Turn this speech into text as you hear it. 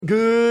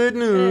Good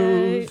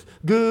news,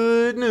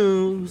 good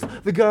news.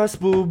 The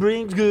gospel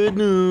brings good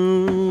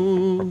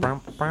news.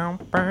 Welcome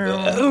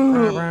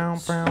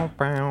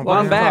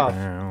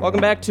back. Welcome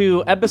back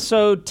to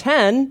episode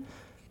 10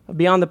 of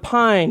Beyond the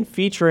Pine,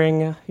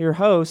 featuring your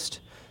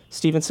host,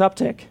 Steven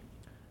Suptic.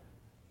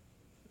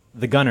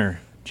 The Gunner,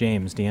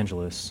 James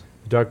DeAngelis.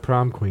 Dark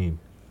Prom Queen,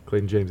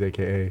 Clayton James,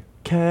 a.k.a.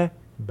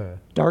 Keba.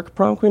 Dark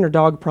Prom Queen or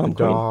Dog Prom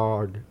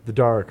Queen? The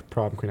Dark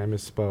Prom Queen. I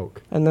misspoke.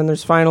 And then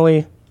there's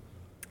finally...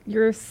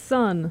 Your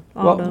son,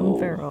 Autumn Whoa.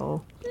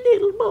 Farrell.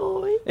 Little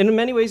boy. In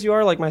many ways, you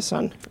are like my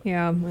son.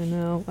 Yeah, I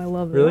know. I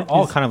love Really? it.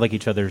 All kind of like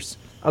each other's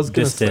I was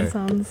going to say.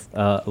 distant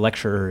Sons.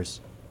 lecturers.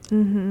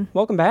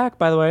 Welcome back,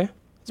 by the way.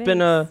 It's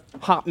been a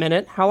hot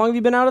minute. How long have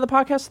you been out of the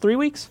podcast? 3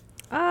 weeks?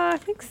 I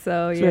think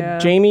so, So we yeah.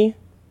 had Jamie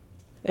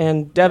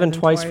and Devin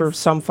twice for twice.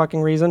 some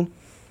fucking reason.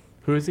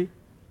 Who is he?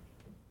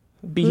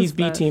 He's Who's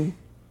B that? team.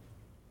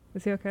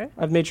 Is he okay?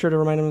 I've made sure to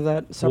remind him of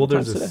that Well, several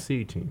there's times a today.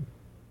 C team.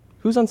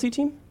 Who's on C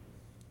team?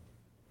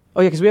 Oh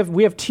yeah, because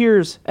we have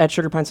tiers at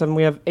Sugar Pine 7.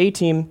 We have A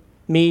team,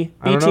 me,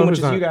 I B don't know team, which who's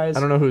is on- you guys, I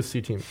don't know who's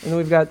C team. and then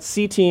we've got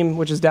C team,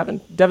 which is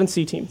Devin. Devin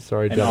C team.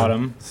 Sorry, And Devin.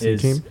 Autumn C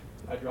is team.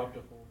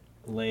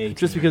 lay.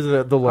 Just because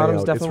of the layout,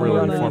 Autumn's it's definitely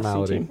really on a the C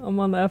formality. team. I'm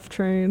on the F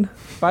train.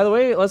 By the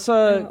way, let's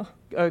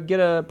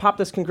pop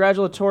this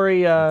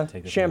congratulatory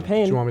Take this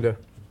champagne. Do you want me to?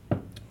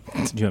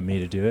 Do you want me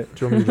to do it?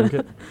 Do you want me to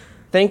drink it?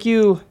 Thank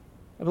you.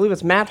 I believe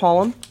it's Matt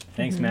Hollum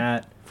Thanks,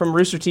 Matt. from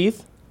Rooster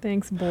Teeth.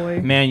 Thanks,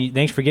 boy. Man,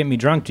 thanks for getting me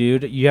drunk,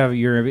 dude.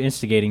 You're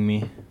instigating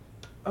me.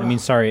 I mean,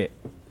 sorry,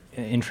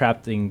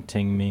 entrapping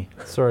me.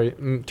 Sorry,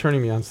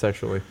 turning me on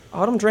sexually.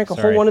 Autumn drank a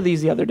whole Sorry. one of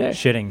these the other day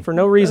Shitting. for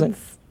no reason.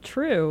 That's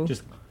true.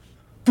 Just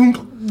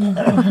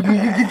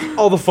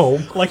All the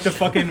foam. like the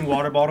fucking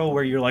water bottle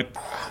where you're like,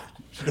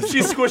 She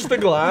squished the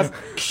glass.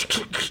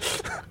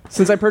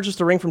 Since I purchased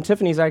a ring from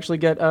Tiffany's, I actually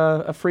get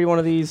a free one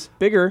of these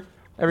bigger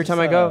every time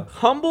I go.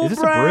 Humble Is this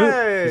a brute?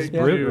 brag. Is this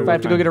Yeah. brute? If I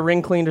have to go get a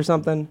ring cleaned or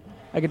something,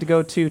 I get to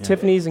go to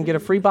Tiffany's and get a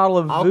free bottle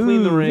of I'll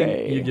clean the ring.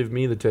 Vouvet. You give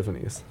me the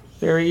Tiffany's.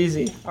 Very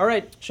easy. All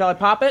right, shall I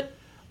pop it?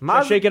 Shall I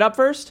Mas- shake it up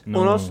first? no.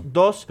 Unos,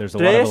 dos, There's a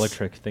lot tres. of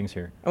electric things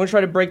here. I'm going to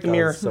try to break the I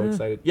mirror. was so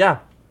excited. Yeah.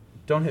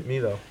 Don't hit me,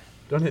 though.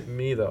 Don't hit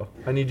me, though.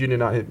 I need you to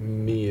not hit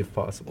me if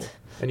possible.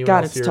 Anyone God,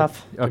 else it's here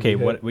tough. can Okay,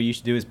 be hit? what you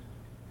should do is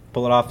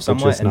pull it off But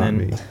somewhat just and not then.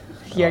 me.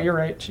 Yeah, you're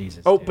right.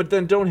 Jesus. Oh, dude. but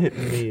then don't hit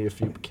me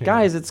if you can.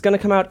 Guys, it's going to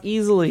come out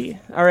easily.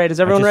 All right, is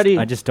everyone ready?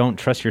 I just don't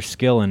trust your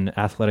skill in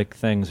athletic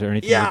things or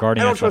anything Yeah, I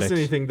regarding don't athletics. trust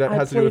anything that I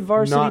has to do played with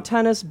varsity not...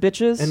 tennis,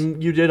 bitches.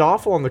 And you did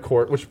awful on the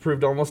court, which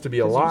proved almost to be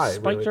a 'Cause you lie.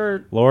 spiked Really.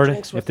 our Lord,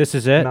 drinks if with- this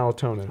is it,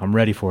 Melatonin. I'm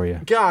ready for you.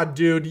 God,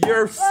 dude,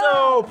 you're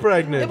so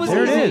pregnant. It was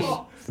There it easy.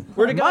 is.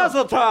 Where'd it go?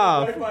 Mazel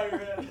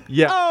tov.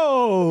 Yeah.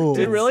 Oh!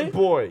 Did it really?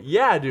 Boy,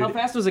 yeah, dude. How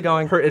fast was it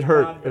going? It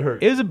hurt. It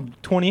hurt. It was a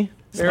 20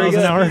 Very miles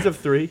good. an hour. Speeds of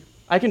 3.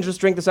 I can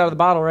just drink this out of the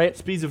bottle, right?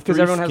 Speeds of 3. Because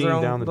everyone has their skiing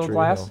own down the little tree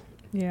glass. hill.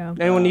 Yeah.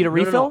 Anyone need a No, no,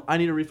 no, refill? I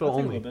need a refill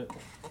only.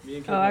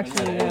 Oh,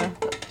 actually,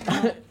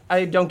 yeah.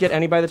 I don't get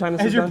any by the time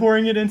this is done.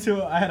 pouring it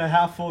into, I had a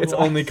half full. It's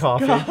only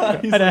coffee.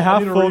 had a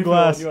half full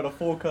glass. You had a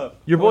full cup.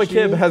 Your boy Well,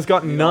 Kib she- has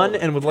gotten none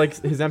and would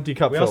like his empty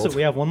cup We filled.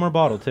 have one more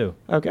bottle too.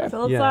 Okay.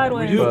 Fill it yeah,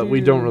 sideways. but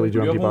we don't really do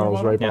Do you empty have one more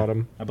bottles, right, Yeah.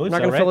 bottom? I believe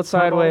I'm not so, going to fill right? it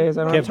sideways.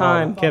 I don't have Kib,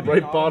 time. Kib,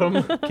 Right, bottom.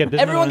 Kib,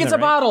 there's Everyone another gets a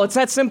one there, right? bottle. It's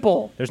that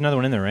simple. There's another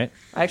one in there, right?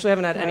 I actually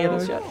haven't had any of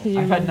this yet.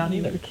 I've had none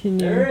either. Can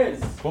you?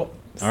 is. All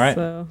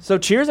right. So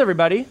cheers,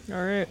 everybody.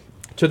 All right.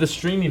 To the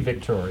streamy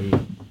victory.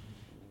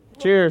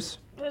 Cheers.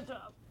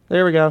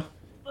 There we go.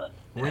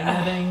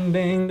 Ding,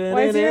 ding, ding,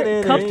 Why is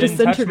your cup Didn't touch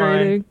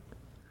disintegrating?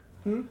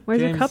 Why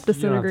is your James, cup you don't have to-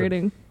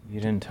 disintegrating? You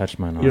didn't touch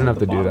mine. You don't have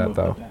to do that,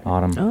 though.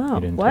 Autumn. Oh,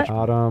 you didn't what? touch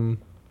Autumn.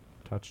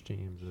 Touch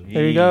James.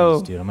 There you go.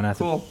 Jeez, dude. I'm gonna have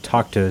Cool. to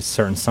talk to a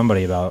certain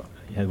somebody about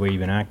the way you've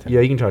been acting. Yeah,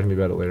 you can talk to me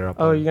about it later.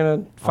 Oh, you're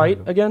going to fight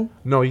have- again?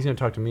 No, he's gonna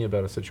talk to me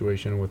about a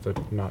situation with the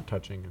not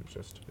touching.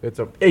 It's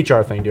a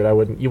HR thing,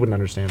 dude. You wouldn't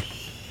understand.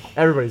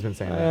 Everybody's been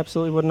saying I that.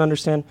 absolutely wouldn't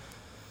understand.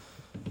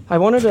 I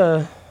wanted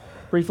to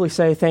briefly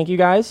say thank you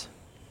guys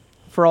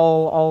for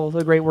all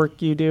the great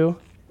work you do.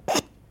 Oh,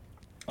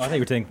 I thought you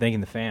were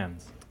thanking the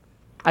fans.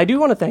 I do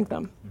want to thank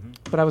them,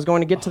 but I was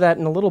going to get to that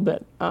in a little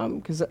bit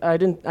because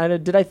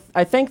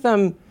I thanked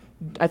them.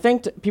 I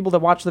thanked people that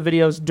watched the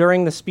videos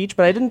during the speech,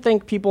 but I didn't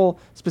thank people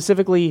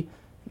specifically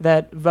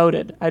that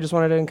voted. I just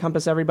wanted to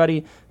encompass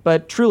everybody.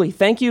 But truly,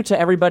 thank you to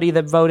everybody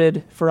that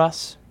voted for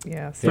us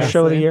Yeah. for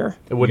Show of the Year.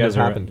 It wouldn't guys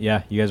have are, happened.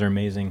 Yeah, you guys are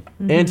amazing.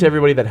 And to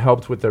everybody that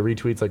helped with the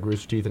retweets, like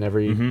Rooster Teeth and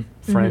every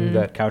friend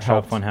that Couch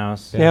Hop helped.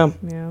 Funhouse. Yeah.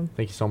 Yeah.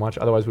 Thank you so much.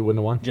 Otherwise, we wouldn't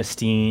have won,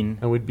 Justine.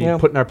 and we'd be Yeah.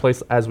 put in our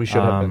place as we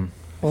should have been.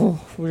 Oh,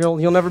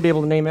 you'll never be able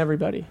to name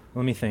everybody.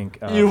 Let me think.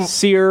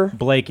 Sear.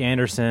 Blake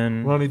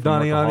Anderson. Ronnie from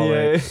Donnie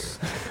Workaholics.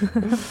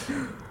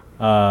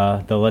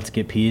 The Let's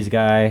Get Peas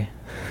guy.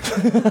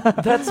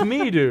 That's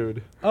me,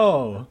 dude.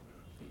 Oh.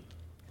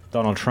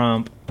 Donald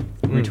Trump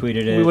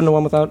retweeted it. We wouldn't have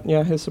won without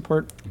his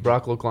support.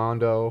 Brock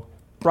Loglondo,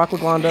 Brock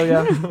Loglondo,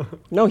 yeah.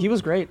 No, he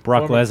was great.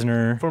 Brock Former-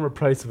 Lesnar. former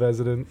Price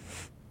resident.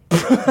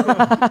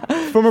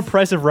 Former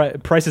Price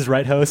is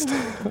Right host. You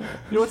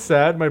know what's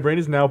sad? My brain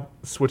is now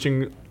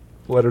switching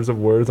letters of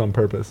words on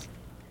purpose.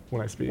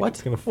 when I speak. What?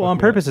 It's gonna fuck Well, on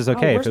me purpose up. is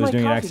okay where's if it was my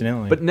doing it coffee?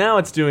 accidentally. But now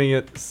it's doing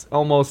it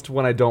almost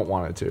when I don't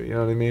want it to. You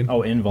know what I mean?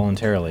 oh,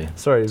 involuntarily.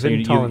 Sorry, So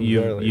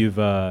involuntarily.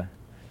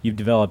 you've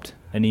developed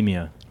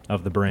anemia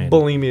of the brain,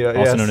 bulimia, also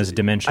yes. known as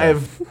dementia, I have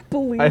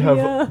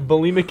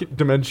bulimic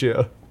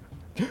dementia.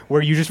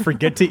 where you just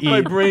forget to My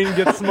eat. brain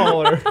gets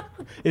smaller.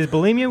 Is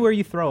bulimia where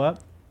you throw up?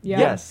 Yeah.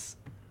 Yes.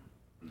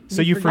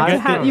 So you forget forget to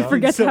have- that You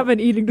forget so- to have an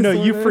eating No,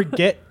 disorder. you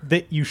forget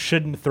that you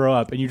shouldn't throw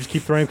up, and you just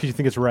keep throwing up because you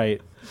think it's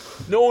right.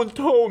 No one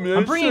told me.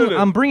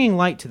 I'm bringing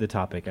light to the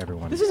topic,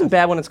 everyone. This isn't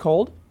bad when it's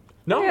cold.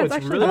 No, Yeah, it's it's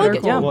actually really I like very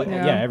it, yeah. cold. Well,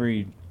 Yeah. yeah,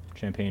 every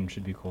champagne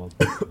should be cold.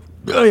 I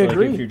So, like,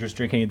 agree. if you're just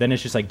drinking it, then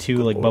it's just like too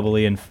like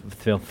bubbly and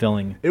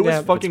filling. It was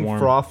Yeah, fucking it's warm.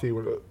 frothy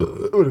when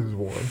it was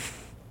warm.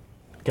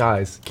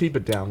 Guys, keep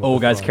it down. with Oh, the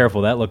guys, fun.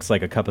 careful! That looks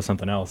like a cup of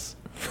something else.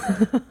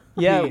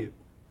 Yeah. Pete,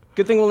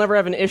 Good thing we'll never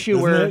have an issue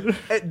where.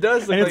 It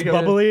does look And it's like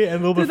bubbly and a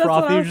little bit Dude, that's what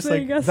frothy. I You're was just like,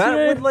 saying that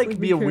yesterday. would like Like,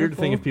 be a weird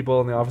thing careful. if people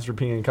in the office were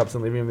peeing in cups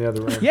and leaving them in the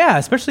other room. yeah,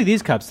 especially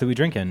these cups that we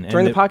drink in.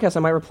 During And the podcast, I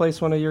might replace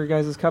one of your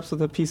guys' cups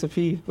with a piece of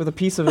pee, with a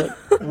piece of it.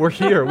 We're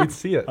here. We'd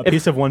see it. a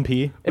piece of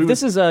 1p. If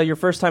this is your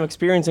first time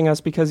experiencing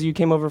us because you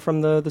came over from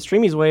the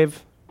Streamies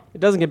wave,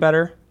 it doesn't get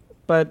better.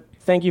 But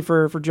thank you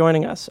for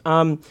joining us.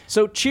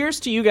 So cheers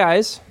to you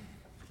guys.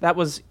 That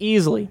was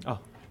easily Oh.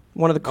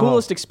 one of the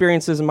coolest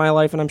experiences in my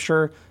life, and I'm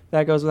sure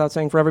that goes without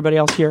saying for everybody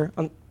else here.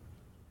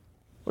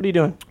 What are you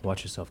doing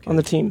Watch yourself, kid. on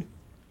the team?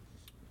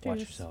 Watch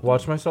yourself.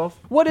 Watch myself.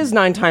 What is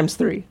 9 times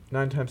 3?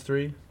 9 times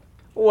 3.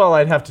 Well,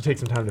 I'd have to take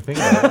some time to think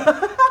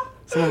about it.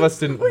 Some of us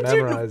didn't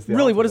memorize the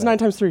Really, what is 9 alphabet.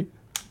 times 3?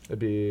 It'd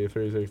be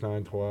 36,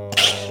 9,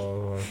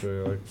 12,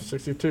 like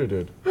 62,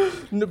 dude.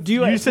 No, do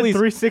You said please,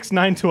 3, 6,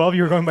 9, 12.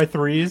 You were going by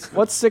threes.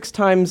 What's 6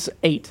 times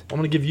 8? I'm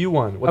gonna give you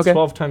one. What's Okay.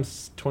 12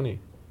 times 20?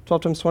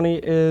 12 times 20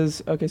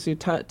 is, okay, so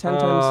 10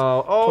 times 20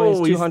 oh, is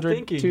he's 200.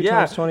 thinking. 2 yeah,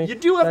 times 20. you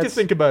do have to That's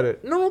think about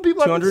it. No,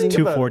 people have to 200? think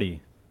about it.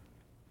 240.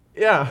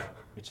 Yeah.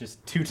 It's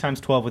just 2 times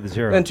 12 with a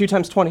 0. And 2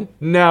 times 20.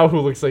 Now who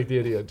looks like the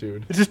idiot,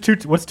 dude? It's just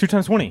 2. What's 2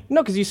 times 20?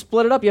 No, because you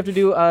split it up. You have to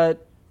do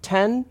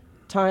 10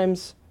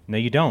 times No,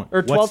 you don't.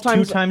 Or 12 What's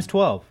times- 2 times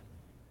 12?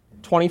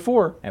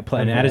 24.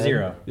 And add a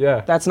 0.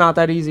 Yeah. That's not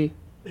that easy.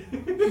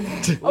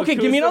 Okay,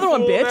 give me another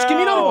one, bitch. Give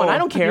me another one. I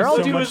don't care. I'll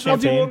so do much I'll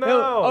do champagne.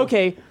 now.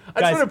 Okay, I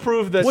Guys, just want to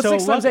prove that. What's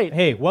 6 times 8?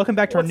 Hey, welcome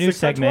back to our What's new 6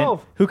 times segment.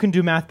 12? Who can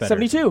do math better?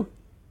 72.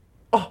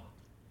 Hold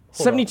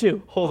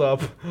 72. Hold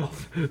up.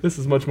 This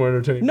is much more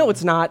entertaining. No,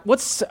 it's not.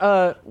 What's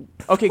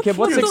okay, kid,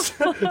 what's 6?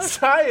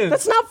 Science.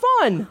 That's not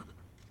fun.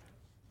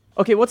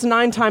 Okay, what's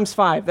 9 times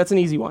 5? That's an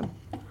easy one.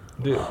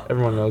 Dude,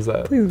 everyone knows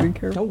that. Please be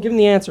careful. Don't give him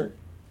the answer.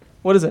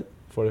 What is it?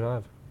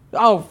 45.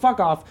 Oh, fuck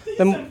off.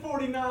 Then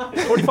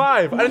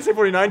 45. I didn't say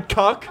 49.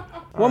 Cuck.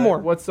 One more.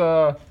 What's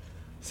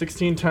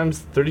 16 times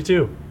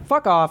 32?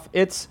 fuck off.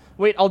 It's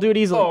wait, I'll do it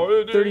easily.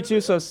 Oh, 32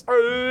 so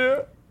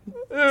So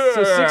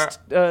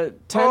 10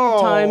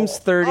 times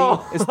 30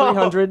 is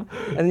 300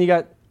 and then you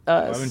got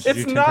Why wouldn't you It's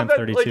do 10 not times that.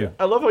 32? Like,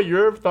 I love how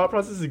your thought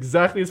process is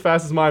exactly as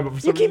fast as mine, but for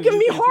some you keep reason giving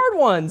me you think- hard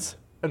ones.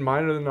 And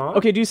mine are not.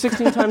 Okay, do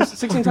 16 times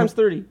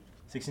 30.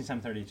 16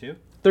 times 32?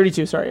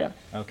 32, sorry, yeah.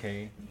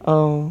 Okay.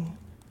 Oh.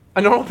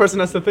 A normal person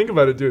has to think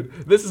about it, dude.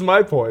 This is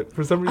my point.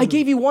 For some reason, I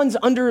gave you ones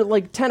under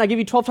like 10. I gave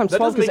you 12 times That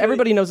 12 doesn't because make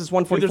everybody knows it's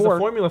Dude, there's a 144.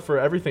 formula for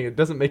everything. It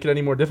doesn't make it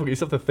any more difficult. You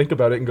still have to think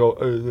about it and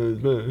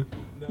go.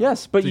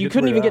 Yes, but So you you get to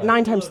couldn't even get react.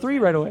 9 times 3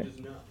 right away.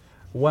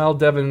 Well,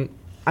 Devin,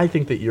 I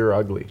think that you're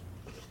ugly.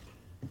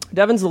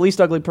 Devin's the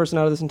least ugly person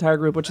out of this entire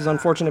group, which is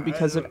unfortunate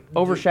because it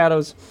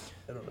overshadows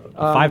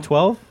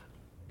 512?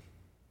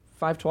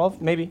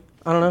 512, maybe.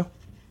 I don't know.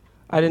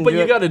 I didn't But do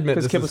you it gotta admit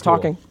because this Kid is was cool.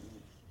 talking.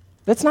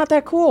 That's not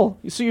that cool.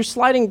 So you're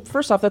sliding.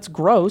 First off, that's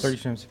gross. 30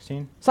 times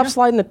 16? Stop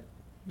sliding the.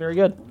 Very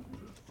good.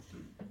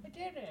 I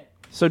did it.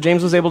 So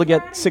James was able to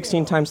get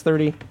 16 times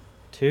 30.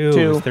 2.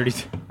 Two. Is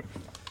 32.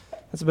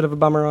 That's a bit of a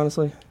bummer,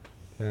 honestly.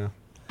 Yeah.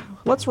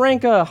 Let's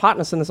rank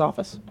hotness in this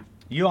office.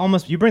 You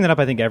bring that up,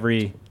 I think,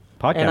 every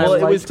podcast. And I Well, would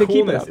it like was to keep it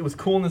coolness. up. It was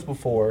coolness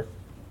before.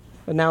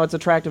 But now it's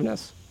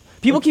attractiveness.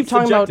 People It's keep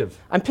talking subjective.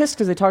 about. I'm pissed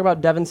because they talk about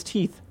Devin's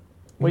teeth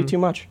way too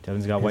much.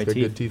 Devin's got Yes, white they're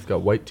teeth. good teeth.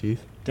 Got white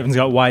teeth. Devin's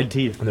got wide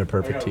teeth. And they're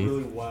perfect I got teeth.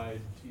 really wide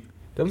teeth.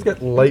 Devin's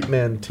got light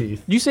man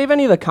teeth. Do you save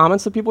any of the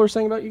comments that people were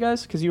saying about you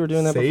guys? Because you were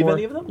doing that Save before.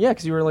 any of them? Yeah,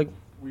 because you were like,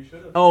 We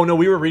should have. Oh no,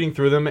 we were reading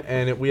through them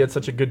and we had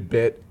such a good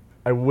bit.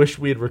 I wish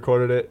we had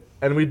recorded it.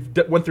 And we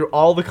went through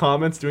all the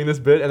comments doing this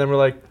bit, and then we're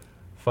like,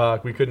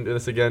 "Fuck, we couldn't do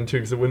this again too,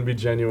 because it wouldn't be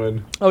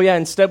genuine." oh yeah.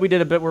 Instead, we did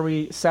a bit where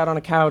we sat on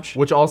a couch.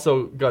 Which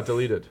also got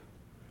deleted.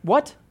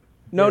 What?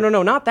 No, Yeah.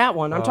 no, not that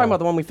one. I'm talking about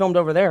the one we filmed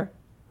over there.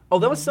 Oh,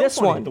 that was so This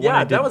funny. one. The one Yeah,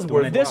 I did- that was the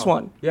one I worth. did. This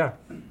one. Yeah,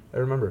 I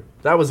remember.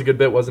 That was a good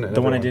bit, wasn't it?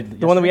 The one I everyone? did.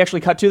 The one that we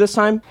actually cut to this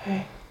time.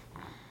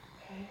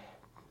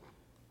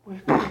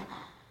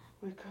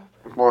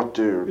 What,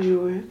 dude?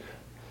 You awake?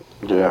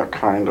 Yeah,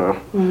 kinda.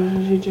 What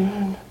are you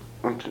doing?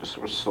 I just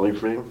was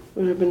sleeping.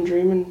 What I've been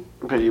dreaming?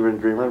 What you been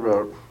dreaming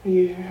about?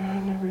 You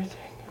and everything.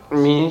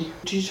 Me?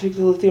 Did you take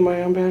the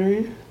lithium-ion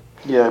battery?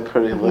 Yeah, I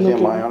put a looking.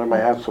 lithium ion in my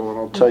asshole, and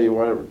I'll tell you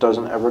what, it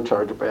doesn't ever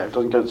charge it back. It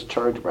doesn't get its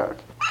charge back.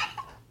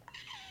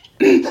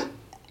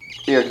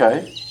 You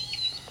okay?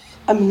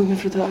 I'm looking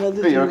for the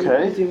you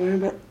okay?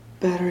 lithium-ion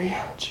battery.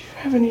 Do you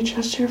have any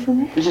chest hair for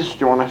me? Yes, do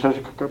you want to touch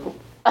a couple?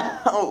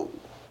 Oh.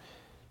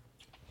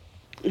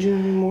 Do you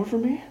have any more for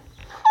me?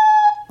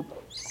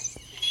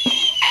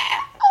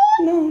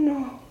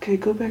 No. Okay,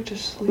 go back to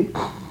sleep.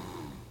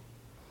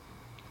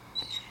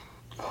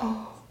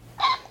 Oh.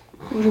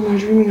 What am I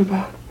dreaming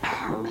about?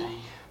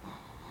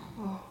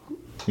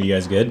 You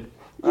guys good?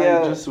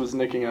 Yeah. I just was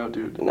nicking out,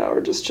 dude. Now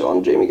we're just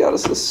chilling. Jamie got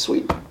us this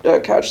sweet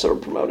couch, so we're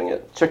promoting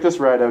it. Check this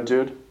ride out,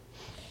 dude.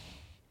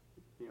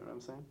 You know what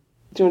I'm saying?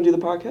 Do you want to do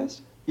the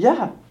podcast?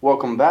 Yeah.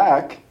 Welcome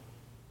back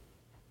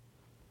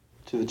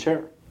to the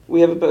chair. We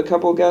have a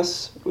couple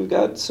guests. We've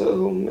got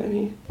so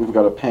many. We've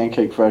got a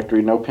pancake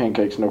factory. No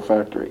pancakes, no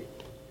factory.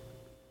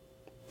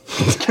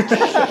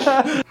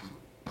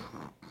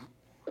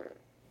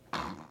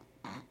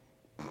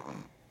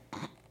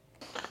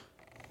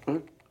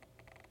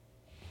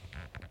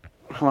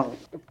 Come on.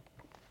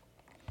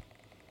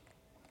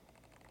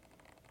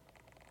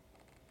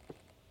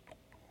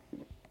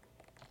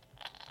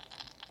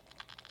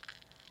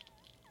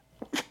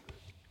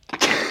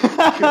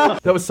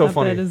 That was so That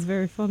funny. bit is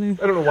very funny.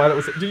 I don't know why that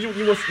was. Did you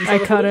saw I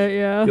the cut footage? it,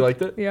 yeah. You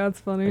liked it? Yeah, it's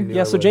funny. I knew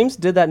Yeah, I so would. James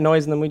did that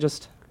noise, and then we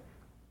just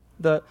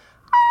the.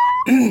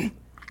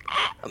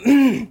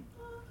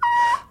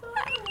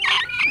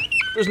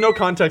 There's no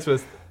context for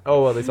this.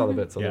 Oh well, they saw the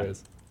bit, so Yeah. there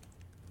is.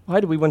 Why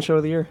did we win show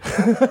of the year?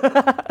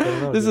 I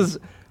don't know, This dude. is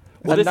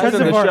Well, a this nice-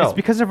 isn't the show. It's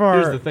because of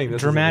Here's our the thing,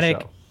 this isn't the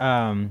dramatic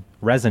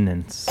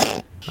resonance.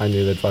 I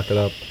knew they'd fuck it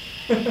up.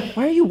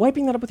 Why are you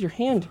wiping that up with your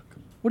hand?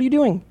 What are you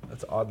doing?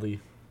 That's oddly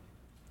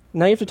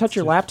Now you have to touch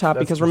your just- laptop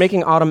that's because we're just-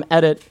 making Autumn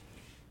edit.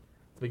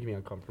 it's making me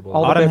uncomfortable.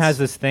 All the Autumn bits- has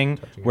this thing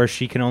Touching where it.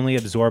 she can only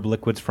absorb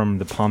liquids from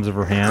the palms of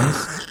her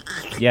hands.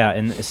 Yeah,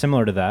 and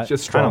similar to that.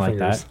 Just kind straw of like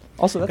fingers. that.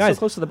 Also, that's Guys, so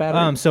close to the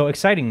battery. So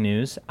exciting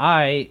news!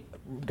 I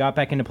got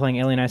back into playing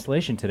Alien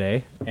Isolation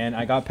today, and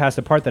I got past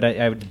the part that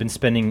I've been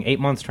spending 8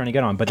 months trying to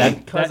get on. But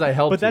that Because that- I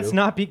helped But that's you.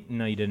 not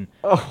no, you didn't.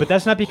 Oh. But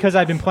that's not because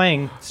I've been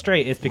playing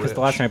straight. It's because the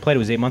Rich. last time I played it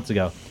was 8 months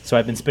ago. So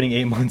I've been spending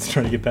 8 months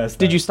trying to get past.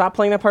 Did that. you stop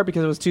playing that part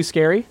because it was too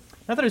scary?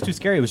 Not that it was too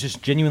scary. It was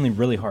just genuinely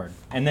really hard.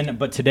 And then,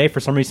 but today, for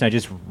some reason, I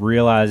just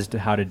realized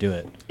how to do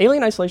it.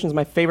 Alien Isolation is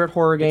my favorite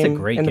horror It's a game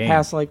great in the game.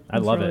 past I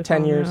love really it.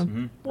 10 fun, years. yeah.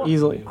 Mhm.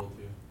 Easily.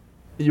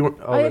 You were,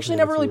 oh, I Resident actually Evil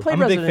never really 2. played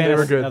I'm a big Resident fan They of,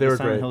 were good. of They the were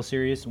Silent great. Hill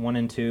series 1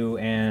 and 2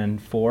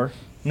 and 4.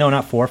 No,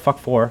 not 4. Fuck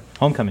 4.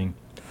 Homecoming.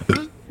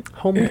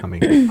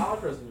 Homecoming.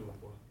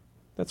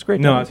 That's great.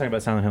 No, Devin. I was talking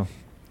about Silent Hill.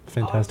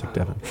 Fantastic,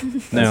 Devin.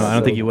 No, I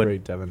don't think you would.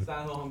 Great, Devin.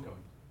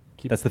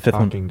 Keep That's the fifth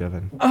one. talking,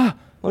 Devin. Let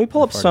me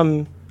pull up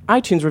some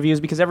iTunes reviews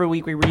because every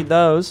week we read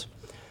those.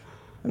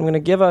 I'm going to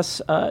give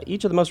us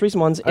each of the most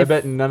recent ones. I If-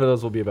 bet none of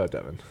those will be about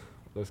Devin.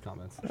 Those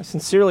comments. I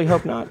sincerely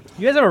hope not.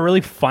 You guys have a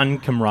really fun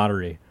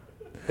camaraderie.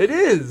 It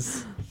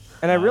is.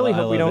 And I really I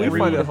hope we love don't We it.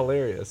 find read. it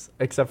hilarious.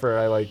 Except for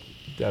I like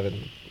Devin.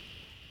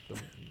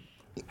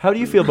 How do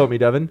you feel about me,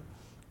 Devin?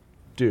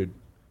 Dude.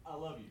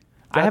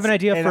 I have an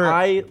idea and for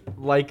I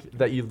like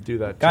that you do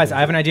that. to guys. me. I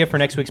have an idea for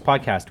next week's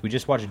podcast. We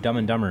just watched Dumb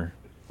and Dumber,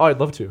 Oh,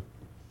 I'd love to.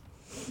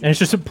 and it's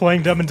just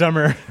playing Dumb and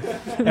Dumber,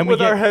 and we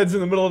With our get, heads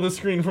in the middle of the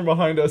screen from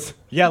behind us.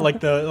 yeah,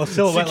 like the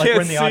silhouette, like can't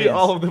we're in the see audience,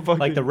 all of the fucking-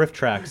 like the riff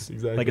tracks,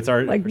 Exactly. like it's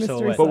our Like Mystery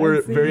silhouette. But we're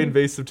Sightseeing. very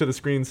invasive to the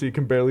screen, so you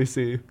can barely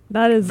see.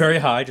 That is Very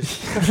high.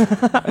 Just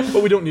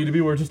But we don't need to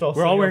be. We're just all.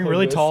 we're all sitting wearing up like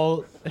really this.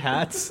 tall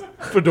hats.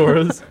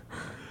 fedoras,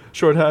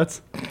 short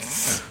hats.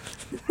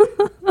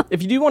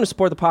 If you do want to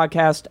support the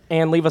podcast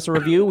and leave us a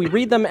review, we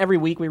read them every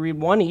week. We read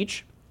one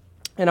each.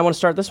 And I want to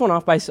start this one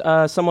off by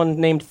someone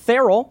named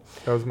Theral,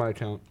 That was my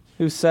account.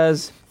 who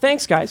says,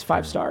 "Thanks, guys,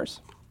 5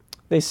 stars."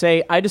 They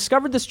say, "I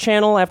discovered this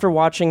channel after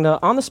watching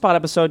the On the Spot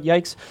episode,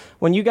 yikes,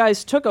 when you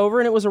guys took over,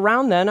 and it was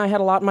around then I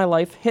had a lot in my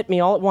life hit me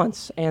all at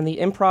once, and the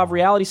improv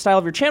reality style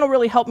of your channel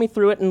really helped me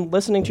through it, and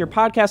listening to your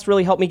podcast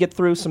really helped me get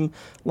through some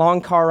long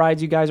car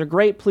rides. You guys are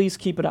great. Please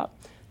keep it up."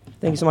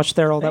 Thank you so much,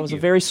 Theral. That was a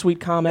very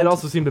sweet comment. It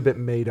also seemed a bit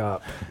made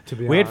up, to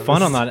be We had honest.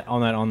 fun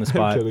on that on the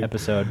spot kidding.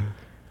 episode.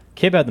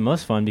 Kib had the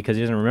most fun because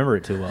he doesn't remember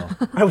it too well.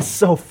 I was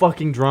so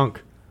fucking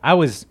drunk. I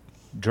was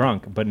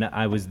drunk, but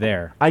I was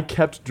there. I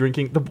kept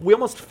drinking. We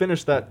almost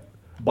finished that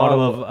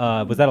Bottle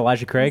of was that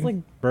Elijah Craig like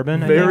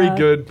bourbon? I very think? Yeah.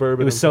 good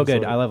bourbon. It was and so some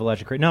good. soda. I love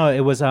Elijah Craig. No, it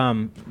was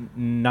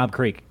Knob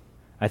Creek,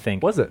 I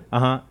think. Was it?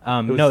 Uh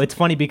huh. was No, it's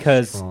funny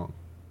because Strong.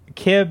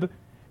 Kib,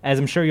 as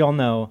I'm sure you all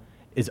know,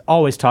 is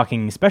always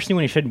talking, especially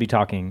when he shouldn't be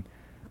talking.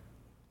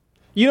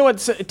 You know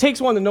what? It takes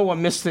one to know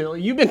one, Miss Theral.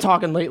 You've been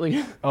talking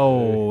lately.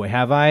 Oh,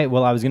 have I?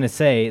 Well, I was gonna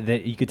say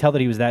that you could tell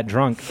that he was that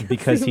drunk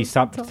because he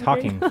stopped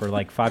talking for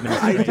like 5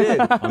 minutes. I straight did.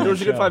 on There the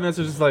was a good show. 5 minutes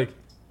of just like.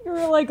 you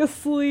were like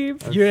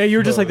asleep. You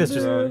were just like this,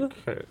 just, Dude.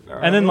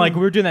 and then like we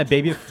were doing that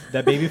baby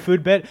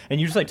food bit, and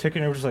you just like took it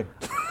and were just like,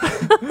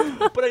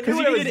 But I knew because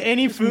what you I was. needed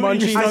any food in your I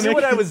knew stomach.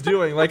 what I was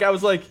doing. Like I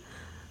was like,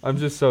 I'm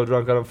just so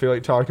drunk. I don't feel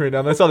like talking right now.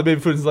 And I saw the baby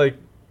food. And it's like,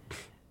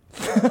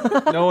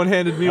 no one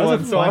handed me That was a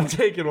one, so fun- I'm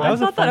taking That one.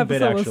 was a I thought that fun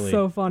bit, episode was actually.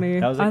 so funny.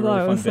 That was like I a thought really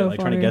it fun was bit, so like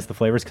funny. trying to guess the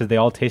flavors because they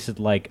all tasted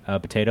like a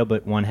potato,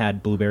 but one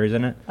had blueberries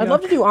in it. I'd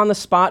love to do on the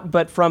spot,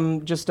 but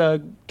from just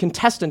a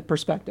contestant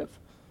perspective.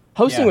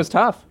 Hosting Yeah. was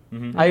tough.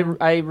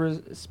 I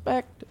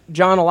respect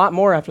John a lot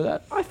more after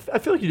that. I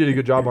feel like you did a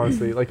good job,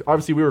 honestly. Like,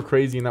 obviously, we were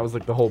crazy, and that was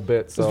like the whole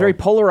bit. It So was very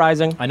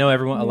polarizing. I know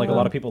everyone, like a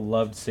lot of people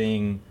loved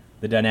seeing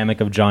the dynamic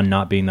of John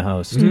not being the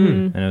host,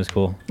 and it was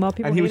cool. A lot of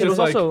people And he was hate It it. was just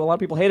like- also a lot of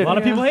people hated A lot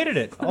it. of people hated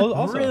it.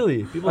 Also.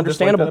 really people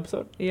Understandable. disliked that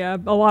episode. Yeah,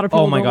 a lot of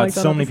people Oh my don't god, like that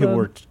so many people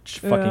were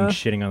episode. fucking Yeah.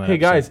 shitting on that. Hey episode.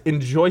 guys,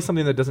 enjoy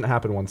something that doesn't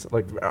happen once,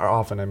 like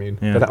often. I mean,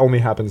 Yeah. that only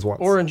happens once.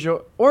 Or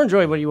enjoy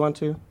what you want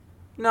to.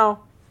 no,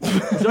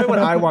 enjoy what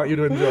I want you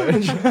to enjoy.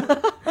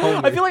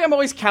 I feel like I'm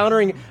always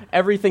countering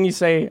everything you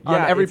say on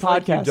every it's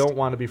podcast. like you don't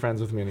want to be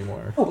friends with me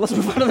anymore. Oh, let's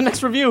move on to the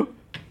next review.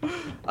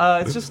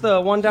 It's just the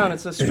one down.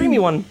 It's a streamy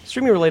one,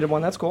 streamy related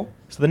one. That's cool.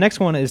 So the next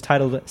one is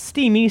titled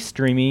Steamy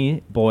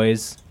Streamy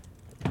Boys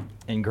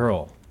and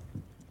Girl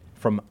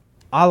from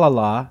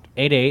Alala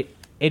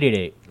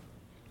 88888.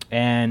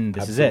 And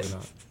this is it.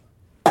 Absolutely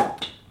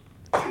not.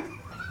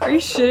 Are you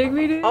shitting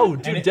me, dude? Oh,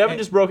 dude, Devin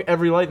just broke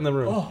every light in the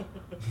room.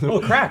 Oh,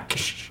 crack.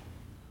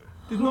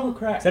 There's no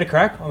crack. Is that a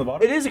crack on the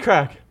bottom? It is a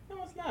crack. No,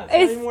 it's not.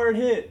 It's- Where it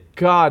hit.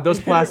 God, those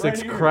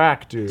plastics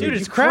crack, dude. Dude,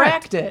 it's You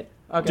cracked. it.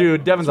 Okay.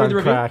 Dude, Devin's So on the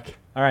review? crack.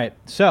 All right,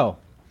 so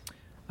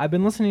I've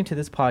been listening to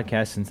this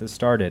podcast since it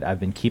started. I've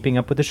been keeping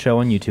up with the show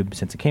on YouTube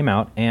since it came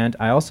out, and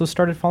I also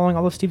started following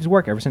all of Steve's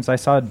work ever since I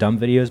saw dumb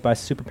videos by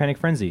Super Panic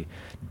Frenzy.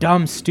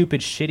 Dumb,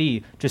 stupid,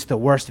 shitty, just the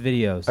worst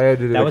videos. I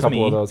edited That a was couple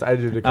me. of those. I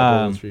edited a couple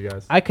of those for you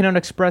guys. I cannot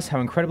express how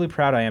incredibly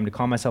proud I am to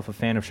call myself a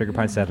fan of Sugar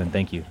Pine 7.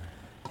 Thank you.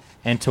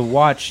 And to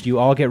watch you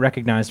all get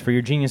recognized for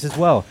your genius as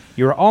well.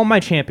 You are all my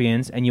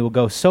champions, and you will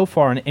go so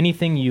far in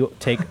anything you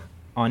take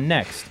on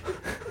next.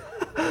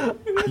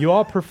 You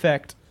all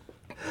perfect.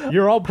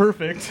 You're all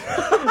perfect.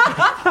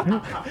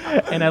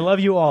 And I love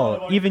you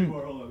all. Even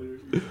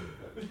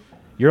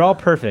you're all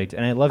perfect,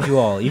 and I love you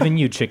all. Even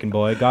you, chicken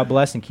boy. God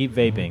bless and keep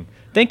vaping.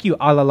 Thank you.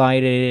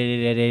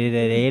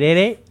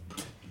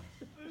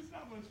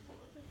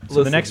 So the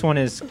Listen. next one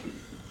is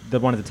the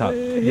one at the top.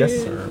 Yes,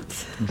 sir.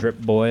 Drip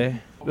boy.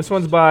 This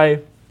one's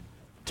by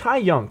Ty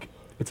Young.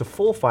 It's a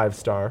full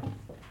 5-star.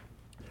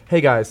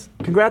 Hey guys,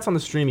 congrats on the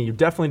streaming. You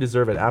definitely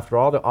deserve it after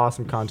all the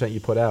awesome content you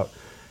put out.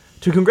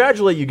 To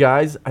congratulate you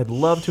guys, I'd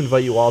love to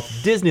invite you all to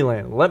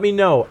Disneyland. Let me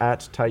know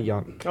at Ty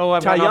Young. Oh,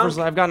 I've Ty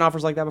gotten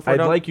offers like that before. I'd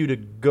Don't- like you to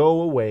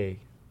go away.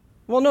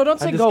 Well, no, don't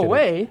say I'm just go kidding.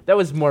 away. That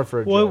was more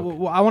for a joke.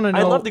 Well, I want to know.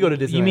 I'd love to go to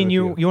You Disneyland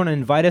mean with you want to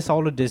invite us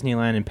all to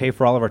Disneyland and pay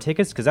for all of our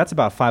tickets? Because that's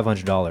about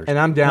 $500. And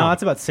I'm down. No,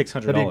 that's about $600.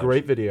 That'd be a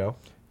great video.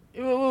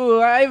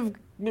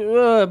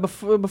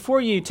 Before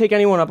you take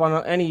anyone up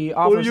on any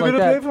offers Are you like going to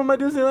that. pay for my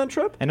Disneyland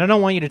trip? And I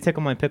don't want you to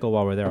tickle my pickle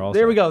while we're there. Also,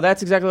 There we go.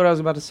 That's exactly what I was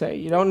about to say.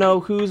 You don't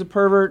know who's a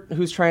pervert,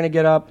 who's trying to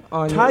get up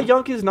on Ty you.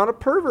 Young is not a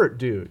pervert,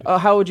 dude.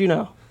 How would you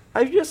know?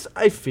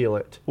 I feel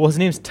it. Well, his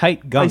name's Tight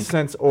I Gunk.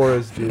 sense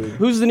auras, dude.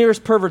 Who's the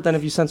nearest pervert then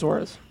if you sense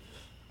auras?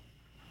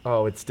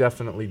 Oh, it's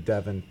definitely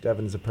Devin.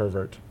 Devin's a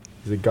pervert.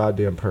 He's a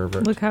goddamn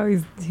pervert. Look how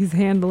he's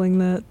handling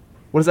that.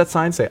 What does that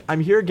sign say?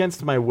 I'm here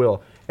against my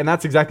will. And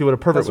that's exactly what a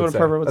pervert That's would what a say.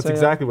 pervert would That's say,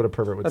 exactly what a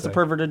pervert would That's say.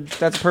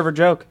 a pervert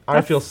joke.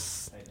 I feel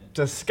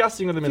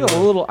disgusting with him in the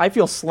room. I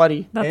feel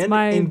slutty. That's And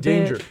my in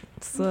danger. bit,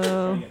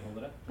 so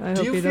I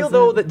Do hope you he feel, doesn't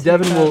though, that take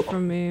Devin that will-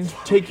 from me?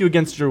 Take you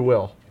against your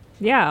will.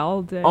 Yeah,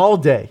 all day. All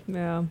day,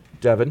 Yeah.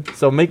 Devin.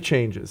 So make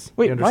changes.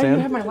 Wait, you why do understand?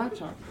 you have my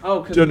laptop?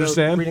 Oh, because Do you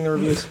understand? reading the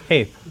reviews.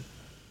 Hey,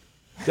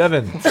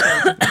 Devin,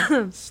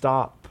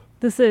 stop.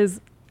 This is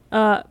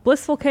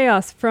Blissful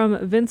Chaos from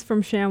Vince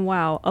from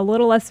ShamWow. A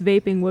little less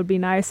vaping would be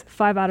nice.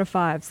 5 out of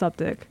 5.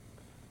 Septic.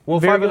 Well,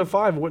 Very 5 out good. of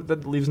 5,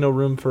 that leaves no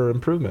room for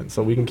improvement,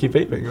 so we can keep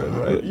vaping, then,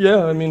 right?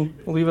 Yeah, I mean,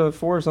 we'll leave a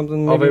 4 or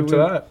something. I'll maybe vape to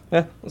that.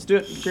 Yeah, let's do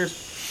it.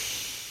 Cheers.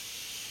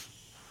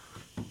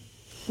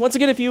 Once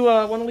again, if you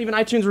want to leave an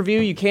iTunes review,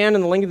 you can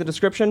in the link in the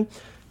description.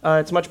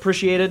 It's much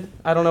appreciated.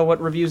 I don't know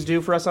what reviews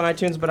do for us on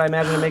iTunes, but I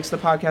imagine it makes the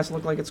podcast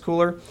look like it's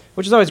cooler,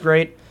 which is always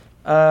great.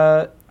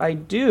 I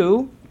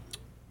do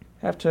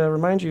have to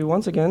remind you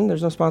once again,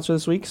 there's no sponsor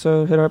this week,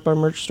 so hit up our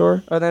merch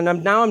store. Then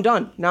I'm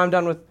done. Now I'm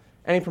done with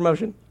any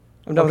promotion.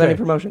 I'm done with Okay. any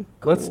promotion.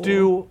 Let's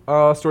do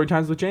story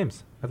times with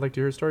James. I'd like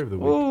to hear a story of the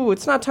week. Ooh,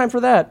 it's not time for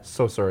that.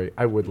 So sorry.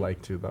 I would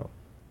like to, though.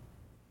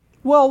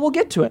 Well, we'll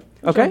get to it.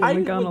 Okay. I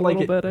think on would a like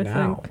little it bit, I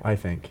now, think. I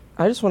think.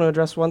 I just want to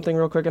address one thing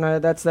real quick, and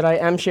that's that I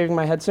am shaving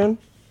my head soon.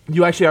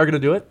 You actually are going to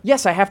do it?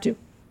 Yes, I have to.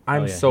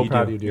 I'm Oh, yeah, so you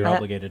proud do. of you, You're dude.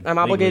 obligated. I'm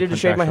obligated to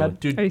shave my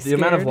head. Dude, Are you the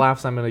amount of scared?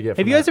 laughs I'm going to get have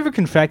from you guys that. ever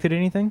contracted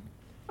anything?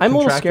 I'm a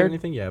little Contracted scared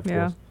anything? Yeah, of Yeah.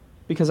 course.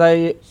 because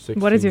I.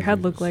 16 What does your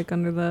head diseases. look like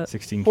under that?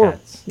 16 Or-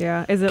 cats.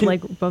 Yeah. Is it Can-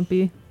 like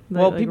bumpy?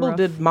 Well, Like people rough?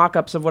 did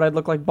mock-ups of what I'd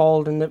look like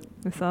bald, and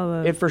I saw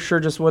that. it for sure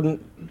just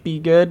wouldn't be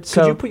good. Could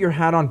So you put your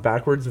hat on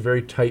backwards,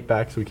 very tight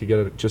back, so we could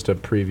get just a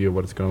preview of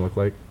what it's going to look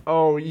like?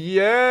 Oh,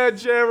 yeah,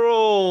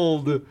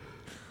 Gerald!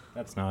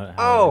 That's not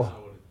how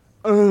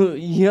Oh,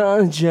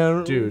 yeah,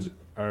 Gerald. dude. it is.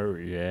 Oh,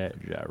 yeah,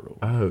 Jarro.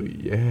 Oh,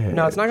 yeah.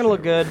 No, it's not gonna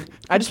look good.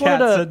 I just Cat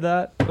wanted to. said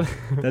that.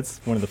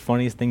 That's one of the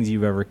funniest things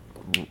you've ever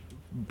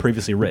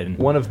previously written.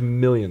 One of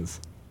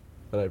millions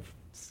that I've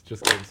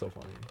just gotten so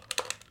funny.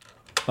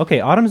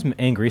 Okay, Autumn's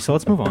angry, so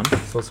let's move on.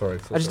 So sorry. So I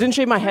just sorry. didn't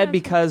shave my head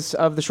because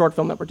of the short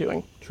film that we're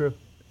doing. True.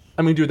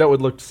 I mean, dude, that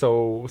would look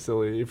so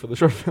silly for the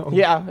short film.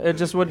 Yeah, it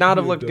just would not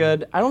have looked Really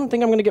good. I don't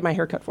think I'm going to get my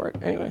hair cut for it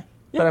anyway.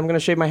 But I'm going to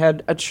shave my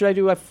head. Should I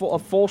do a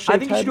full shaved I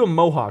think you should do a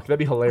mohawk. That'd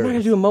be I'm hilarious. not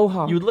going to do a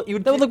mohawk. You'd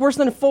that would look worse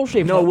than a full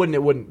shaved No, head. it wouldn't.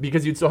 It wouldn't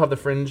because you'd still have the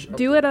fringe.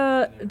 Do it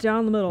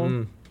down the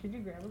middle.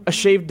 A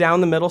shave down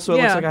the middle so it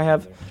looks Yeah. like I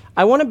have.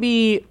 I want to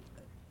be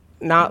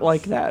not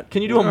like that.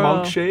 Can you do a Oh.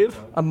 monk shave?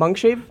 A monk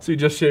shave? So you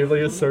just shave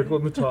like a circle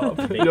in the top.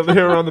 You have the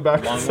hair around the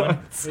back. Long one.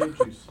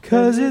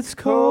 Cause it's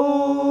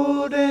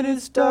cold and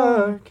it's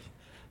dark,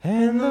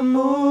 and the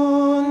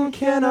moon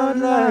cannot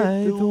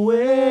light the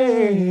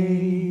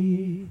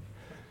way,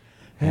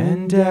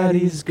 and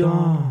Daddy's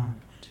gone.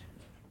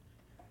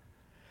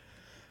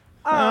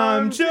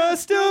 I'm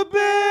just a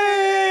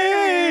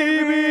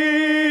baby.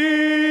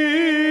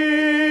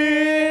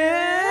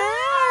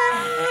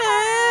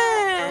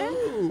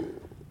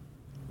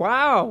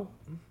 Wow.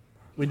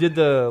 We did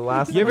the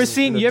last. You ever one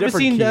seen in a different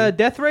key.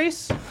 Death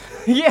Race?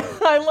 Yeah,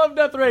 I love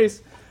Death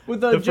Race.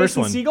 With The first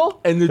Jason one. Segel.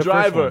 And the The first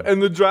driver, one.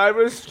 and the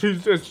driver,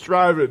 she's just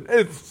driving.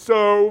 It's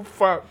so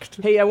fucked.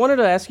 Hey, I wanted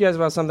to ask you guys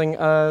about something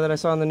that I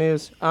saw in the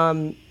news.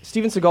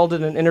 Steven Seagal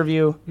did an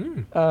interview.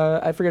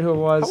 I forget who it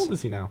was. How old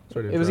is he now?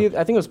 Sorry to It was interrupt.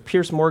 I think it was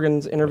Pierce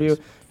Morgan's interview, and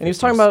he was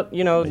talking about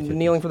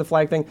kneeling for the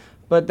flag thing.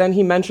 But then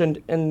he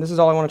mentioned, and this is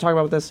all I want to talk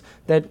about with this,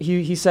 that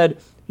he said,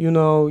 you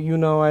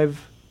know,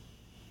 I've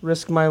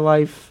risked my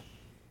life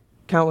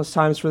countless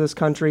times for this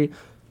country.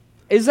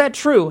 Is that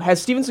true?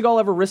 Has Steven Seagal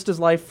ever risked his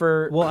life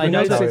for? Well, I the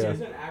know United that-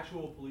 States?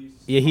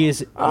 Yeah, he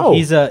is. Oh.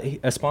 He's a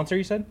sponsor.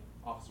 You said?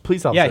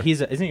 Police officer. Yeah,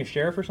 isn't he a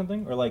sheriff or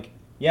something? Or like,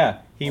 yeah,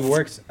 he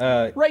works.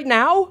 Right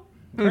now?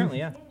 Currently,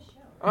 yeah.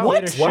 Oh, He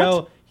had a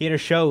show. He had a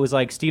show. It was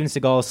like Steven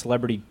Seagal,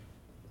 celebrity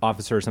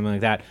officer or something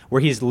like that,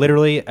 where he's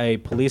literally a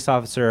police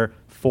officer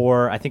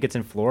for. I think it's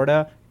in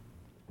Florida.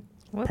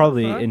 What the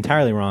Probably fuck?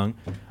 entirely wrong.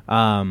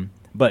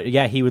 But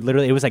yeah, he would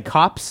literally. It was like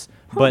cops,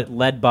 but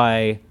led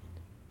by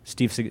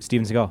Steven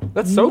Seagal.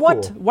 That's so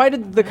what? cool. Why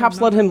did the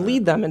cops let him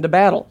lead them into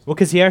battle? Well,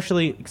 because he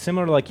actually,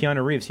 similar to like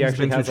Keanu Reeves, he He's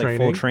actually been has through like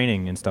full training?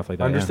 training and stuff like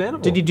that. yeah.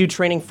 Understandable. Did he do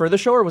training for the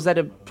show, or was that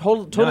a No, I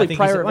totally think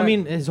prior? I event?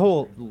 mean, his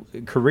whole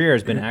career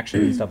has been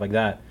action and stuff like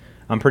that.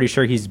 I'm pretty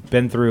sure he's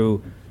been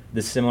through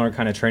the similar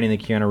kind of training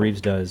that Keanu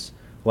Reeves does,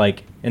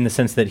 like in the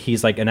sense that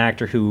he's like an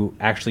actor who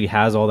actually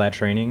has all that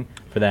training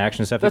for the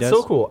action stuff That's he does.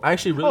 so cool. I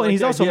actually really. Oh, and like he's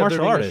the also a idea of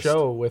martial there being artist.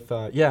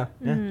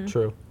 Show with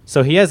true.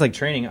 So he has like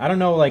training. I don't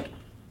know, like,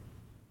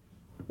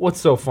 What's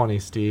so funny,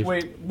 Steve?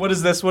 wait, what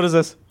is this? What is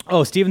this?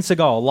 oh, Steven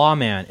Seagal,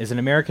 Lawman, is an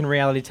American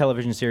reality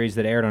television series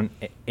that aired on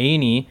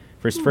A&E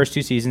for its first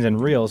 2 seasons and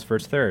Reels for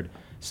its third.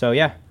 So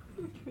yeah,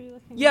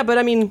 Yeah, but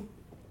I mean,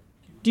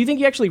 do you think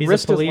he actually he's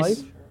risked a his police.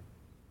 life?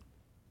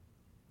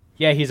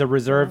 Yeah, he's a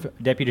reserve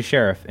deputy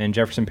sheriff in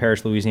Jefferson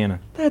Parish, Louisiana,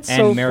 That's and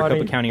so Maricopa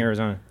funny. County,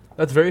 Arizona.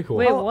 That's very cool.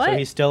 Wait, what? So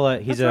he's still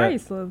he's That's where I a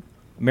used to live.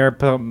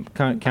 Maricopa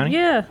County.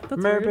 Yeah,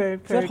 that's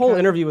weird. That whole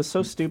interview was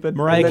so stupid.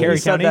 Mariah and then Carey he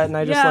said County? that, and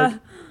I just Yeah. like,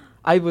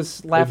 I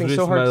was laughing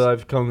so hard. my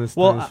life countless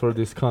Well, times for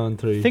this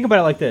country. Think about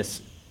it like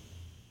this: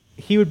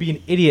 he would be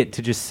an idiot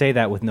to just say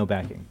that with no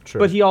backing. True.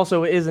 But he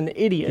also is an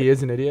idiot. He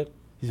is an idiot.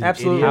 He's an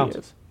Absolutely idiot.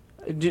 is.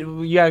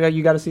 Yeah,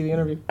 you got to see the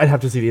interview. I'd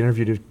have to see the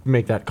interview to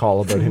make that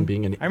call about him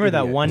being an. I remember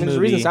that idiot. one And there's a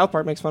reason movie. South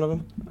Park makes fun of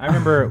him. I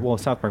remember. Well,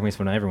 South Park makes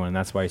fun of everyone. And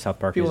that's why South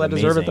Park People is that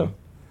deserve it, amazing. though.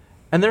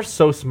 And they're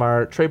so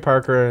smart. Trey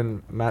Parker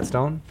and Matt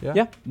Stone. Yeah.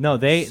 Yeah. No,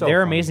 they're So funny.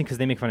 amazing because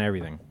they make fun of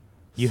everything.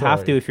 You have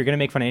Sorry. to, if you're going to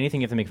make fun of anything,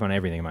 you have to make fun of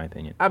everything, in my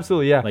opinion.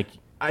 Absolutely. Yeah. Like,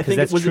 I because think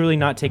that's it was truly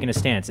not taking a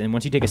stance. And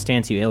once you take a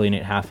stance, you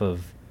alienate half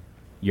of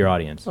your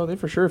audience. Oh, they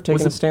for sure have taken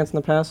Was a it- stance in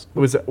the past. It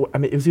was. I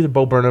mean, it was either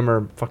Bo Burnham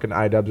or fucking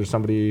iDubbbz or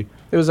somebody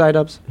It was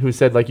iDubbbz. who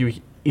said like you.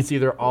 It's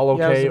either all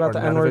Yeah, it was okay about or the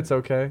none of N-word. it's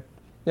okay.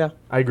 Yeah.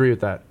 I agree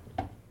with that.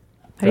 How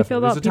do you feel Definitely.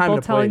 There's about a time people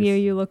and a telling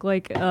place. you look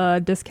like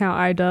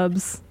discount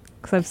iDubbbz?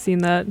 Because I've seen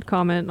that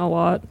comment a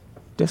lot.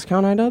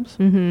 Discount iDubbbz?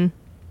 Mm-hmm.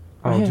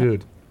 Oh, Yeah.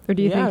 dude. Or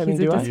do you Yeah, think I mean, he's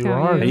a do I? discount? You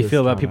are. How do you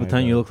feel about Discount people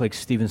telling you item. look like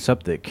Steven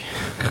Suptic?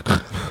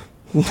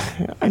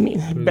 I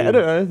mean,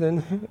 better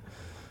than.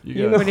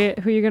 You know- got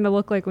Who are you going to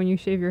look like when you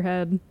shave your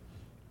head?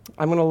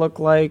 I'm going to look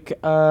like.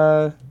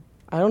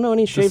 I don't know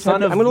any shaved son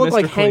head. of I'm going to look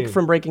Mr. like Hank Clean.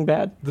 from Breaking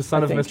Bad. the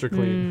son I of think. Mr.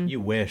 Clean.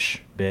 You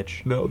wish,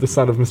 bitch. No, the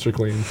son of Mr.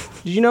 Clean.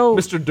 Did you know.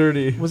 Mr.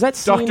 Dirty. Was that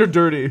scene, Dr.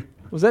 Dirty?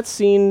 Was that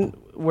scene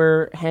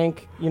where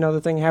Hank,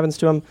 the thing happens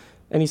to him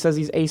and he says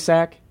he's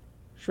ASAC?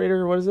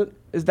 Schrader, what is it?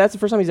 Is that the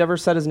first time he's ever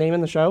said his name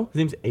in the show? His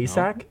name's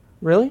ASAC?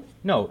 Really?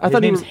 No, I his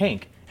thought he name's were-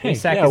 Hank. Hank,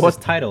 ASAC yeah, is what-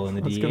 his title in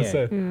the I was DEA. going to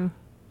say. Yeah.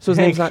 So his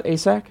Hank. name's not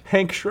ASAC?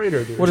 Hank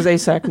Schrader, dude. What does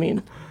ASAC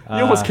mean? You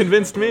almost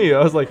convinced me.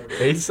 I was like,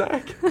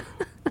 ASAC?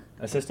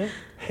 Assistant?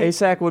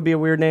 ASAC would be a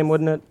weird name,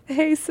 wouldn't it?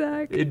 Hey,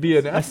 Zach. It'd be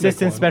an ethnic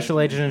Assistant one. Special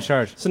Agent in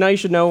Charge. So now you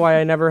should know why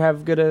I never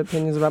have good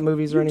opinions about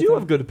movies or You anything. do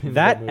have good opinions.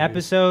 That about movies.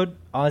 episode,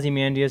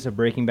 Ozymandias of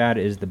Breaking Bad,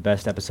 is the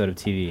best episode of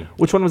TV.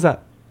 Which one was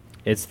that?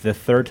 It's the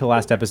third to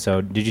last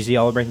episode. Did you see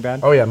all of Breaking Bad?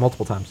 Oh, yeah,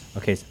 multiple times.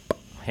 Okay,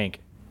 Hank.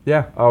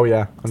 Yeah. Oh,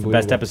 yeah. It's the Unbelievable.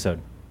 best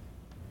episode.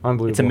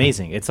 Unbelievable. It's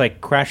amazing. It's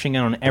like crashing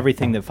in on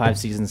everything that 5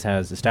 seasons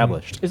has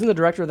established. Isn't the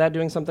director of that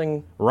doing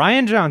something?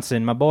 Ryan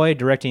Johnson, my boy,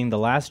 directing The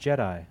Last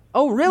Jedi.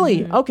 Oh,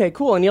 really? Okay,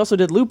 cool. And he also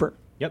did Looper.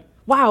 Yep.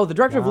 Wow, the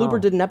director of Wow. Looper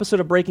did an episode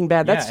of Breaking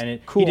Bad. That's yeah,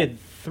 and cool. he did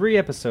 3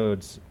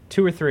 episodes,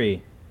 2 or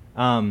 3.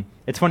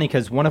 It's funny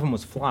because one of them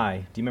was Fly.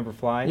 Do you remember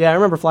Fly? Yeah, I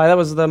remember Fly. That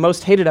was the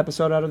most hated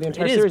episode out of the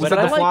entire is, series. but Was that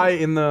I the like- fly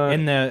in the?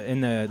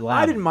 In the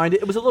lab. I didn't mind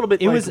it. It was a little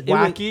bit It like, was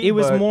wacky. it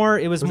was but more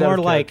out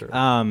of like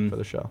character for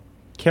the show.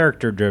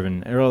 character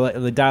driven or like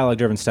the dialogue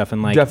driven stuff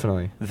and like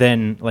Definitely.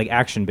 than like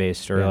action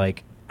based or Yeah.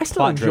 like I still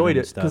plot-driven enjoyed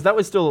it stuff. because that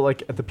was still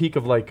like at the peak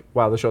of like,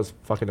 wow, the show's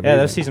fucking amazing. Yeah,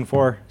 that was season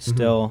 4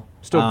 still.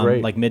 Still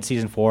great. Like mid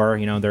season 4,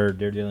 you know, they're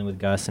dealing with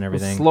Gus and It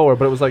was everything. slower,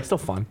 but it was like still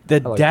fun. The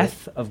I liked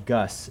death of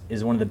Gus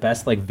is one of the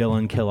best like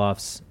villain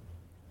kill-offs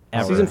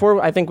ever. Season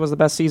 4, I think, was the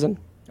best season,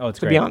 Oh, it's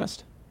to great. be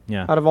honest,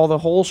 Yeah. out of all the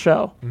whole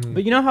show.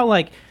 But you know how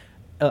like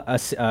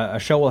a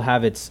show will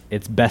have its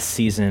best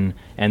season,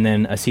 and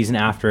then a season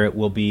after it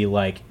will be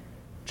like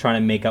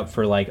trying to make up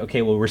for like,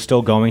 okay, well we're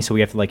still going, so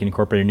we have to like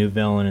incorporate a new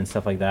villain and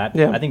stuff like that.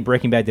 Yeah. I think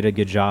Breaking Bad did a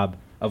good job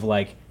of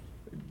like,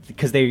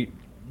 because they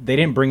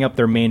didn't bring up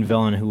their main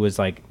villain who was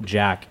like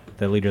Jack,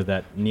 the leader of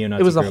that neo-Nazi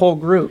It was the group. whole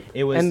group.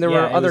 It was, and there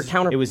yeah, were other it was,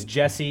 counter. It was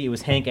Jesse, it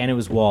was Hank, and it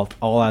was Walt,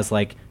 all as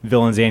like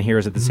villains and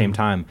heroes at the same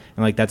time,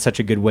 and like that's such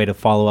a good way to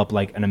follow up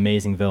like an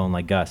amazing villain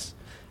like Gus.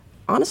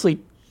 Honestly,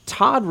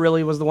 Todd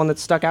really was the one that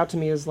stuck out to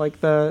me as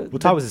like the Well,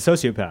 Todd was a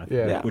sociopath,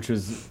 Yeah. which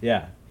was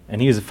and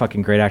he was a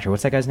fucking great actor.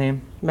 What's that guy's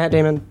name? Matt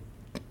Damon.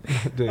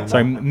 Damn.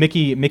 Sorry,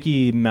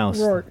 Mickey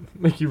Mouse.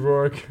 Mickey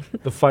Rourke,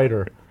 the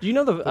fighter. Do you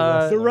know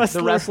the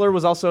wrestler. wrestler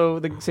was also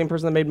the same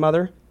person that made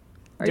Mother?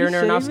 Are you Darren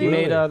shitting Aronofsky me?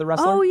 made the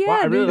wrestler. Oh yeah, Wow,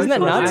 I really dude, like Isn't that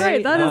that's nuts?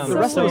 right. That is The so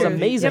wrestler was weird.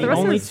 amazing. Yeah, the The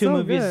wrestler only is 2 so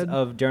movies good.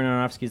 of Darren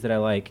Aronofsky's that I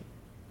like,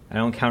 I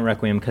don't count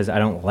Requiem because I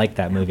don't like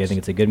that movie. I think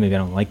it's a good movie. I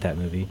don't like that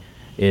movie.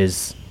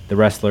 Is The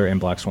Wrestler and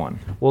Black Swan.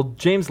 Well,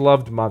 James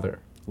loved Mother.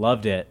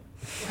 Loved it.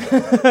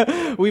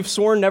 We've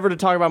sworn never to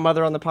talk about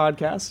Mother on the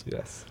podcast.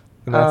 Yes,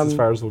 and that's as Um,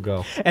 far as we'll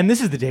go. And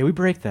this is the day we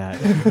break that.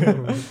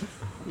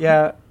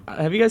 Yeah.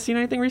 Have you guys seen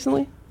anything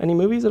recently? Any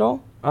movies at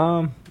all?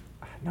 No,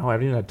 I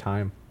haven't even had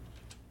time.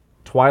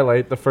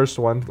 Twilight, the first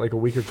one, like a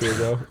week or 2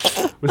 ago,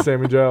 with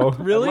Sam and Joe.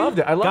 Really? I loved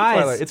it. I love Guys.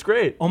 Twilight. It's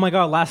great. Oh my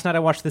god! Last night I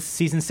watched the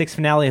season 6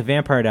 finale of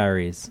Vampire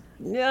Diaries.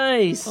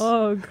 Nice.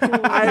 Oh, cool.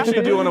 I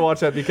actually do want to watch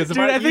that because if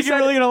Dude, I think you're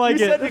really gonna like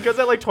you it. said because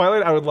I like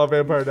Twilight, I would love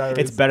Vampire Diaries.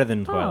 It's better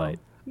than Twilight.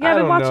 Yeah, I I've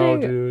been don't know,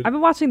 watching. dude. I've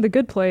been watching The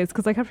Good Place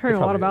because I kept hearing It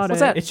a lot probably about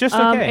is. it. What's that? It's just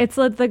okay. It's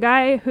like the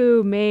guy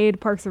who made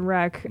Parks and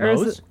Rec. Or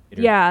is Mose? it-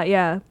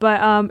 yeah,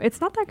 but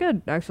it's not that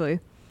good actually.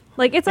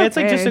 Like it's okay. Yeah, it's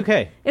like just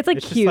okay. It's like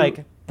It's just cute,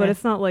 like, but eh.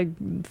 it's not like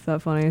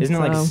that funny. Isn't it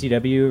like a so-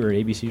 CW or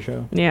ABC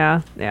show?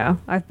 Yeah.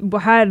 I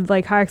had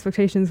like high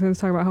expectations when I was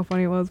talking about how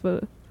funny it was,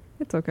 but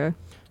it's okay.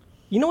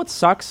 You know what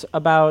sucks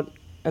about,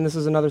 and this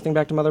is another thing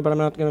back to Mother, but I'm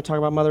not going to talk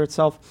about Mother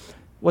itself.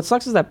 What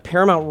sucks is that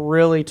Paramount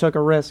really took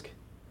a risk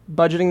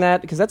budgeting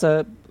that, because I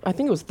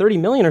think it was $30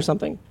 million or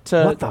something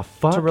What the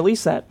fuck? to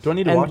release that. Do I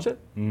need to And watch it?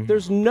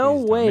 There's no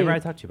Please don't. way. Remember I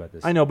talked to you about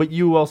this. I know, but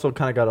you also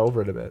kind of got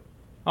over it a bit.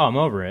 Oh, I'm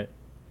over it.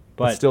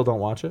 But But still don't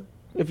watch it?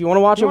 If you want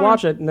to watch it, You wanna-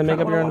 watch it, and then make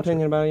kinda up your wanna own watch it.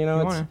 opinion about it. You know,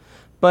 You it's. wanna.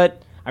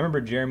 But I remember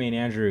Jeremy and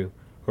Andrew,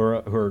 who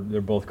are they're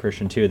both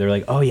Christian too. They're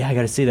like, "Oh yeah, I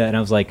got to see that," and I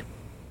was like,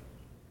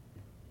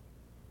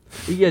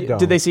 You don't.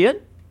 did they see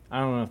it? "I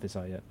don't know if they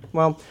saw it yet."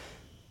 Well,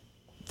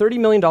 $30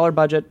 million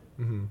budget.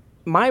 Mhm.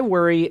 My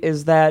worry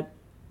is that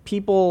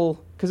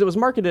people, because it was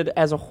marketed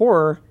as a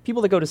horror,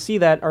 people that go to see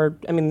that are,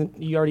 I mean,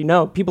 you already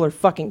know, people are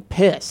fucking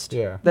pissed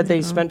Yeah. that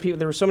they spent,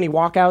 there were so many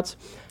walkouts.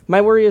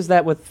 My worry is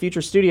that with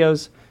future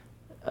studios,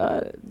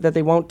 that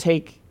they won't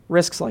take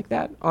risks like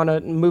that on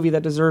a movie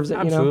that deserves it,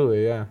 you know?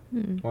 Absolutely, yeah.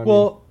 Well, I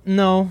Well,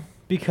 no,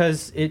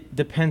 because it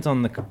depends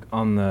on the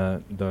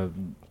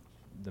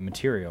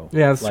material.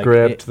 Yeah, the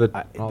script, all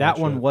that that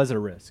one shit. was a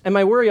risk. And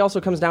my worry also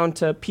comes down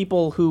to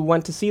people who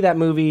went to see that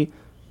movie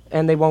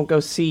and they won't go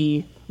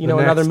see, you The know,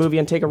 another next movie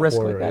and take a risk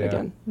horror, like that yeah.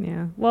 again.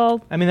 Yeah.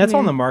 Well, I mean, that's all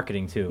in the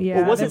marketing too.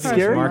 Yeah. Well, was they it probably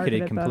scary? should Marketed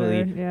market it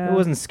completely. better, Yeah. It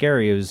wasn't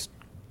scary. It was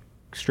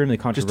extremely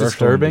controversial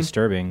disturbing? and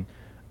disturbing.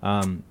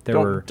 There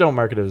don't, were don't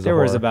market it as there a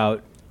horror. was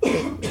about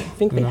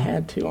I think they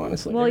had to,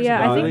 honestly. Well, There's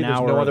yeah, I about- think- an There's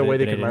hour no of other it way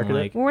they that I could didn't market it?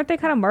 like. Weren't they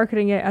kind of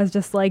marketing it as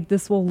just like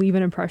this will leave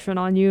an impression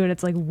on you and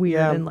it's like weird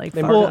Yeah, and like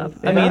they fucked market- up?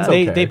 I Yeah. mean, That's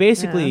they okay.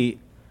 basically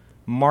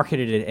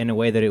marketed it in a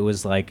way that it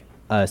was like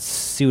a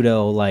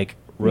pseudo like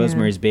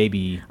Rosemary's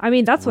Baby. I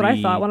mean, that's what I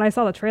thought when I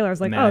saw the trailer. I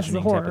was like, oh, this is a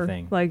imagining type horror. of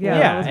thing. Like, yeah,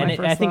 that was my and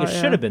first I think it thought,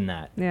 should yeah. have been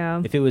that.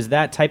 Yeah. If it was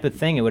that type of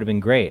thing, it would have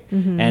been great.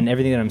 And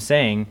everything that I'm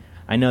saying,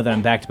 I know that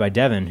I'm backed by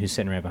Devin, who's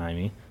sitting right behind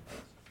me.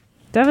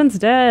 Devin's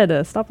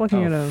dead. Stop looking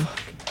Oh, at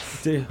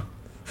him.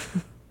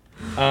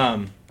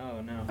 Oh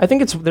no. I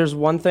think there's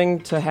one thing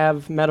to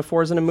have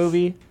metaphors in a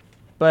movie,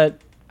 but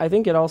I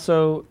think it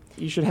also,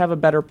 you should have a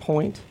better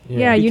point.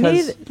 Yeah, you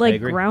Because- need like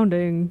agree.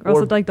 grounding, or else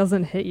Or- it like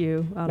doesn't hit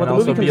you. I And Well, the don't know.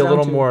 also movie be comes a little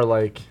down to- more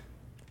like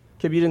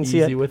Kib, you didn't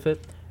see easy it. with it.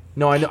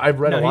 No, I know. I've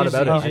read a lot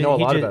about it. I know a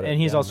lot about it. And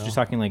he's Yeah, also no. just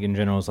talking like in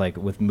general, is like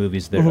with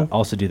movies that Mhm.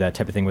 also do that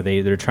type of thing where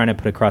they're trying to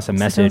put across a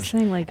That's what I was message,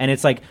 saying, like- and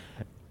it's like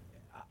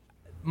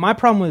my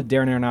problem with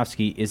Darren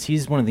Aronofsky is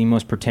he's one of the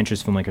most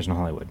pretentious filmmakers in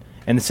Hollywood,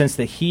 in the sense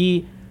that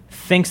he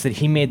thinks that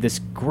he made this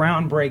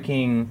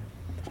groundbreaking,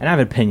 and I have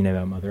an opinion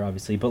about Mother,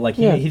 obviously, but like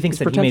Yeah, he thinks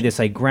he's that he made this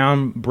like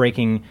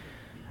groundbreaking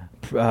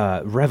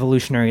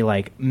revolutionary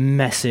like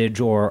message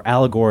or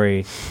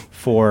allegory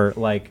for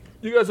like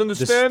You guys the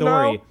understand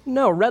story. now?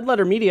 No, Red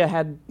Letter Media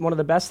had one of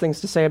the best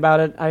things to say about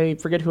it. I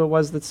forget who it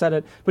was that said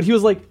it, but he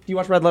was like, "Do you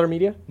watch Red Letter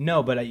Media?"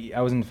 No, but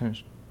I wasn't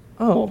finished.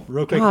 Oh,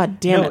 Real quick. God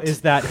damn No, it!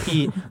 is that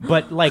he?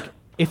 But like,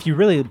 if you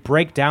really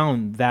break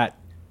down that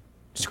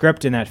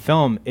script in that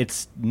film,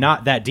 it's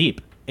not that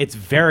deep. It's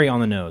very on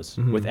the nose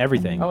with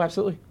everything. Oh,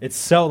 absolutely. It's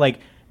so like,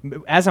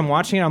 as I'm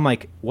watching it, I'm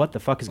like, what the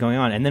fuck is going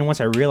on? And then once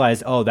I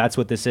realized, oh, that's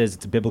what this is.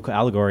 It's a biblical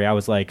allegory. I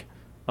was like,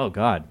 oh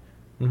God.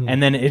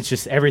 And then it's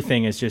just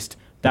everything is just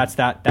that's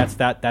that.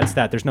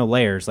 There's no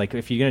layers. Like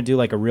if you're gonna do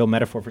like a real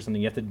metaphor for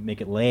something, you have to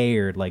make it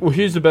layered. Like Well,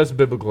 here's the best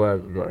biblical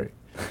allegory.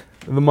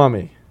 The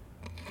mummy.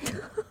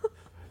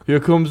 Here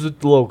comes the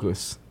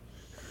locust.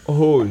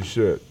 Holy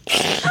shit.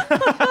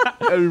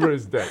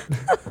 Everybody's dead.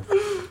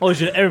 oh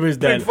shit, everybody's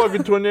Big dead.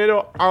 fucking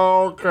tornado.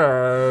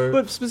 Okay.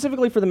 But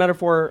specifically for the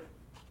metaphors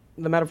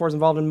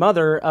involved in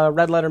Mother,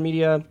 Red Letter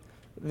Media,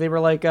 they were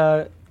like,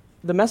 the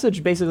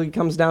message basically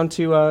comes down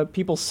to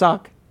people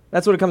suck.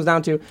 That's what it comes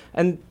down to,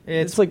 and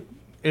it's like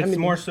It's I mean-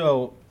 more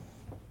so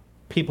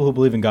people who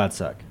believe in God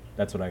suck.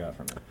 That's what I got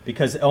from it.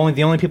 Because the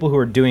only people who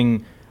are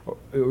doing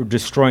or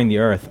destroying the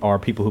earth are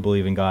people who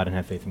believe in God and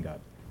have faith in God.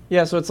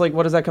 yeah. So it's like,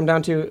 what does that come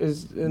down to?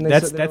 And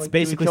That's they're like, do we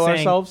basically kill saying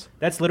ourselves.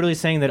 that's literally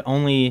saying that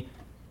only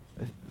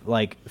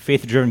like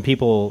faith-driven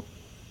people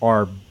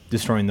are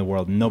destroying the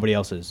world. Nobody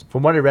else is.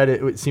 From what I read,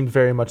 it seemed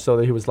very much so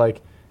that he was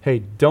like,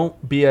 hey,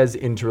 don't be as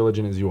into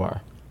religion as you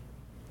are.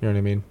 You know what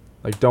I mean?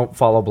 Like, don't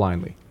follow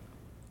blindly.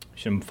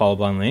 Shouldn't follow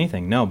blindly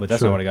anything. No, but that's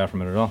Sure. not what I got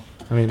from it at all.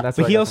 I mean, that's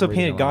But what I he got also from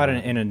reading painted a God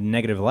lot. in a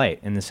negative light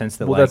in the sense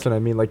that Well, like that's what I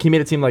mean. Like, he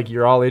made it seem like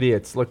you're all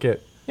idiots. Look at...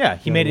 yeah,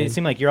 he You know made what I it mean?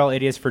 seem like you're all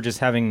idiots for just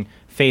having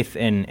faith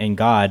in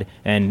God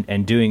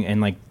and doing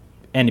and like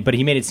but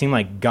he made it seem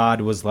like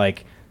God was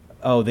like,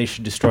 oh, they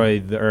should destroy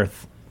the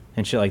earth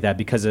and shit like that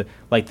because of,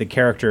 like the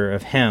character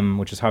of him,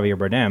 which is Javier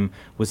Bardem,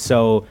 was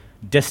so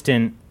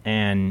distant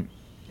and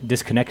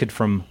disconnected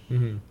from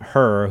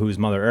her, who's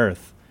Mother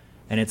Earth,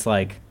 and it's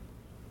like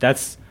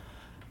that's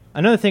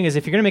another thing is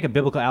if you're gonna make a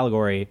biblical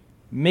allegory,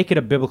 make it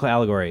a biblical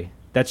allegory.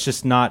 That's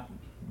just not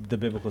the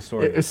biblical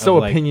story. It's so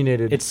of, like,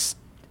 opinionated. It's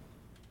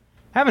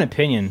I have an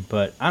opinion,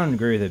 but I don't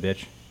agree with it,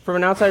 bitch. From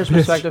an outsider's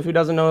perspective, who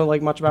doesn't know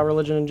like much about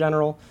religion in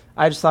general,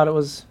 I just thought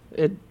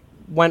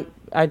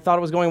I thought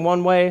it was going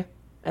one way,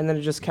 and then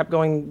it just kept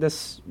going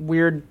this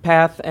weird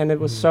path, and it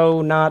was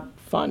so not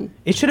fun.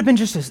 It should have been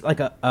just like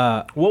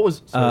a What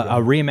was... sorry,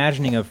 a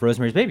reimagining of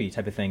Rosemary's Baby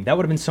type of thing. That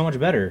would have been so much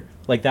better.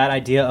 Like that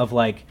idea of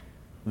like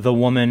the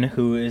woman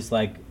who is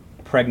like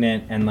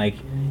pregnant and like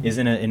is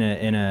in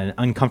an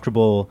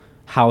uncomfortable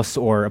house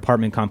or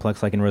apartment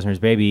complex like in Rosemary's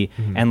Baby,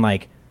 and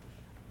like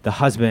the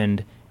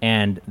husband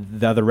and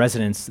the other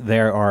residents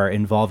there are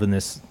involved in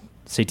this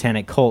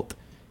satanic cult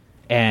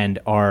and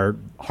are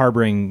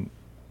harboring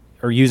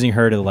or using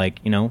her to like,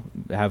 you know,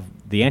 have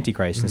the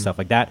Antichrist and stuff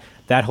like that.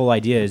 That whole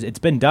idea is it's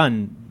been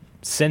done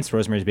since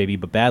Rosemary's Baby,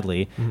 but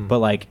badly. But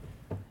like,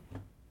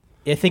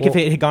 I think if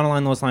it had gone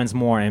along those lines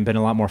more and been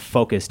a lot more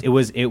focused, it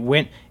was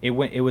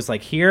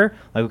like here,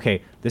 like,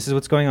 okay, this is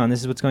what's going on,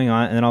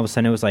 and then all of a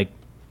sudden it was like,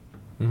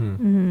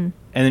 and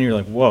then you're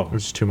like, whoa, It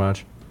was just too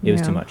much. it was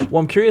Yeah. too much. Well,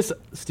 I'm curious,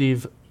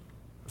 Steve,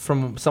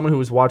 from someone who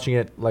was watching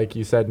it, like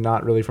you said,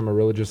 not really from a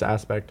religious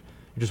aspect,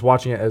 you're just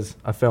watching it as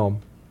a film.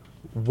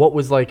 What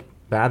was like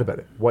bad about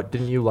it? What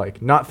didn't you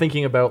like? Not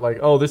thinking about like,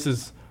 oh, this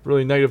is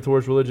really negative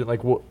towards religion.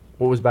 Like, what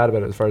was bad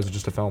about it as far as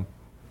just a film?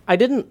 I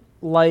didn't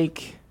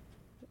like.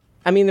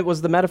 I mean, it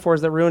was the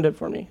metaphors that ruined it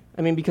for me.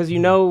 I mean, because you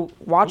know,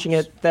 watching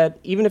it, that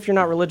even if you're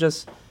not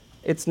religious,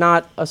 it's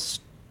not a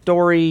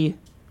story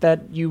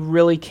that you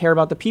really care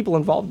about the people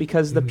involved,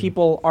 because the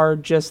people are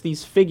just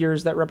these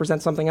figures that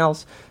represent something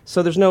else.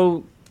 So there's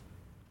no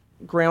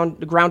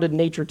grounded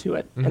nature to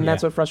it, and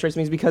that's Yeah. what frustrates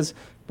me. Is because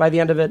by the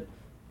end of it,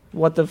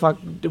 what the fuck?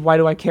 Why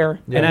do I care?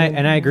 Yeah.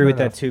 And I agree Fair with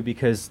enough. that too,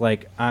 because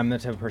like I'm the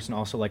type of person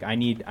also like I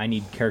need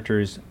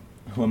characters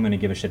who I'm gonna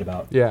give a shit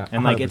about. Yeah,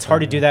 And like it's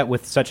hard to 100%, do that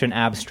with such an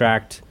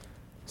abstract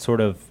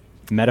sort of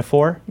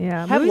metaphor.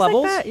 Yeah, Have movies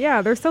levels? like that,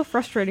 yeah, they're so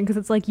frustrating because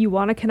it's like you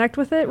want to connect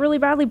with it really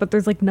badly, but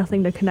there's like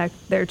nothing to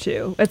connect there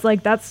to. It's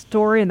like that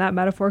story and that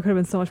metaphor could have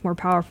been so much more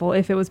powerful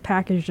if it was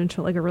packaged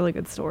into like a really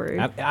good story.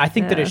 I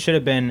think that Yeah. it should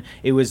have been.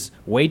 It was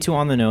way too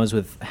on the nose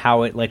with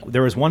how it like.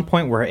 There was one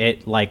point where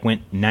it like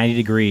went 90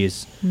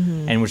 degrees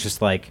and was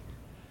just like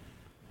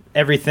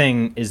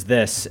everything is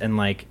this, and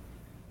like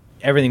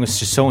everything was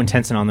just so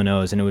intense and on the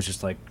nose, and it was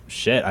just like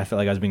shit. I felt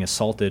like I was being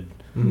assaulted.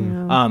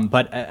 Yeah.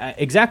 But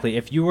exactly,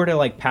 if you were to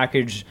like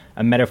package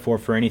a metaphor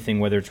for anything,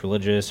 whether it's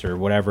religious or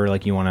whatever,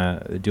 like you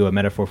want to do a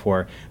metaphor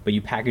for, but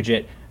you package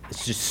it,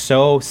 it's just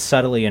so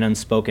subtly and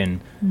unspoken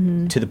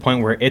to the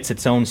point where it's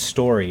its own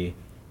story,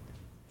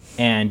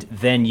 and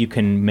then you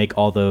can make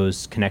all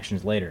those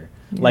connections later.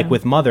 Like Yeah.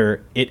 with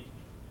Mother,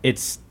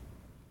 it's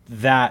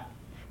that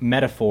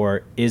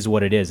metaphor is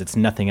what it is. It's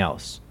nothing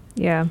else.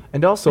 Yeah.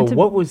 And also, And to-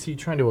 what was he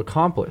trying to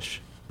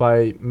accomplish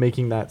by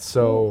making that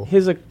so...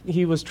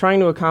 He was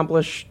trying to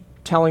accomplish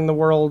telling the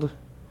world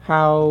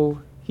how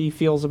he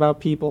feels about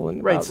people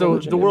and Right, about so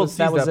religion. the world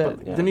That sees was that, it,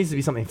 but yeah. there needs to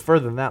be something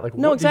further than that. Like,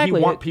 No, what exactly. do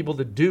you want It- people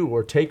to do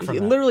or take from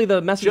that? Literally,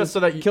 the message Just is so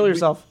that you- kill we-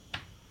 yourself.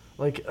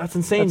 Like, that's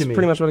insane That's to me.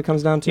 pretty much what it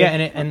comes down to. Yeah,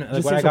 and like,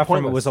 Just what I seems so got from it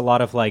pointless. was a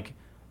lot of like,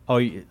 oh,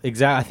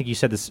 exactly. I think you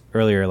said this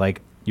earlier.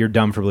 Like, you're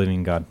dumb for believing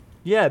in God,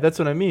 Yeah, that's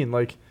what I mean.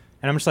 Like,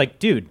 and I'm just like,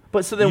 dude.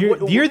 but so then you're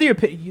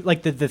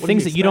like the do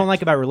things you that you don't expect?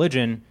 like about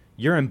religion.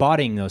 You're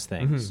embodying those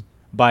things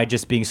by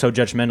just being so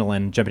judgmental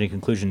and jumping to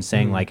conclusions,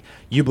 saying like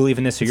you believe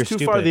in this, so it's you're too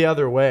stupid. far the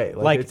other way.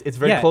 Like, it's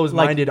very yeah,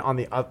 closed-minded on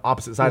the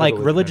opposite side. like of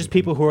the religious religion.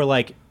 people who are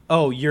like,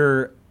 oh,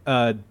 you're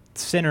a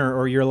sinner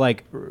or you're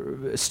like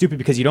stupid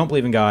because you don't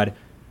believe in God.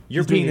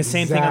 You're He's doing being the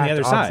same thing on the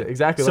other exact opposite. side.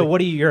 Exactly. So like, what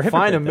do you? You're a hypocrite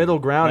find a then. middle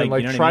ground and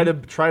Like, like you know what I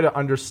mean? try to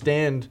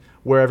understand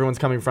where everyone's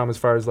coming from as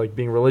far as like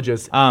being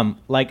religious.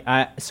 Like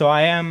I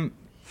am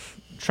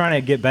trying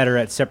to get better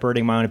at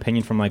separating my own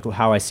opinion from like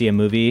how I see a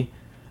movie.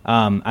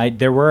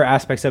 There were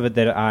aspects of it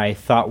that I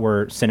thought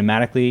were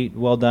cinematically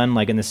well done,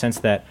 like in the sense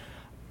that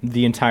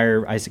the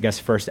entire, I guess,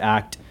 first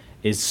act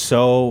is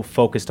so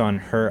focused on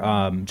her,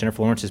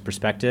 Jennifer Lawrence's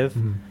perspective,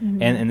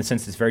 and in the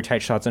sense it's very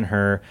tight shots on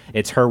her.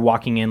 It's her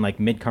walking in like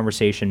mid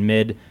conversation,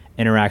 mid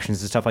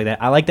interactions and stuff like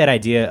that. I like that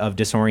idea of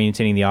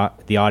disorientating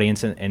the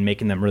audience and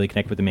making them really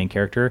connect with the main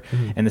character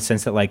in the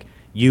sense that like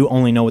you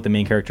only know what the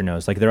main character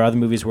knows. Like there are other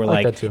movies where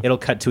like like that too. it'll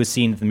cut to a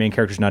scene that the main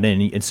character's not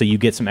in, and so you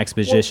get some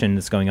exposition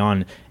that's going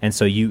on, and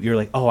so you're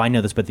like, oh, I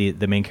know this, but the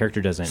main character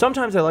doesn't.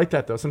 Sometimes I like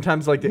that though.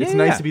 Sometimes like it's Yeah,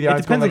 nice to be the it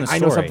audience going, depends like, on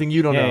the I know story. something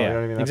you don't Yeah, know. yeah. You know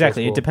what I mean? That's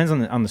Exactly. cool. It depends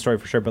on the story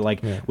for sure. But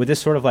like Yeah. with this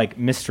sort of like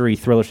mystery,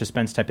 thriller,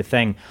 suspense type of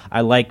thing,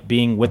 I like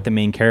being with the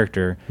main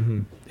character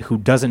who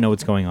doesn't know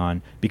what's going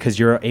on because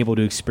you're able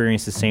to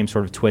experience the same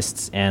sort of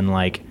twists and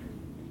like.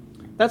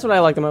 That's what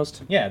I like the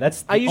most. Yeah,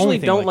 that's. I the usually only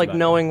thing don't like about it.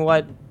 knowing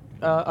what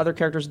other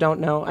characters don't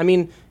know. I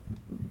mean,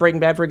 Breaking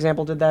Bad, for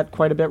example, did that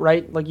quite a bit,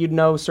 right? Like you'd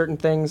know certain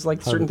things,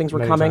 like certain things were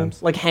many coming.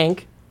 times. Like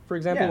Hank, for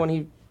example, Yeah. when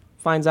he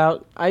finds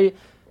out. I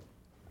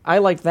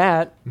like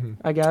that.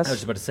 I guess I was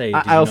just about to say,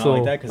 I did you also- not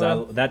like that? Because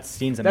Well, that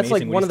scene's amazing. that's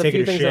like when one he's of the taking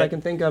few a things shit, that I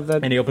can think of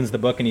that. And he opens the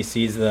book and he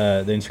sees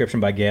the inscription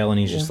by Gale, and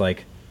he's just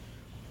like,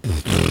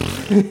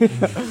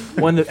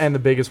 And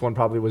the biggest one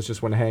probably was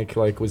just when Hank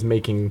like was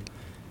making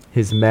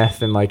his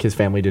meth and like his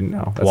family didn't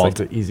know. That's Walt.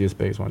 like the easiest,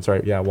 biggest one.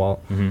 Sorry, yeah,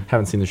 Walt. Mhm.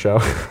 Haven't seen the show.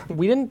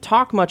 We didn't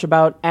talk much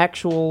about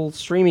actual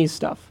streamy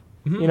stuff.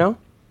 You know,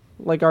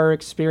 like our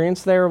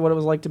experience there, what it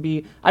was like to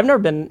be. I've never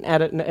been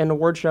at an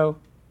award show.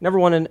 Never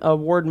won an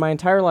award in my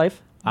entire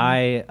life.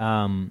 I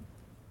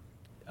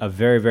a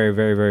very, very,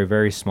 very, very,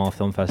 very small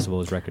film festival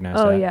was recognized.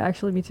 Oh at. yeah,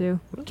 actually me too.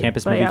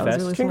 Campus But Movie yeah, it was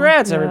Fest. really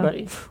Congrats, small. Yeah.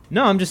 everybody!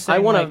 No, I'm just saying. I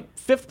won like,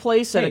 a 5th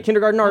place at a hey,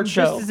 kindergarten art I'm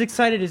show. just as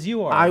excited as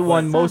you are. I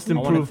won most I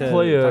wanted improved to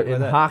player talk about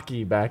in that.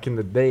 hockey back in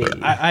the day.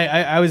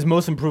 I was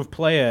most improved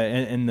player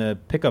in the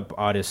pickup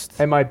artist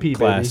MIP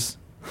class.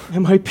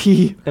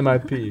 MIP.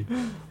 MIP.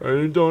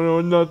 I don't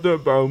know nothing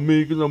about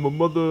me because I'm a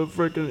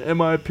motherfucking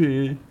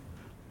MIP.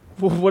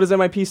 What does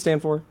MIP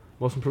stand for?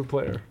 Most improved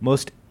player.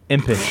 Most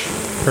impish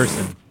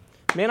person.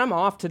 Man, I'm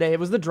off today. It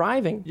was the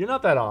driving. You're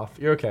not that off.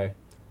 You're okay.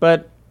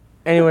 But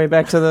anyway,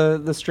 back to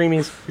the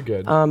streamies. You're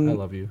good. I I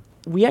love you.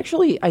 We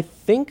actually, I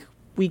think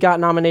we got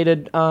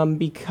nominated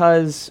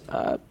because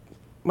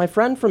my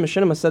friend from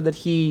Machinima said that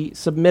he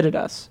submitted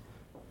us.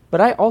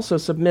 But I also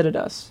submitted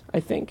us, I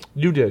think.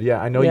 You did,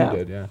 yeah. I know Yeah. you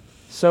did, yeah.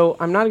 So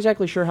I'm not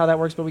exactly sure how that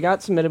works, but we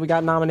got submitted, we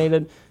got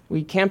nominated,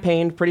 we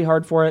campaigned pretty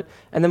hard for it,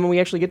 and then when we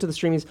actually get to the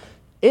streamies,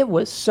 it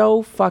was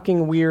so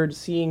fucking weird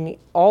seeing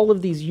all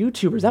of these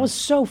YouTubers. That was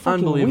so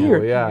fucking Unbelievable,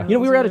 weird. yeah. You know,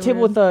 we were at a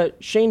table with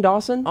Shane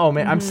Dawson. Oh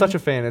man, I'm such a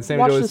fan. And same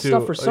Watched goes this to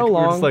stuff for so we're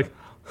long. just like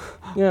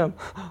Yeah.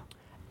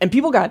 And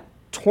people got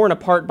torn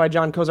apart by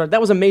John Cozart. That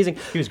was amazing.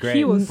 He was great.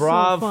 He was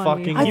Brav so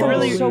funny. fucking I thought it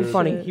was He so really-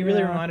 funny. He really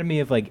Yeah. reminded me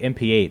of like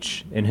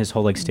MPH in his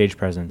whole like stage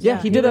presence.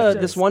 Yeah, he did was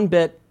this just- one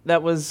bit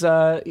that was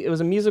it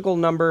was a musical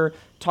number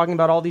talking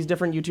about all these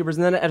different YouTubers,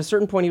 and then at a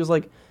certain point he was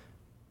like,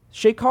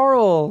 "Shay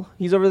Carl,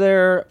 he's over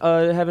there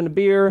having a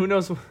beer. Who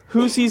knows?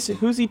 Who's he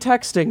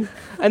texting?"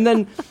 And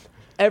then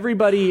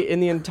everybody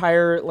in the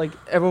entire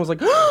everyone was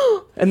like,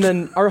 and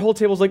then our whole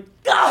table was like,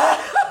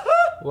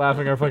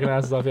 Laughing our fucking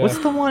asses off. Yeah. What's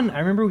the one? I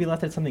remember we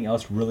left at something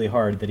else really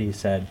hard that he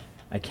said.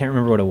 I can't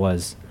remember what it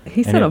was.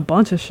 He And said it- a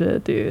bunch of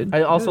shit, dude.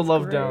 I also It was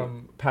loved great.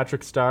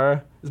 Patrick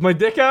Starr. Is my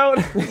dick out?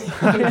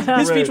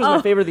 his speech was my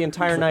Oh. favorite the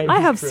entire night. I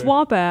have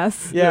swamp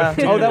ass. Yeah.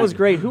 Oh, that was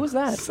great. Who was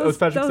that? That was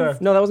Patrick that was-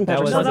 Starr. No, that wasn't That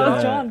Patrick. was No, Starr. that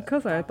was the- John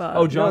Cozart, I thought.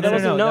 Oh, John. that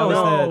wasn't- no,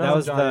 that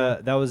was John.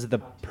 that was the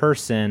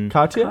person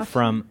Katya?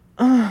 from.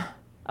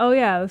 Oh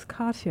yeah, it was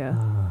Katya.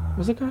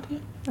 Was it Katya?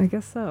 I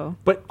guess so.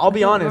 But I'll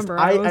be I don't honest, remember.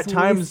 I I was at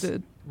times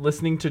wasted.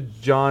 listening to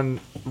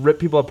John rip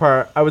people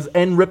apart. I was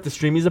and rip the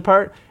streamies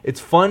apart. It's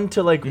fun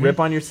to like rip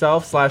on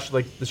yourself /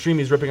 like the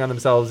streamies ripping on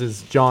themselves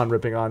is John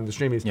ripping on the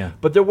streamies. Yeah.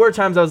 But there were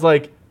times I was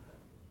like,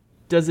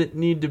 does it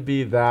need to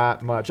be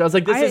that much? I was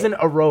like, this I- isn't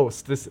a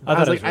roast. This I thought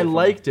was it like, was I really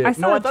liked it. I No,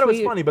 saw I a thought it was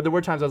tweet- funny, but there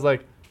were times I was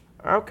like,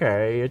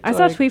 okay. It's I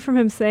saw a like, tweet from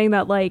him saying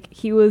that like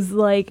he was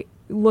like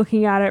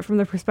looking at it from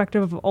the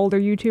perspective of older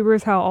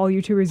YouTubers, how all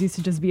YouTubers used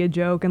to just be a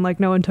joke and like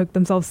no one took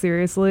themselves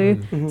seriously.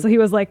 Mhm. So he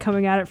was like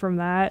coming at it from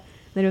that.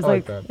 Then he was I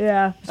like like, that.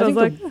 yeah. So I was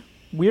think like,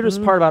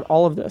 weirdest part about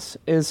all of this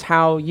is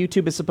how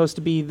YouTube is supposed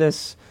to be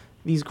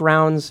these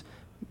grounds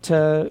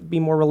to be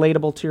more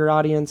relatable to your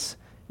audience,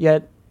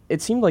 yet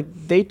it seemed like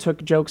they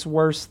took jokes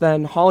worse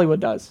than Hollywood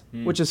does,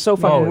 which is so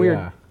fucking weird.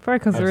 Yeah. Probably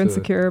because they're Absolutely.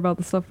 insecure about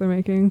the stuff they're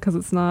making because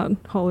it's not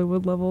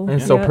Hollywood level. And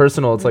it's so yet.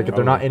 personal. It's like if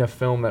they're not in a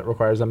film that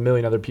requires a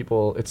million other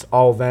people, it's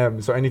all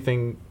them. So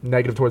anything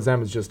negative towards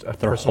them is just a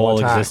Their personal whole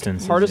attack.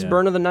 existence. Hardest yeah.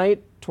 burn of the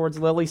night towards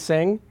Lily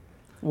Singh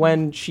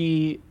when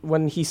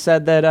he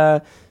said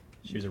that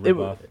She was a it-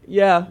 ripoff.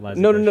 yeah Liza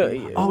no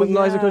Koshy. Oh, when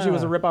Liza Koshy yeah.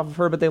 was a ripoff of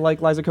her, but they like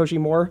Liza Koshy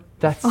more.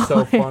 That's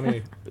so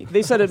funny.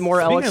 They said it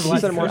more Speaking of he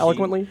Liza said it more Koshy,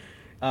 eloquently.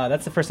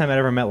 That's the first time I'd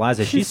ever met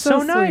Liza. She's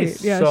so so nice.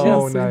 sweet. Yeah,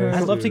 So she's nice.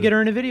 I'd love to get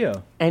her in a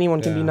video.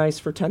 Anyone can be Yeah. nice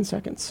for 10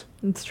 seconds.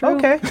 It's true.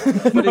 Okay.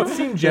 But it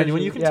seemed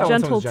genuine. You can Yeah. tell when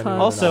Gentle someone's genuine.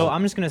 touch. Also, or not.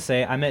 I'm just gonna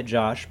say I met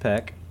Josh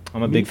Peck.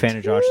 I'm a big fan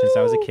of Josh since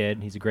I was a kid.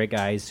 He's a great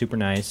guy. He's super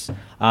nice.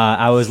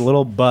 I was a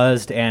little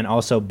buzzed and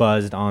also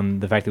buzzed on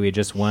the fact that we had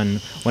just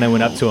won when I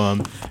went up to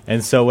him.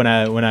 And so when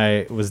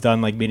I was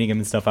done like meeting him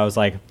and stuff, I was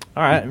like,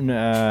 all right,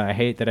 I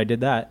hate that I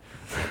did that.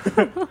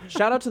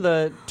 Shout out to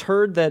the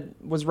turd that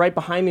was right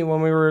behind me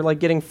when we were like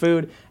getting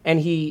food, and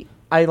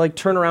I like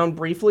turn around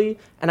briefly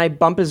and I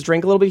bump his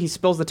drink a little bit. He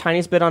spills the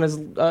tiniest bit on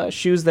his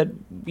shoes that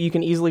you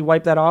can easily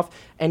wipe that off,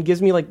 and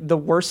gives me like the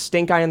worst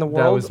stink eye in the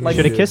world. was me. Like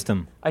Should have kissed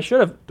him. I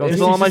should have. Don't It's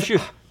spill on my just-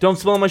 shoes. Don't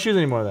spill on my shoes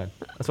anymore. Then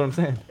that's what I'm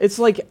saying. It's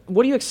like,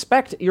 what do you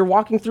expect? You're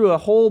walking through a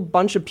whole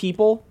bunch of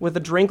people with a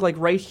drink like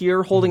right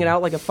here, holding it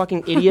out like a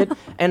fucking idiot,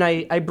 and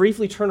I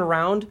briefly turn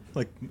around.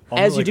 Like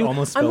As you do,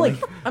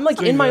 I'm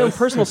like in my own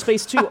personal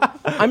space too.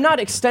 I'm not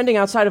extending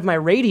outside of my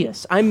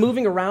radius. I'm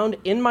moving around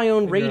in my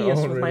own radius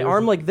own with my radius.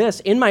 arm like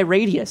this in my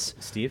radius.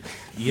 Steve,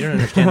 you don't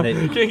understand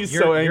that getting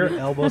so your angry.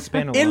 elbow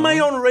span alone In my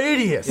own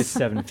radius. is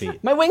 7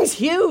 feet. My wing's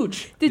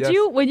huge. Did Yes.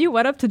 you, when you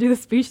went up to do the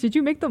speech, did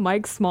you make the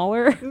mic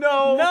smaller?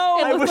 No, No,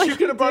 I it wish looked you like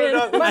could have you brought it did.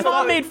 up. My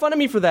mom made fun of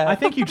me for that. I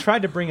think you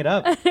tried to bring it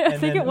up. I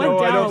think it went No,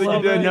 I down don't a think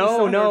little you did. bit. no,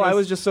 so no, I nervous.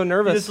 was just so He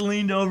nervous. just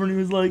leaned over and he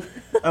was like,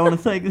 I want to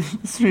thank the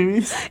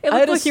streamies. It I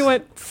had looked like a you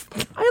went.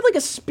 I had like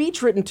a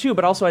speech written too,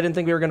 but also I didn't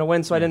think we were gonna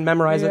win, so I didn't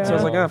memorize it. So I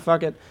was like, Yeah. oh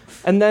fuck it,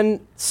 and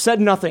then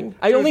said nothing.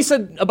 I only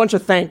said a bunch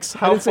of thanks. I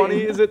How didn't say-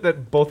 funny is it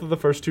that both of the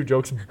first two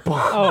jokes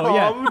bombed? Oh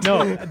yeah,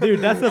 no, dude,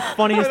 that's the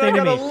funniest And I thing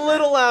to got me. a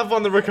little laugh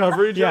on the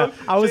recovery Yeah, joke.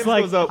 I was James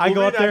like, goes up, I we'll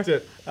go up there. reenact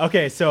it.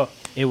 Okay, so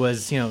it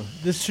was,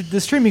 the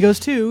stream he goes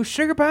to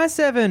Sugar Pie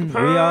 7.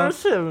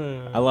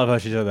 I love how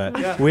she said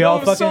that. We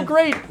all it was so fucking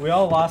great. We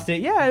all lost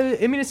it. Yeah,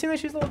 I mean, it seemed like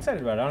she was a little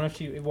excited about it. I don't know if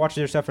she watched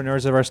their stuff or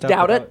knows of our stuff.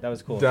 Doubt but it. That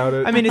was cool. Doubt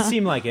it. I mean, it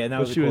seemed like it, and that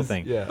was a she cool was-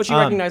 thing. yeah. But she Um,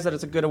 recognized that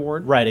it's a good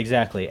award. Right,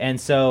 exactly.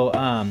 And so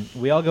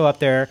we all go up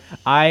there.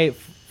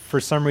 For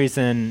some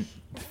reason,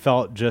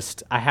 felt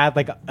just I had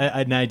like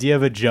an idea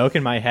of a joke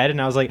in my head, and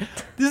I was like,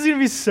 "This is gonna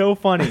be so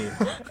funny."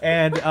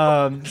 And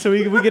so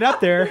we get up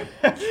there,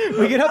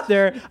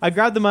 I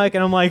grab the mic,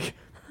 and I'm like,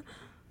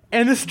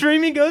 and the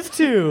streaming goes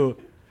to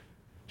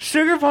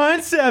Sugar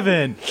Pine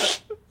 7.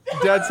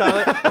 Dead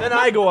silent. Then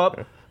I go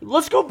up.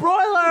 Let's go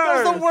broilers.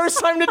 That was the worst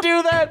time to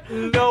do that.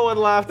 No one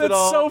laughed at That's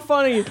all. so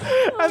funny.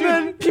 And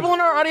then people in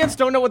our audience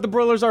don't know what the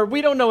broilers are.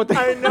 We don't know what they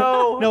I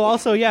know. No,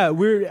 also, yeah,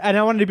 and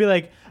I wanted to be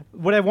like,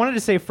 what I wanted to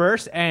say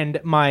first, and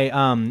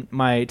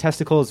my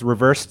testicles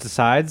reversed to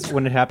sides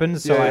when it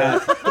happened. So Yeah, yeah.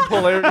 The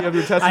polarity of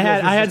your testicles. I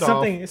had was just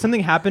off.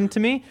 something happened to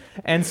me,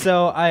 and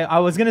so I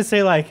was gonna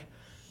say like,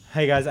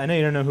 hey guys, I know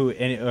you don't know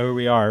who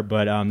we are,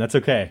 but that's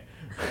okay.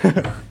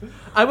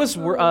 I was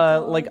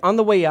like on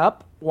the way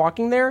up,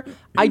 walking there.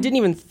 I didn't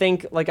even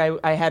think like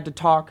I had to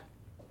talk.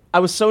 I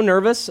was so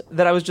nervous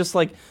that I was just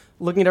like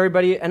looking at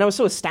everybody, and I was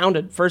so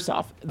astounded. First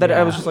off, that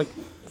I was just like.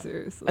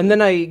 Seriously. And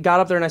then I got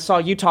up there and I saw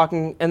you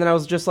talking, and then I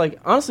was just like,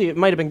 honestly, it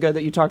might have been good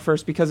that you talked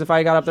first, because if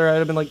I got up there, I'd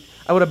have been like,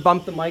 I would have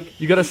bumped the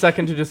mic. You got a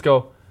second to just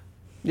go.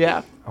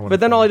 Yeah. wanna But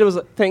then thank all I did was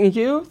like, thank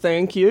you,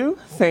 thank you,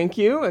 thank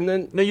you, and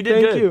then No, you did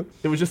thank good. you.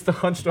 It was just the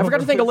hunched I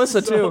forgot to over. thank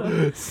Alyssa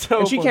too, So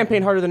and she funny.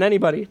 campaigned harder than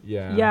anybody.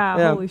 Yeah.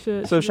 Yeah, holy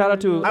shit. So she shout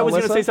out really to did. I was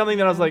gonna Alyssa? say something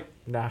that I was like,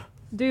 nah.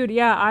 Dude,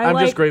 yeah, I'm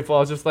just grateful. I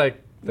was just like,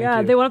 thank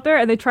yeah, you. they went up there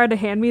and they tried to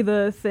hand me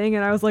the thing,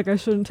 and I was like, I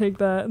shouldn't take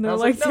that. And they I were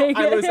was like, like, no, take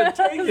I it. would've said,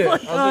 take I was it. like, I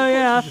was like, oh of course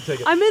yeah, you should take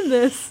it. I'm in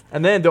this.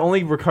 And then the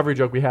only recovery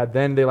joke we had,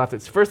 then they laughed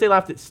at. First they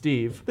laughed at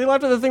Steve. They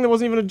laughed at the thing that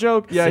wasn't even a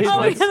joke. Yeah, he's Oh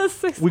like, yeah, the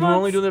 6 we were months.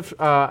 only doing it.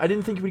 I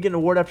didn't think you would get an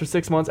award after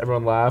 6 months.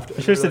 Everyone laughed.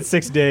 I should have said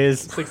 6 days.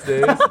 6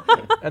 days.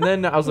 And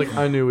then I was like,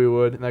 I knew we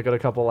would, and I got a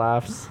couple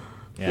laughs.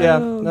 Yeah,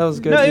 that was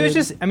good. No, it dude. was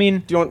just. I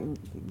mean, Do you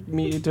want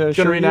me to Gonna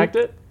show reenact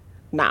you? it?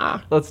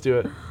 Nah. Let's do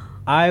it.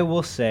 I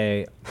will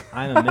say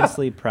I'm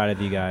immensely proud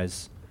of you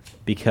guys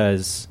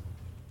because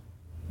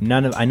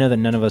I know that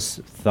none of us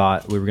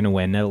thought we were going to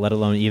win, let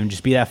alone even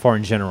just be that far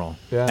in general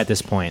Yeah. at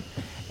this point.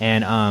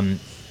 And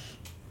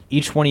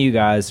each one of you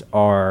guys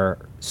are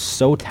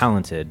so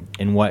talented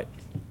in what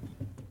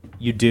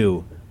you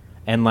do.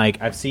 And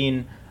like I've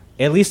seen,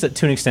 at least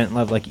to an extent,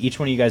 like each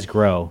one of you guys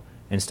grow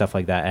and stuff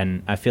like that.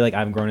 And I feel like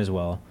I've grown as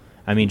well.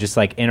 I mean, just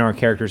like in our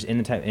characters,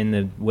 in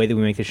the way that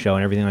we make the show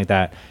and everything like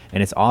that.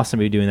 And it's awesome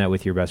to be doing that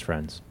with your best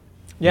friends.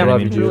 Yeah, I know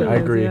love what you, I mean? dude. I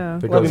Really agree. is, yeah.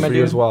 That Love goes you, for my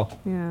you as dude. well.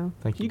 Yeah.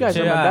 Thank you. You guys are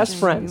my Yeah. best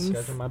friends. You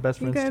guys are my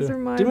best You friends guys too. are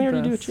my Didn't we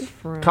already do a best cheer?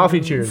 friends.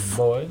 Coffee cheers,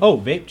 boys. Oh,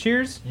 vape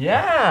cheers?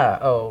 Yeah.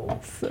 Oh.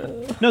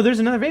 No, there's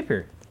another vape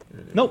here.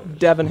 Nope.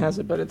 Devin has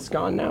it, but it's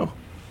gone now.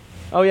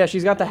 Oh yeah,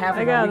 she's got the half.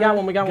 I of got one. We got it.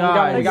 one. We got one. We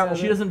got one. We got Guys,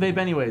 one. she doesn't vape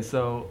anyway,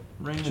 so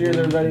ring the Cheers,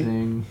 ding, everybody.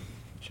 ding.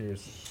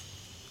 Cheers.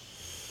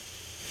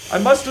 I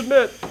must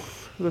admit,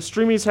 the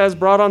Streamies has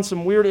brought on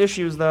some weird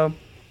issues, though.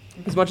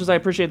 As much as I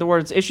appreciate the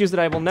words, issues that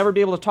I will never be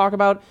able to talk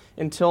about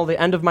until the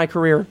end of my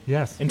career.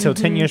 Yes. Until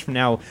 10 years from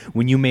now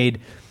when you made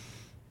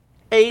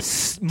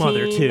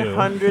Mother too.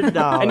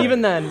 $1,800. And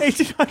even then,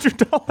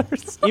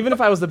 $1,800. even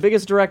if I was the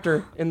biggest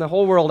director in the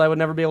whole world, I would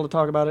never be able to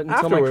talk about it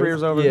until my Afterwards,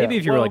 career's over. yeah. Maybe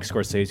if you were Well, like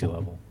Scorsese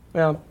level.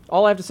 Yeah.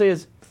 All I have to say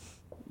is,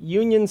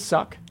 unions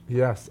suck.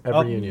 Yes.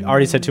 Oh, Every union.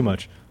 already said too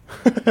much.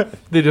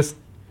 They just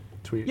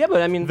tweet. Yeah,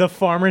 but I mean, The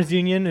farmers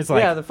union is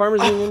like yeah, the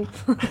farmers union,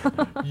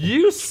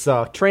 You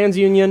suck. trans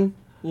union,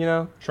 you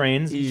know,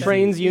 trains.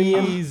 trains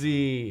union.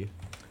 Easy.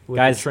 With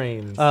Guys, the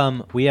trains.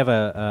 We have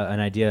an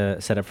idea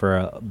set up for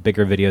a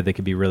bigger video that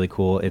could be really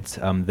cool. It's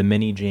the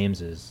mini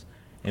Jameses,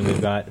 and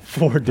we've got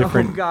 4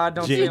 different. Oh God,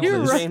 don't say Jameses. all You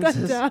the wrote that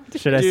Jameses. down.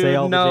 Should I say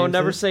all the no, Jameses?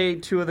 never say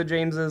 2 of the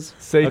Jameses.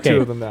 Say Okay,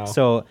 2 of them now.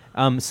 So,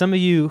 some of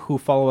you who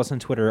follow us on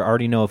Twitter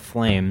already know of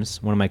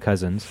Flames, one of my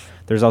cousins.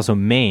 There's also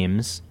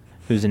Mames,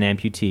 who's an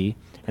amputee,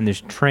 and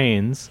there's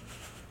Trains,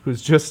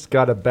 Who's just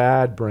got a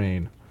bad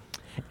brain.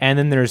 and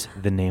then there's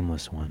the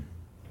nameless one.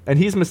 And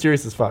he's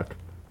mysterious as fuck.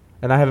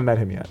 And I haven't met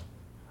him yet.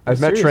 I've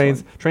met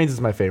Mysterious Trains. Trains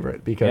is my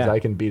favorite because Yeah. I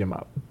can beat him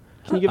up.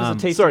 Can you give us a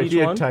taste Sorry, of he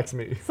each one? text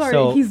me. Sorry,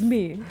 So- he's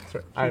me.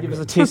 Sorry, Can you give us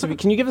a taste of?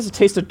 Can you give us a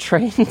taste of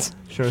trains?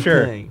 Sure.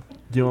 thing.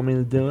 Do you want me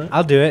to do it?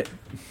 I'll do it.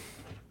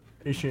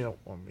 You sure you don't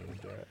want me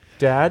to do it?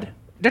 Dad?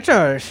 That's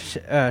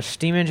a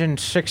steam engine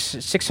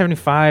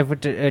 675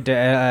 with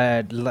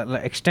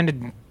the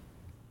extended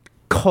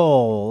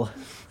coal.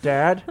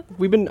 Dad?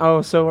 We've been.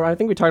 Oh, so I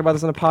think we talked about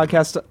this on a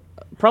podcast,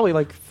 probably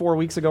like 4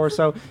 weeks ago or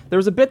so. There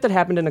was a bit that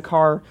happened in a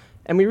car,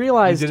 and we You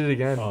realized did it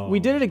again. we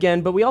did it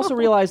again. But we also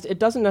realized it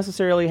doesn't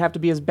necessarily have to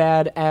be as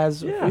bad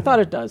as Yeah. we thought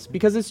it does,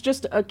 because it's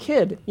just a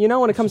kid. You know,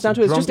 when it comes down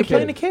to it, it's just a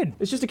drunk kid. kid.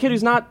 It's just a kid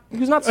who's not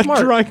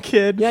smart.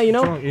 kid. Yeah, you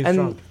know, Drunk, he's and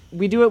drunk.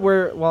 we do it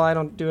where, well, I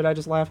don't do it, I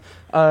just laugh.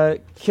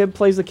 Kib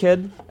plays the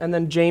kid, and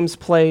then James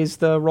plays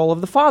the role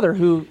of the father,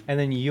 who, And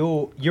then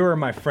you're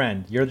my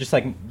friend. You're just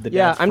like the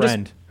Yeah, dad's I'm just-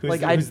 friend who's,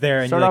 like, who's there.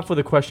 And Start you're off like, with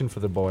a question for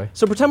the boy.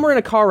 so pretend we're in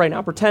a car right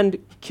now. Pretend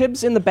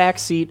Kib's in the back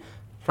seat,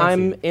 Front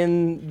I'm seat.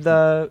 in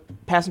the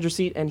passenger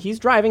seat, and he's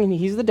driving, and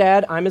he's the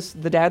dad, I'm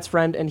the dad's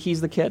friend, and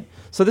he's the kid.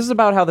 So this is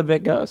about how the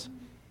bit goes.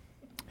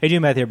 hey,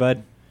 doing back here,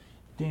 bud.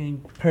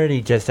 Doing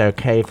pretty just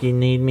okay if you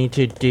need me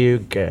to do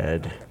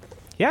good.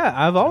 Yeah,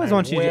 I've always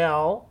wanted you.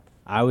 Well,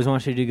 I always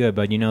want you to do good,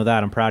 but you know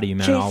that I'm proud of you,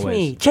 man. chase always.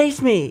 me,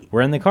 chase me.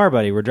 We're in the car,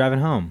 buddy. We're driving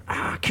home.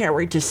 I can't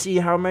wait to see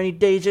how many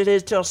days it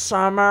is till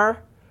summer.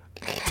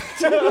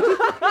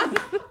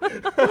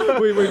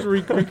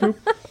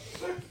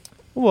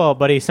 Well,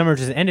 buddy, summer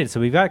just ended, so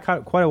we've got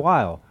quite a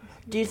while.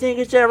 Do you think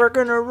it's ever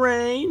gonna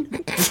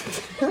rain?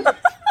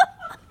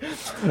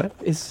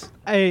 Is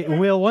I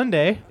will one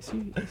day.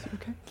 he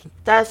okay?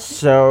 That's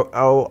so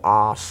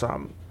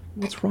awesome.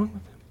 What's wrong with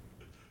him?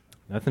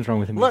 Nothing's wrong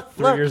with him. Look,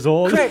 He's 3 years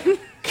old. Quick.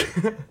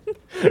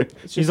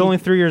 He's only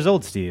 3 years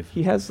old, Steve.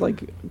 He has,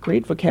 like,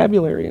 great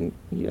vocabulary, and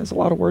he has a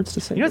lot of words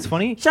to say. You know what's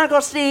funny? It's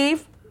Uncle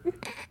Steve.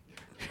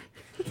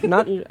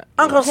 Not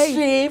Uncle hey,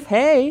 Steve.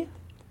 Hey,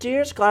 Do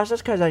your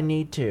glasses because I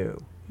need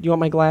to. you want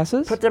my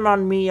glasses? Put them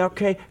on me,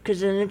 okay? Because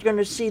then you're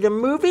gonna see the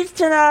movies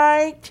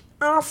tonight.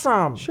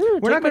 Awesome. Sure.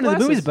 We're not going to the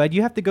movies, bud.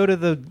 You have to go to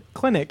the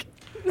clinic.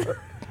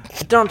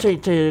 Don't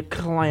take to the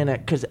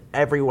clinic because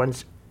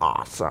everyone's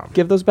awesome.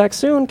 Give those back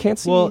soon. Can't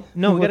see. Well,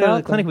 no, we got to go to without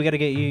the clinic. them. We got to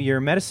get you your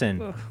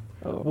medicine.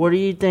 What do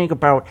you think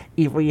about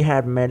if we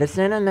had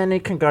medicine and then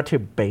it can go to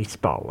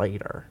baseball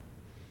later?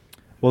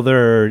 Well,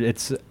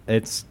 it's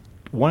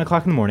 1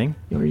 o'clock in the morning.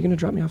 Yo, are you gonna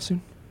drop me off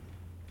soon?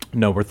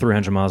 No, we're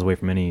 300 miles away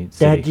from any Dad,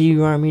 city. do you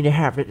want me to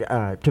have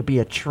it to be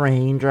a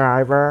train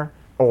driver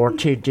or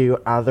to do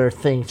other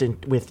things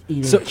with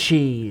eating So-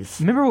 cheese?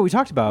 Remember what we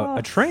talked about?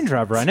 A train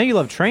driver. I know you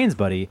love trains,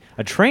 buddy.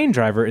 A train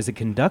driver is a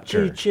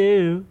conductor. Choo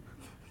choo.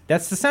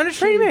 That's the sound a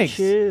train makes.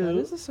 That Choo.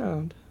 is the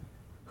sound.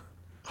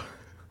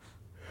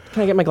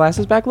 Can I get my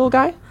glasses back, little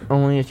guy?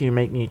 Only if you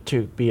make me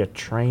to be a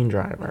train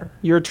driver.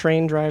 You're a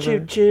train driver.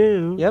 Choo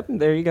choo. Yep,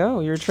 there you go.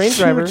 You're a train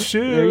driver.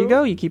 Choo-choo. There you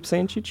go. You keep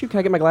saying choo choo. Can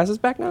I get my glasses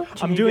back now?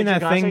 I'm doing that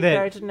thing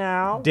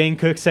that Dane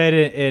Cook said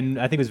in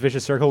I think it was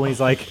Vicious Circle when he's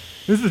like,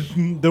 "This is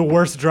the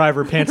worst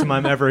driver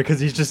pantomime ever"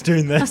 because he's just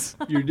doing this.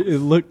 It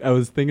looked. I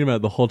was thinking about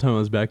it the whole time I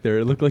was back there.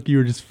 It looked like you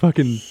were just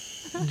fucking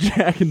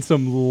jacking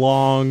some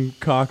long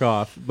cock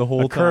off the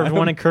whole A curved time.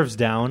 one and curves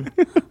down.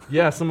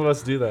 Yeah, some of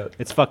us do that.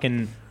 It's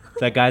fucking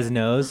that guy's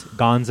nose,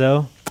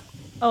 Gonzo.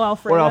 Oh,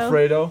 Alfredo. Or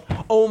Alfredo.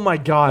 Oh my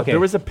God! Okay. There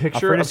was a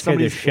picture Alfredo of scared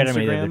the somebody's shit out of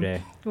me the other Instagram.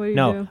 day. What do you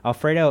No, do?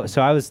 Alfredo.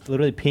 So I was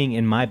literally peeing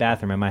in my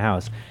bathroom at my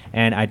house,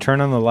 and I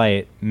turned on the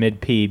light mid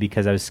pee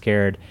because I was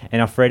scared.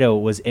 And Alfredo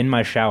was in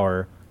my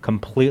shower,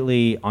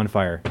 completely on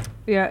fire.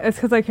 Yeah, it's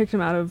because I kicked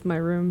him out of my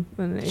room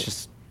and It's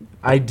just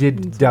I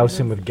did That's douse what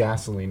it him with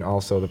gasoline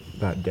also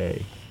that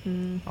day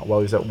while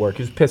he was at work.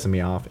 He was pissing me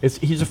off.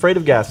 He's afraid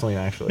of gasoline,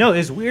 actually. No,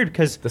 it's weird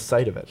because The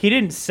sight of it. he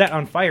didn't set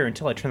on fire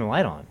until I turned the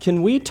light on.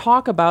 Can we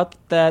talk about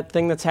that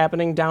thing that's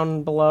happening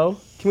down below?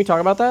 Can we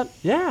talk about that?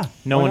 Yeah.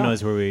 No why one not?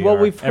 knows where we Well,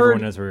 are. we've Everyone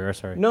heard- knows where we are.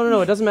 Sorry.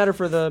 No. It doesn't matter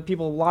for the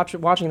people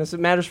watching this. It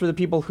matters for the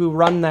people who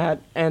run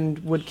that and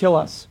would kill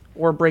us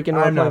or break into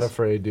our I'm not place.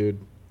 afraid, dude.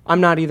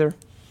 I'm not either.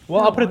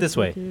 Well, I'll put it this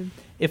way: Dude.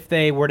 if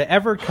they were to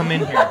ever come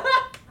in here,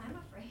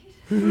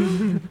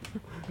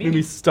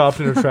 Mimi stopped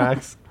in her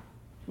tracks.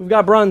 We've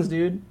got Bruns,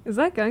 dude. Is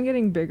that gun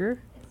getting bigger?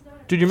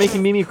 Dude, you're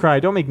making Mimi cry.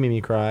 Don't make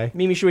Mimi cry.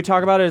 Mimi, should we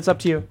talk about it? It's up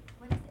to you.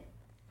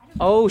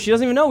 Oh, she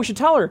doesn't even know. We should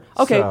tell her.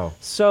 Okay,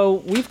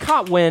 so we've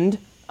caught wind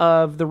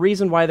of the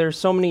reason why there's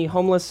so many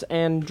homeless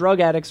and drug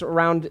addicts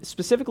around,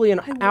 specifically in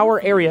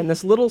our area, in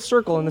this little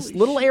circle, in this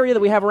little area that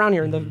we have around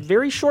here, in the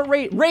very short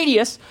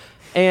radius.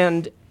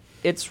 And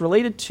it's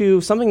related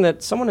to something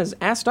that someone has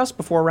asked us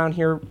before around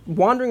here,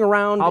 wandering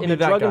around I'll in be a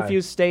that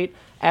drug-infused state,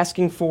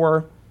 asking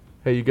for...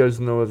 Hey, you guys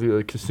know what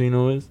the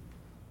casino is?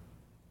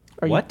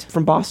 Are What? you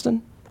from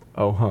Boston?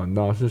 Oh, huh.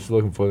 No, I was just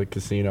looking for the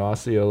casino. I'll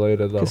see you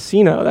later, though.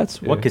 Casino,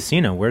 that's... what Yeah.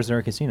 casino? Where's there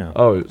a casino?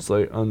 Oh, it's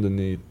like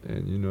underneath,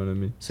 and you know what I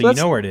mean? So you let's-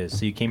 know where it is.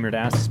 So you came here to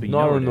ask us, but you No,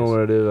 I know don't know where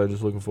where it is. I'm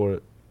just looking for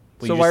it.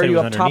 Well, So just why are said it you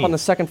was up top on the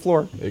underneath. second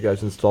floor? Hey,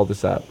 guys, install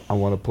this app. I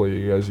want to play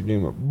you guys a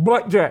game of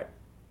blackjack.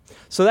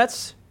 So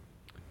that's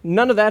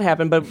none of that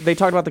happened, but they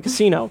talked about the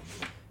casino,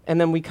 and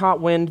then we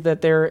caught wind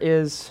that there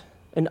is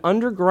an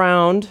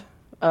underground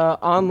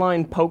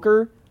online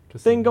poker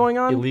thing going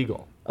on,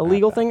 Illegal.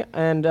 illegal thing,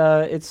 and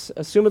it's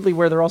assumedly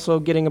where they're also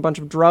getting a bunch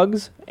of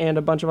drugs and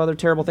a bunch of other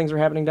terrible things are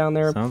happening down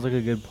there. Sounds like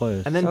a good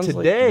place. And then Sounds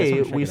like- today, Guess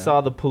I'll check we it out.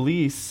 saw the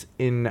police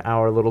in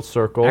our little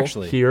circle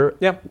Actually. here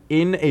Yeah.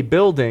 in a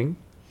building,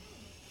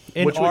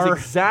 in which was our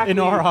exactly in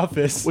our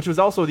office. which was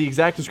also the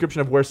exact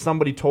description of where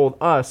somebody told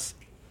us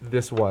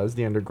this was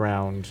the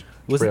underground.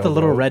 Was it the trail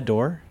little road. red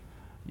door?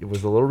 It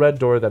was a little red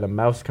door that a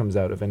mouse comes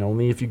out of, and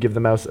only if you give the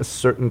mouse a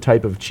certain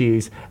type of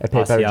cheese, a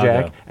pepper Asiago.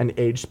 jack, an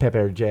aged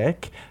pepper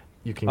jack,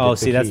 you can. Oh, get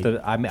see, the that's key.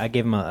 the. I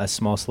gave him a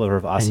small sliver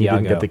of And Asiago. you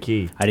didn't get the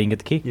key. I didn't get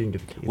the key. You didn't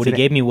get the key. What It's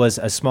he an- gave me was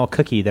a small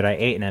cookie that I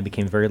ate, and I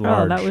became very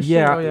large. that was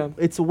Yeah, Oh, yeah.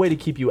 it's a way to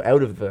keep you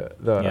out of the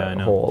Yeah, I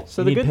know. hole.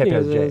 So You the need good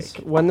pepper news is,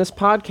 jack. when this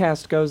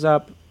podcast goes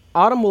up,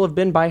 Autumn will have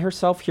been by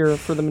herself here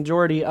for the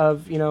majority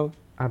of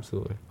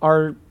Absolutely.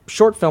 our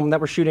short film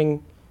that we're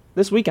shooting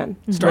this weekend.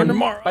 Starting When-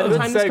 tomorrow. By the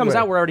Good time this comes segue.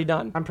 out, we're already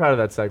done. I'm proud of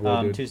that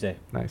segue, dude. Tuesday.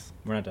 Nice.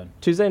 We're not done.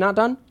 Tuesday, not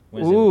done?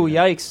 Wednesday, Ooh, we're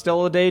done. yikes.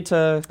 Still a day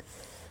to...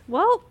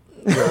 Well,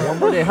 Yeah, one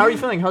more day. How are you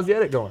feeling? How's the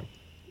edit going?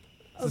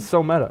 This is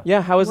so meta.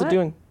 Yeah, how is it What?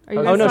 doing? are you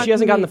Oh, guys Oh, no, she talking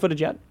hasn't to gotten me- the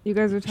footage yet. You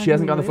guys are talking She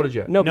hasn't to gotten the me footage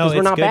yet. No, No, because we're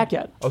it's not good. back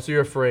yet. Oh, so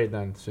you're afraid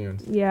then soon.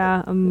 later?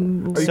 Yeah. Are you So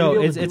gonna be it's able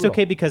to it's do it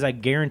okay all? because I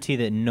guarantee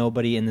that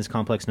nobody in this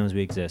complex knows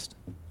we exist.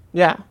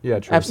 Yeah, Yeah,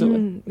 true.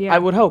 absolutely. Yeah. I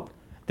would hope.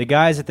 The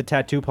guys at the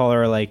tattoo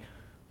parlor are like,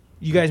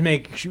 "You guys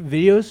make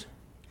videos?"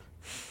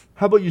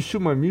 How about you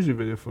shoot my music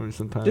video for me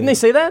sometime? Didn't they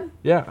say that?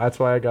 Yeah, that's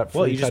why I got.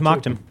 Well, free you just tattoo.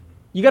 mocked him.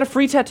 You got a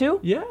free tattoo?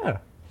 Yeah.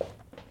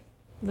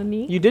 The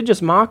knee. You did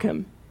just mock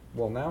him.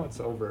 Well, now it's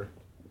over.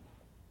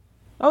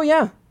 Oh,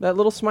 yeah. That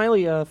little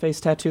smiley face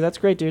tattoo. That's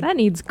great, dude. That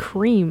needs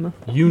cream.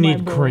 You My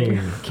need boy. cream.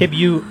 Kib,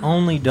 you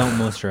only don't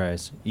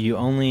moisturize. You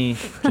only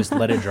just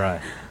let it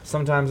dry.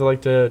 Sometimes I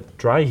like to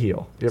dry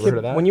heal. You ever heard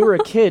of that? When you were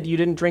a kid, you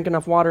didn't drink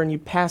enough water and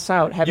you'd pass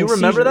out having You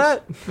remember seizures.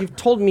 that? You've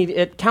told me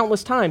it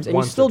countless times, and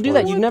Once you or still do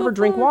that. twice. You What never the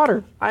drink fuck?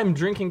 water. I'm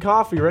drinking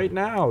coffee right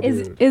now,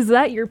 dude. Is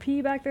that your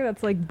pee back there?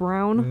 That's like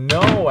brown.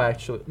 No,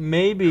 actually,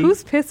 maybe.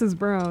 Whose piss is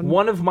brown?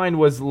 One of mine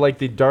was like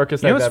the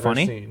darkest You know I've what's ever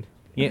funny? seen.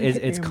 Yeah,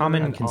 it's An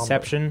common omelet.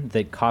 conception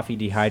that coffee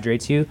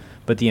dehydrates you,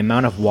 but the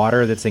amount of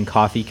water that's in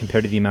coffee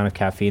compared to the amount of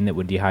caffeine that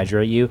would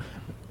dehydrate you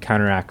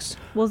counteracts.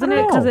 Wasn't I it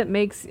don't because know. it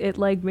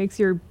makes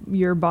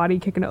your body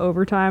kick into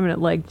overtime and it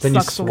like Then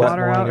you sucks the sweat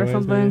water more out or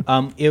anyways, something?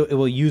 maybe? It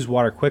will use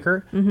water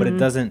quicker, but it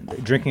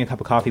doesn't. Drinking a cup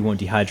of coffee won't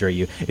dehydrate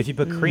you. If you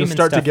put cream You'll and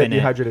start to stuff get in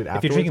dehydrated it, if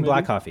afterwards, you're drinking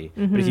black maybe? coffee,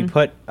 but if you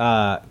put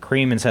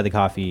cream inside the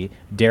coffee,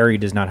 dairy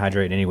does not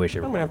hydrate in any way,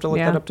 shape, or I'm form. going to have to look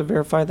Yeah. that up to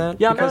verify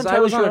that. Yeah, I'm because not I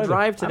was entirely on a sure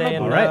drive either. today.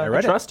 I'm And, All right, I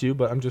read it. trust you,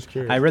 but I'm just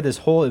curious. I read this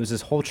whole. It was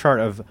this whole chart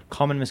of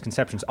common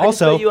misconceptions. I can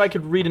Also, bet you I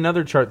could read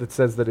another chart that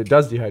says that it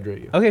does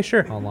dehydrate you. okay,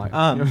 sure.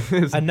 Online.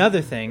 Another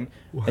thing,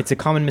 it's a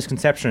common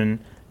misconception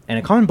and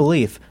a common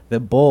belief that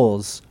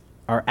bulls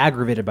are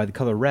aggravated by the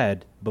color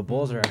red, but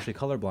bulls are actually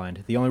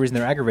colorblind. The only reason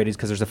they're aggravated is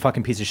because there's a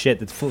fucking piece of shit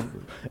that's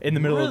in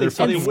the middle of their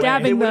So they fucking. wouldn't-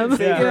 stabbing they wouldn't them.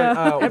 favor, Yeah.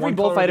 every one color or the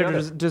bullfighter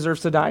other.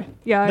 deserves to die.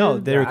 Yeah. No,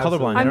 they're Yeah,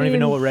 absolutely. colorblind. They I don't even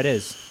know mean- what red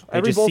is. They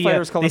Every just see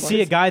bullfighter is They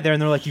see a colorblind. guy there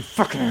and they're like, "You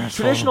fucking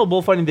asshole." Traditional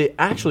bullfighting, they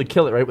actually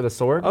kill it, right, with a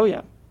sword? Oh,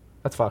 yeah.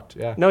 That's fucked,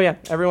 yeah. No, yeah.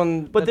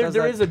 Everyone. But that does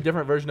there that- is a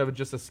different version of it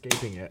just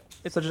escaping it.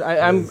 It's such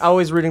I'm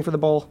always rooting for the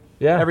bull.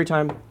 Yeah. Every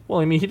time. Well,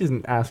 I mean, he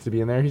doesn't ask to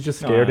be in there. He's just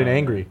scared and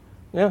angry.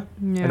 Yeah.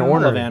 Yeah. And I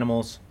ornery. love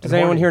animals. Does And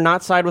anyone horny. here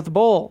not side with the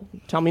bull?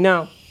 Tell me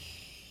now.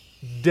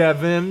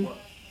 Devin,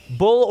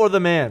 bull or the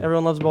man?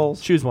 Everyone loves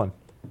bulls. Choose one.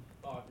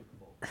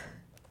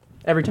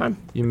 Every time.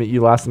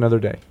 You last another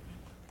day.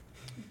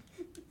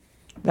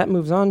 That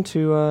moves on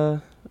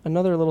to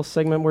another little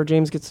segment where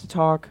James gets to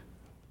talk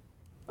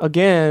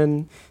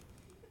again.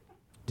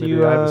 Do Maybe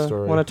you I have a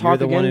story. want to You're talk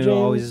the again, one who James?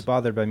 always is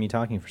bothered by me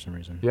talking for some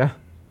reason. Yeah.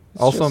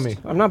 It's Also just- me.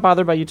 I'm not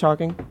bothered by you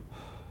talking,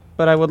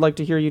 but I would like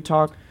to hear you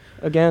talk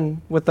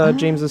again with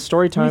James's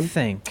story Let me time.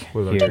 think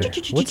We're here.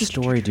 okay. What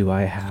story do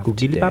I have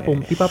today?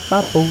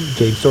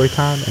 James story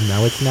time, and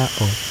now it's now.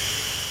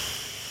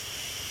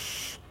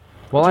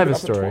 Well, I have a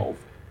story.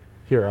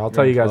 Here, I'll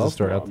tell you guys a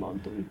story.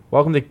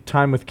 Welcome to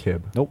Time with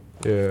Kib. Nope.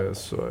 Yeah,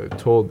 so I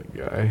told the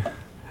guy.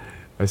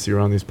 I see you're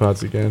on these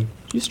pods again.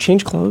 You just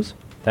change clothes.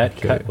 That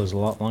Okay. cut was a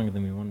lot longer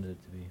than we wanted it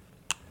to be.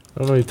 I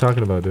don't know what you're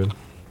talking about, dude.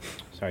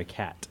 Sorry,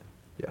 cat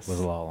Yes. was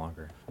a lot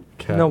longer.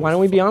 Cat No, why was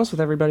don't we be fun. honest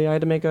with everybody? I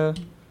had to make a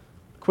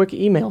quick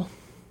email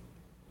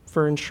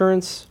for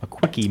insurance. A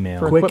quick email.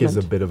 For- Quick is a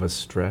equipment. bit of a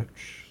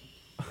stretch.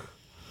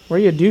 Where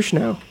are you a douche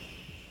now?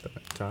 What are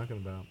you talking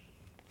about?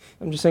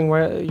 I'm just saying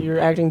where you're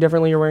acting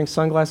differently. You're wearing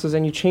sunglasses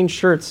and you change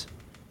shirts.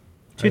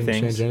 I Two didn't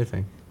things. change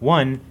anything.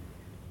 One,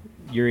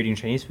 you're eating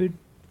Chinese food.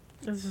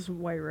 This is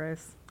white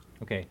rice.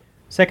 Okay.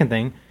 Second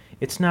thing,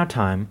 it's now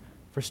time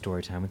for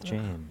story time with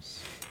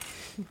James.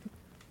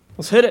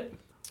 Let's hit it.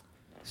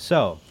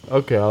 So,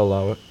 Okay, I'll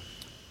allow it.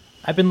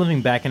 I've been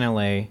living back in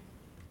LA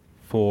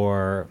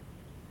for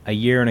a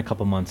year and a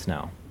couple months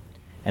now.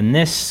 And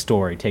this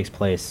story takes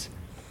place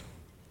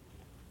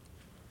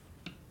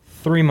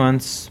 3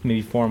 months,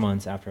 maybe 4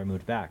 months after I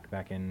moved back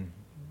in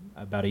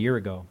about a year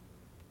ago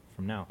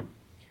from now.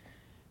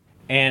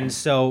 And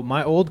so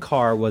my old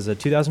car was a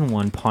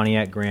 2001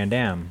 Pontiac Grand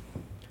Am.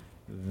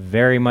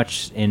 Very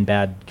much in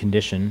bad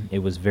condition. It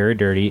was very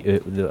dirty.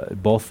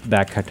 Both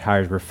back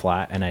tires were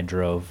flat, and I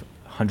drove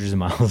hundreds of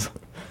miles.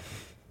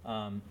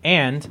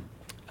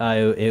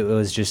 It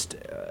was just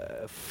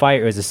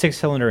fire. It was a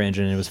 6-cylinder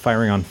engine, and it was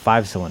firing on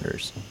 5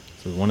 cylinders.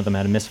 So one of them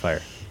had a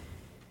misfire.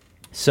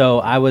 So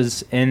I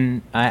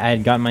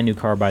had gotten my new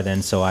car by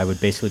then, so I would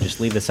basically just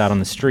leave this out on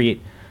the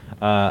street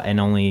and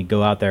only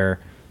go out there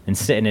and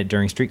sit in it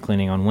during street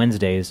cleaning on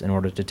Wednesdays in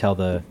order to tell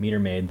the meter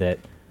maid that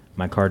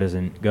my car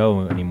doesn't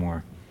go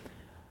anymore.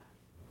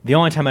 The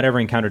only time I'd ever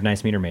encountered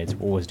nice meter maids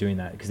was doing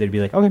that, because they'd be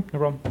like, okay, no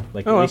problem.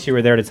 Like, Oh, at well. least you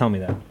were there to tell me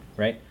that,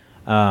 right?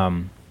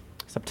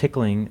 Stop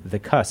tickling the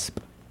cusp.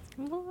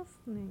 I'm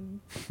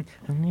listening.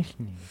 I'm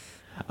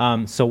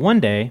listening. So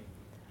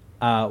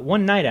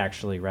one night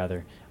actually,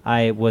 rather,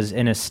 I was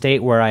in a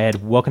state where I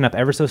had woken up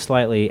ever so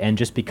slightly and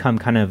just become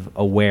kind of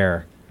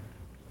aware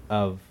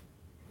of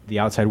the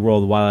outside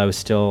world while I was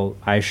still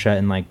eyes shut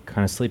and like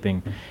kind of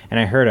sleeping. And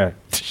I heard a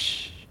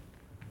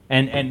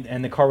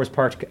and the car was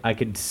parked. I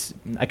couldn't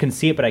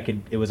see it, but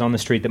it was on the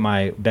street that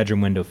my bedroom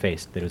window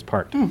faced, that it was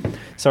parked.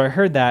 So I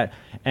heard that,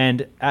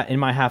 and in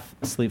my half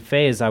sleep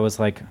phase, I was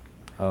like,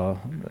 oh,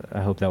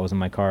 I hope that wasn't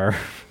my car.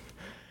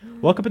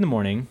 Woke up in the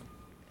morning.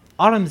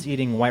 Autumn's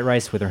eating white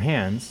rice with her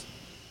hands.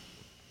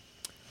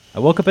 I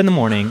woke up in the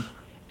morning,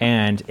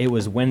 and it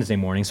was Wednesday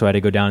morning, so I had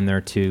to go down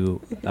there to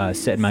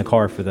sit in my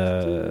car for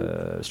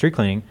the street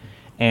cleaning,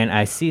 and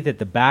I see that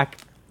the back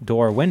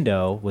door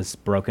window was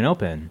broken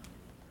open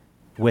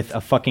with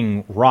a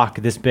fucking rock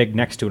this big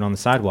next to it on the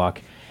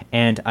sidewalk.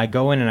 And I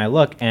go in and I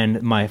look,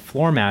 and my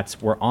floor mats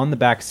were on the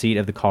back seat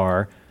of the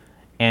car,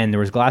 and there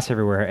was glass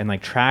everywhere and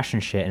like trash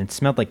and shit, and it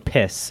smelled like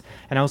piss.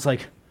 And I was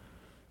like,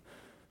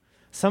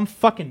 some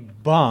fucking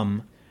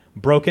bum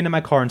broke into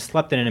my car and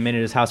slept in it and made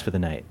it his house for the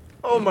night.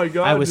 Oh my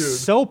god, I was dude.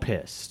 so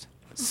pissed.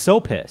 So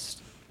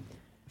pissed.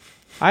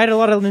 I had a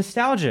lot of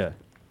nostalgia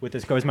with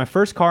this car. It was my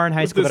first car in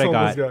high school that I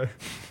got.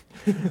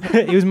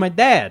 It was my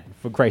dad,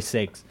 for Christ's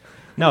sakes.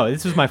 No,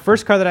 this was my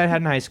first car that I had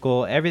in high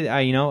school. I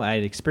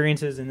had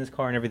experiences in this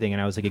car and everything,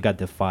 and I was like, it got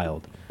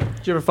defiled.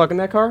 Did you ever fuck in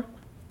that car?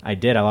 I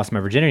did. I lost my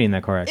virginity in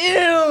that car. Actually.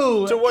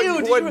 Ew! To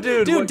what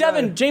dude? Dude, What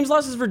Devin, guy? James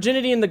lost his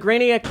virginity in the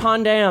Graniac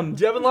Condam.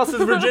 Devin lost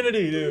his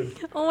virginity, dude.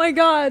 Oh my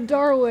god,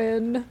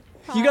 Darwin.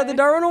 You got the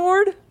Darwin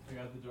Award? I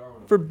got the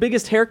Darwin for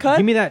biggest haircut?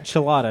 Give me that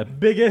chilada.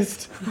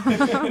 Biggest.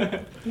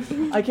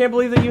 I can't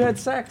believe that you had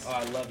sex. Oh,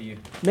 I love you.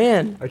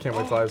 Man, I can't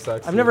wait till I have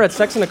sex. I've never had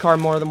sex in a car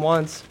more than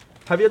once.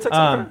 Have you had sex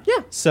in a car?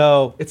 Yeah.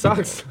 So It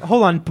sucks.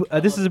 hold on. We're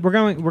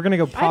gonna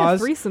go I had a pause.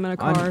 threesome in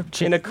a on car.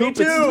 In a coupe,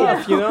 too. it's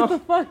tough, you know?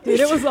 Fuck, dude,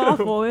 it was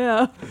awful,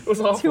 yeah. It was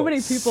awful. Too many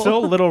people. So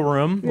little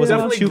room. Was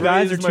Yeah. it 2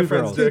 guys or grazed 2 my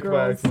friend's girls? dick Two by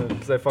girls. accident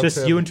 'cause I fucked Just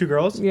him. you and 2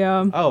 girls?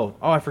 Yeah. Oh,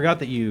 I forgot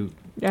that you.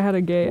 I had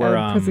a gay,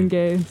 We're, prison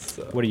gay.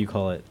 What do you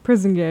call it?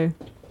 Prison gay.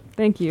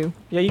 Thank you.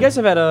 Yeah, you guys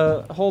have had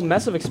a whole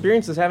mess of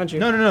experiences, haven't you?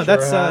 No.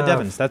 That's have.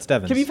 Devon's. That's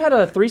Devon's. Kib, you've had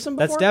a threesome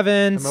before? That's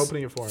Devon's. I'm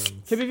opening it for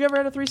him. Kib, have you ever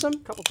had a threesome? A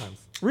couple times.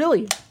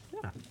 Really?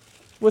 Yeah.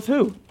 With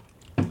who?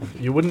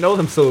 You wouldn't know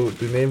them, so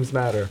the names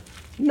matter.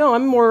 No,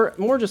 I'm more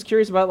just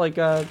curious about like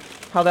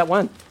how that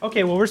went.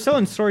 Okay, well we're still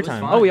in story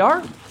time. Oh, we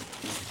are?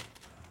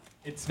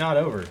 It's not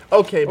over.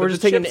 Okay, Or but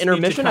just the taking an chips need to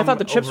intermission? I thought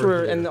the come chips over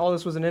were, here. and all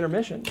this was an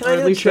intermission. Can Or I at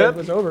get a least chip? it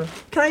was over.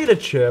 Can I eat a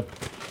chip?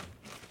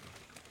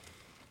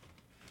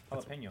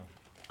 Jalapeno.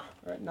 All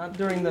right, not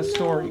during the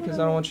story, because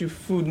I don't want you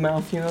food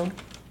mouth, you know?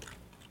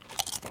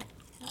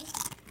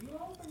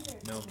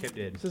 No, Kip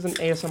did. This isn't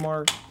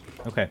ASMR.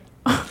 Okay.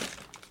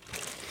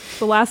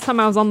 The last time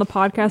I was on the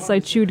podcast, I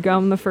chewed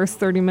gum the first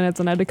 30 minutes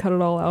and I had to cut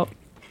it all out.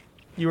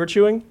 You were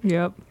chewing?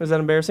 Yep. Was that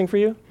embarrassing for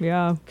you?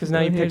 Yeah. Because now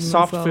you picked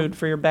soft food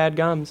for your bad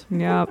gums.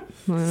 Yep.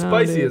 I know,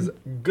 Spicy dude. is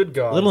good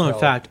God. Little known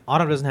fact,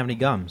 Otto doesn't have any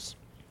gums.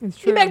 It's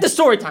true. Get back to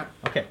story time.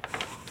 Okay.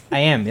 I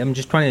am. I'm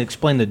just trying to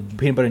explain the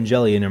peanut butter and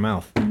jelly in your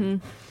mouth.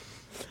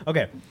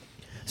 Okay.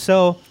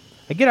 So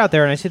I get out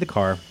there and I see the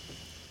car,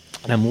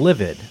 and I'm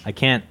livid. I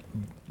can't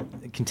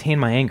contain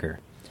my anger.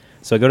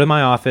 So I go to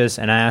my office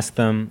and I ask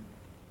them.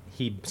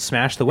 He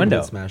smashed the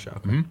window. Smash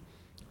out.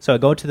 So I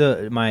go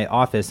to my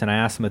office and I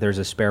ask them if there's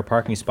a spare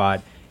parking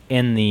spot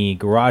in the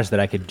garage that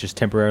I could just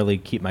temporarily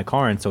keep my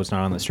car in so it's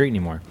not on the street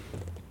anymore.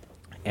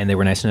 And they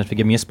were nice enough to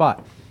give me a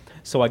spot.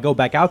 So I go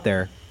back out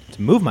there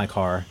to move my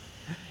car,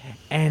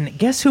 and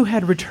guess who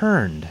had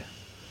returned?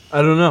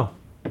 I don't know.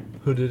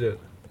 Who did it?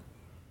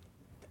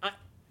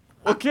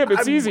 Well, Kim,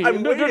 it's easy.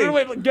 I'm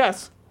wait,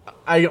 guess.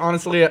 I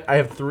honestly, I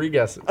have 3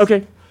 guesses.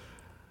 Okay.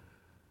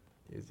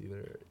 Is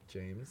either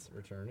James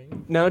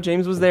returning? No,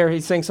 James was there.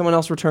 He's saying someone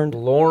else returned.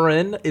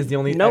 Lauren is the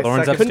only Nope.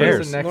 Lauren's second upstairs.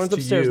 person next Lauren's to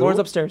upstairs. you. Lauren's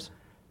upstairs.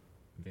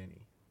 Vinny.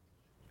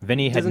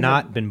 Vinny had Doesn't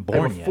not have- been I have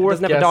born a yet. 4th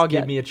Doesn't have a guess. dog Give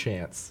yet. me a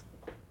chance.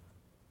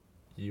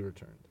 You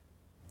returned.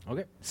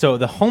 Okay. So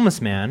the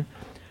homeless man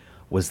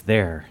was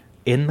there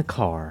in the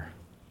car.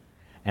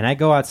 And I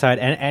go outside,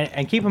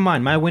 and keep in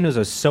mind, my windows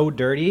are so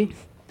dirty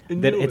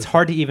that it's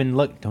hard to even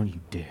look. Don't you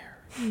dare.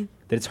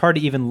 That it's hard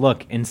to even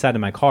look inside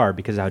of my car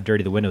because of how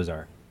dirty the windows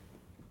are.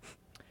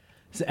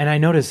 So, and I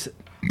notice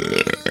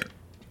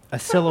a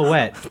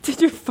silhouette.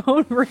 Did your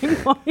phone ring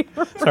while you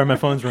were Sorry, my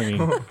phone's ringing.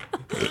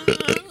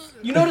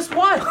 You noticed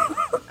what?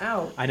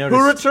 Ow. I Who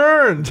noticed.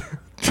 returned?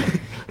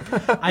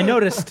 I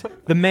noticed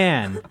the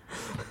man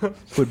who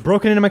had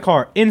broken into my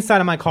car, inside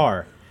of my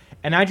car,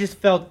 and I just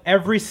felt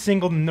every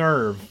single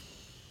nerve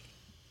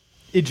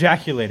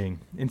ejaculating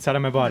inside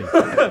of my body.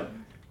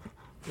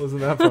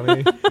 Wasn't that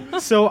funny?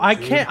 So I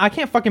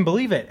can't fucking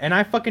believe it, and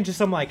I fucking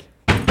just I'm like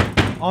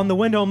on the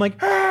window. I'm like,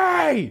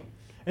 hey,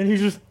 and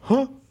he's just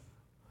huh,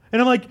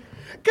 and I'm like,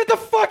 get the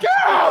fuck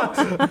out,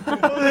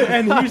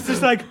 and he's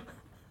just like,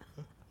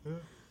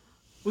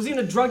 Was he in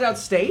a drugged out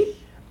state?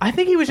 I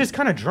think he was just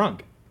kind of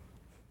drunk.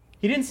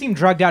 He didn't seem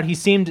drugged out. He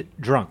seemed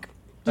drunk.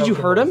 Did you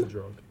hurt him?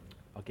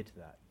 I'll get to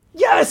that.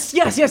 Yes,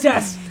 yes, yes,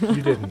 yes.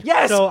 You didn't.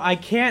 Yes. So I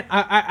can't.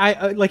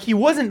 I like he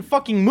wasn't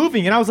fucking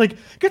moving, and I was like,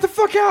 "Get the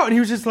fuck out!" And he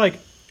was just like,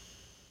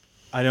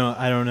 "I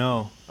don't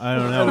know.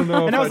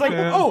 And I was like,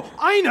 "Oh,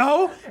 I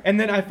know." And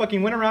then I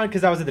fucking went around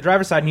because I was at the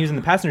driver's side and he was in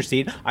the passenger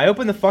seat. I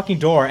opened the fucking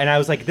door and I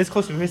was like this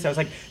close to his. I was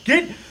like,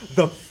 "Get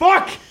the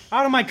fuck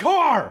out of my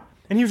car!"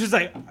 And he was just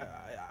like,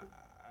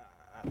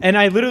 and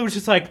I literally was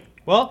just like,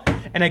 "Well,"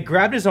 and I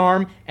grabbed his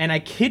arm and I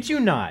kid you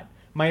not,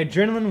 my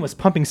adrenaline was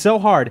pumping so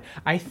hard,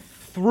 I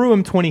threw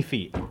him 20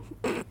 feet.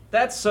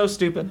 That's so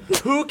stupid.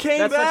 Who came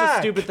That's back? such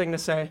a stupid thing to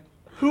say.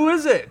 Who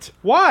is it?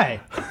 Why?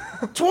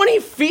 20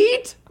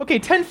 feet? Okay,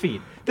 10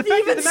 feet. The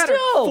fact Even of the matter,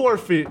 still. 4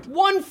 feet.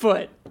 1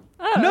 foot.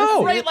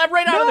 no, Right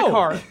out of the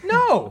car.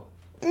 No.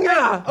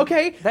 Yeah.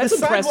 Okay, That's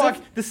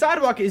impressive. The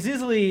sidewalk is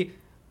easily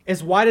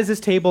as wide as this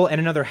table and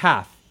another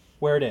half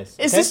where it is.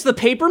 Is okay? this the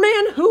paper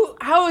man?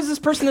 How is this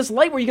person this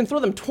light where you can throw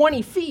them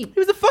 20 feet? He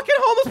was a fucking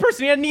homeless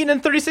person. He hadn't eaten in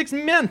 36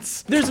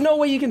 months. There's no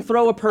way you can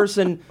throw a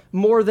person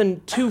more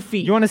than 2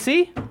 feet. You want to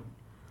see?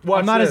 Watch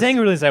I'm not this. as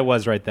angry as I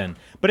was right then.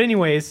 But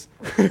anyways,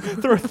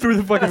 through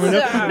the fucking window.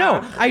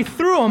 No, I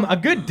threw him a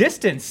good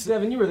distance.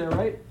 Devin, you were there,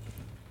 right?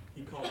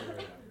 He called me right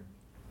after.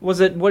 Was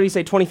it, what did he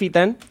say, 20 feet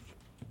then?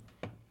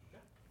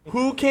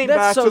 Who came That's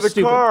back so to the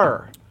stupid.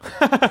 car?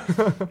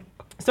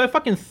 So I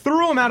fucking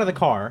threw him out of the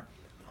car.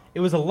 It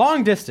was a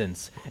long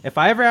distance. If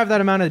I ever have that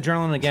amount of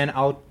adrenaline again,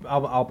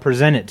 I'll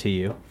present it to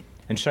you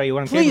and show you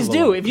what I'm Please capable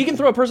do. of. If you can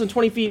throw a person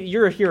 20 feet,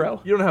 you're a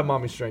hero. You don't have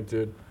mommy strength,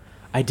 dude.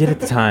 I did at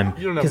the time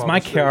You don't have because my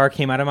mommy strength. car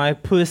came out of my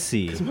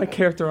pussy. My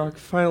character arc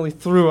finally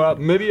threw up.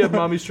 Maybe you have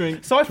mommy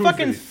strength. So I 2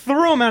 fucking feet.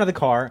 threw him out of the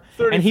car,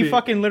 30 and he feet.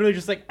 fucking literally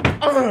just like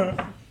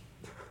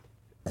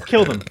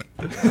killed him.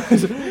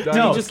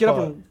 No, You just get up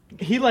and...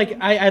 He like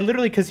I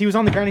literally because he was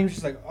on the ground, he was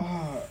just like,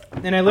 oh,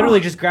 and I literally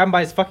just grabbed him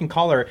by his fucking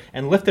collar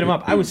and lifted him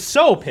up. I was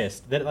so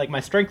pissed that like my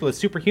strength was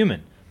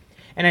superhuman,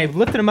 and I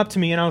lifted him up to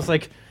me, and I was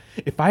like,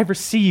 if I ever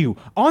see you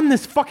on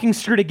this fucking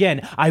street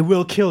again, I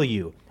will kill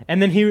you.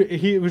 And then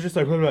he was just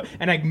like, blah, blah, blah.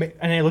 And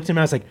I looked at him and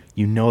I was like,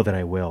 you know that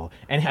I will.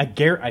 And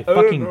I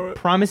fucking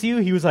promise you,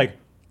 he was like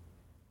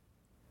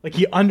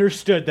he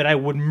understood that I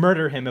would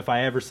murder him if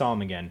I ever saw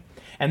him again.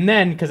 And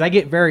then, because I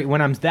get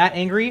when I'm that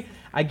angry,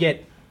 I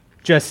get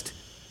just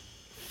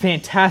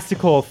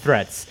fantastical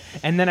threats.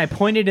 And then I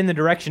pointed in the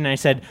direction and I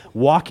said,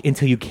 walk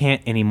until you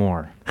can't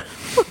anymore.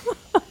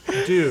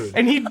 Dude.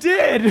 And he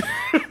did!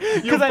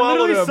 Because I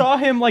followed literally him. saw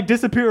him like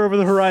disappear over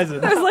the horizon.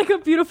 There's like a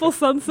beautiful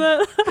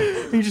sunset.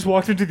 He just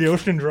walked into the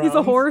ocean and drowned. He's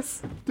a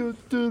horse. And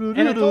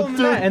I told him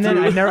that, and then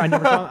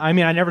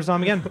I never saw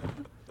him again.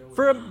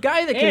 For a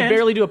guy that can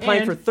barely do a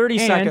plank for 30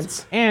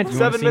 seconds. And you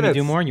want 7 to see me minutes.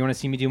 do more? You want to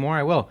see me do more?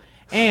 I will.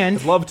 And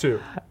I'd love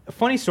to.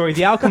 funny story,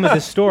 the outcome of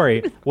this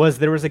story was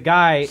there was a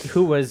guy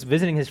who was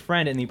visiting his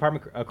friend in the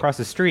apartment across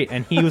the street,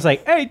 and he was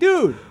like, hey,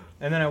 dude!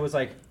 And then I was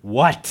like,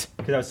 what?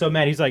 Because I was so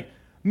mad. He's like,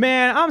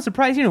 man, I'm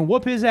surprised you didn't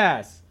whoop his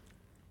ass.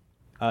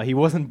 He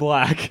wasn't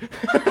black.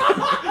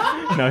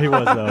 No, he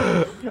was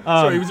though.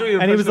 Sorry, he was doing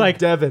an and he was impression of like,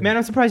 Devin. "Man,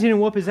 I'm surprised he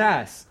didn't whoop his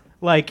ass."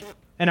 Like,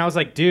 and I was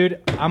like,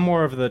 "Dude, I'm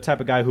more of the type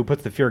of guy who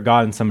puts the fear of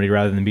God in somebody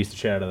rather than beats the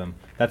shit out of them.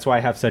 That's why I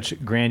have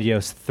such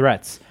grandiose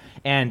threats."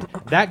 And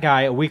that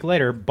guy, a week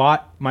later,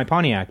 bought my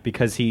Pontiac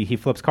because he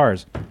flips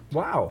cars.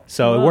 Wow.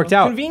 So it worked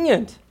out.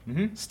 Convenient.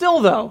 Still,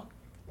 though,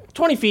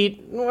 20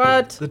 feet.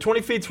 What? The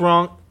 20 feet's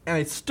wrong, and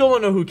I still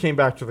don't know who came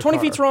back to the 20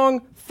 car. feet's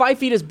wrong. 5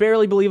 feet is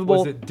barely believable.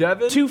 Was it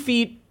Devin? 2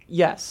 feet,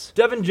 yes.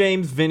 Devin,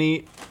 James,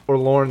 Vinny, or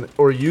Lauren,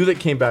 or you that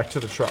came back to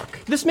the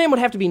truck? This man would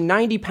have to be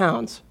 90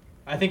 pounds.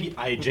 I think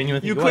I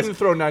genuinely You think he couldn't was.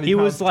 throw 90 He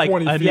pounds was like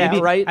 20 feet. maybe. Yeah,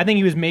 right? I think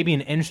he was maybe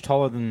an inch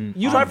taller than.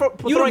 You Try for-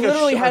 you throwing a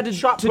literally sh- had a to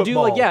shot put do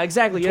ball like, yeah,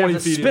 exactly. You had 20 to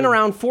feet spin in.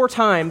 around 4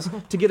 times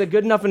to get a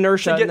good enough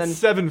inertia. To get and then,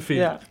 7 feet.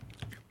 Yeah.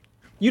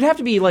 You'd have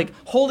to be like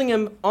holding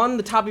him on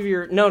the top of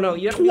your. No,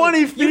 you'd have to 20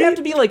 be, feet? You'd have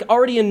to be like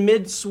already in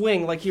mid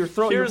swing, like you're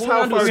throwing. Here's you're how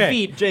holding onto far. his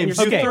Okay, feet. James,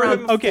 and you you're okay. threw spinning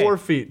him around. Okay. 4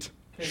 feet.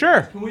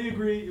 Sure. Can we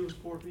agree it was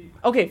 4 feet?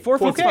 Okay, 4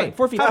 feet's Okay. fine.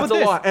 4 feet's How fine. That's about a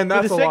this? lot, and For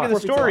that's the a sake lot. of the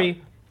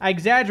story, I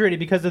exaggerated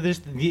because of this.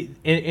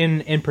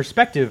 In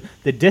perspective,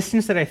 the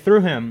distance that I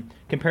threw him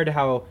compared to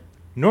how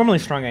normally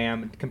strong I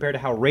am, compared to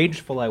how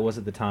rageful I was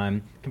at the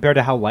time, compared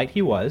to how light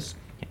he was,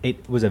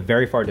 it was a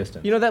very far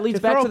distance. You know that leads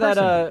To throw back a to that.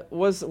 person.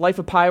 Was Life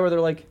of Pi where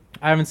they're like,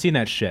 I haven't seen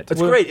that shit. It's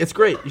great. It's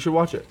great. You should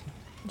watch it.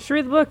 You should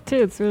read the book too.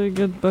 It's a really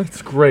good book.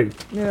 It's great.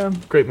 Yeah.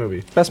 Great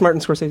movie. best Martin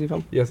Scorsese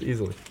film. Yes,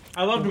 easily.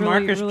 I loved Really,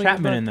 Marcus really good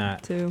Chapman book, in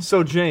that. too.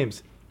 So,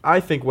 James, I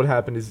think what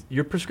happened is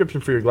your prescription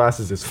for your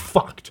glasses is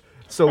fucked.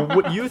 So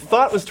what you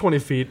thought was 20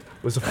 feet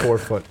was a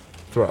 4-foot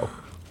throw.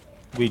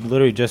 We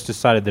literally just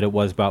decided that it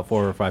was about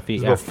 4 or 5 feet.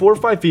 It's Yeah. about 4 or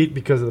 5 feet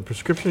because of the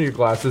prescription of your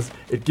glasses.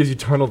 It gives you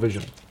tunnel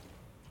vision.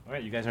 All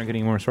right, you guys aren't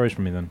getting more stories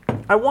from me then.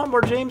 I want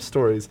more James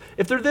stories.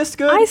 If they're this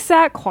good, I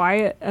sat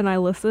quiet and I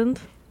listened.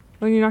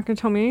 When you're not going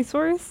to tell me any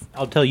stories?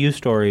 I'll tell you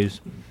stories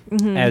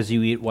as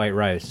you eat white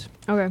rice.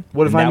 Okay.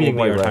 what if and I'm that eating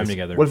will be white our rice? time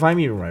together. What if I'm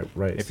eating rice?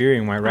 If you're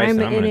eating white rice, I'm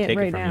then I'm in going to it take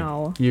right it from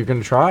now. You're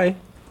gonna try.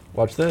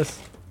 Watch this.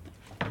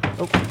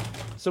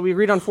 So we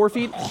agreed on 4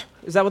 feet.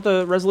 Is that what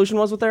the resolution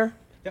was with there?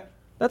 Yeah.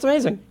 That's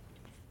amazing.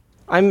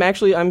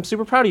 I'm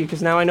super proud of you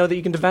because now I know that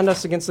you can defend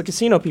us against the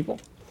casino people,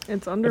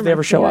 It's under If my they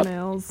ever show up.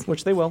 fingernails.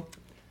 which they will.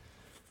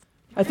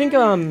 I think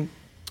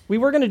we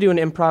were going to do an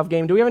improv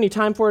game. Do we have any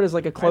time for it as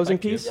like a closing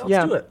like to. piece?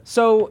 Yeah, let's do it.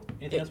 So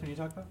Anything else we need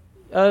to talk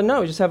about?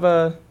 no, we just have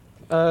the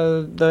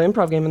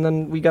improv game, and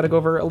then we got to go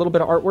over a little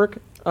bit of artwork.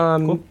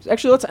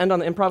 Actually, let's end on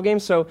the improv game.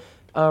 So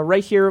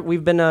right here,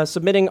 we've been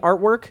submitting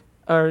artwork.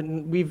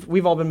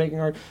 We've all been making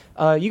art.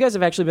 You guys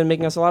have actually been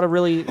making us a lot of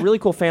really really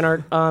cool fan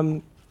art.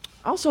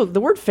 Also, the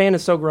word fan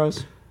is so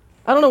gross.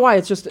 I don't know why.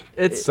 It's just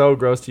It's so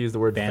gross to use the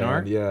word Fan fan.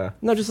 art? Yeah.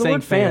 No, just the saying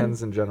word fan.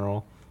 fans in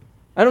general.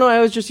 I don't know. I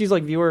always just use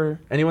like viewer.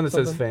 Anyone that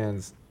says Something.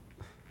 fans.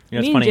 You know,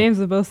 it's Me and funny. James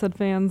have both said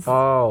fans.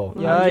 Oh.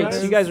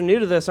 Yikes! You guys are new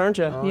to this, aren't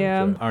you?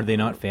 Yeah. Are they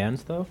not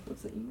fans, though?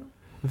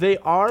 They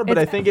are, but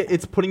I It's- think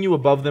it's putting you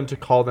above them to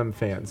call them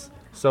fans.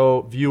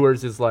 So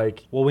viewers is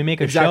like Well, we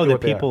make a Exactly show that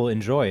what they are. people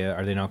enjoy.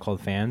 Are they not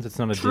called fans? It's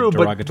not a true,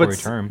 derogatory but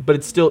term. but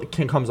it still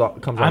comes off.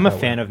 I'm a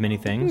fan of many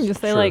You things. can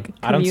just say Sure. like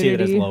I don't see it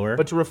as community. lower.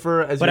 But to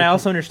refer as But your I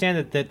also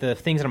understand that the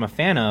things that I'm a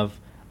fan of,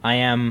 I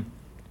am,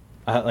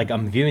 like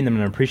I'm viewing them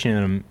and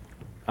appreciating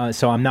them,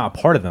 so I'm not a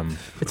part of them.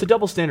 it's a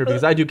double standard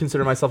because I do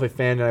consider myself a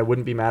fan, and I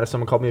wouldn't be mad if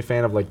someone called me a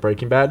fan of like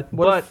Breaking Bad.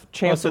 What but if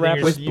Chance Also, the then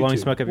you're Rapper? just blowing YouTube.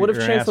 smoke up What if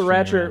your Chance ass the from your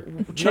Rapper?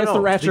 mouth. Chance No, the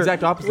it's Rapper. the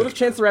exact opposite. What if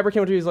Chance the Rapper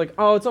came up to you? He's like,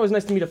 "Oh, it's always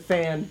nice to meet a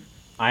fan."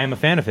 I am a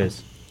fan of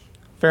his.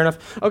 Fair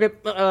enough. Okay. I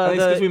think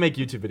it's because we make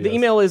YouTube videos. The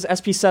email is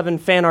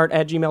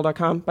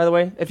sp7fanart@gmail.com, by the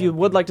way, if you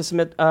would like to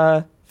submit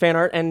fan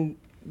art. And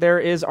there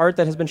is art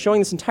that has been showing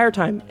this entire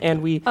time,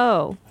 and we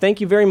Oh, thank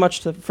you very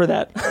much for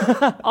that.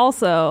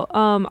 also,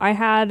 I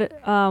had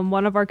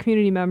one of our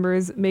community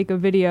members make a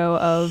video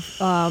of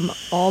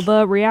all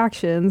the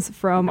reactions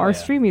from our yeah.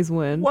 Streamies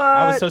win. What?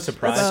 I was so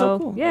surprised. That's so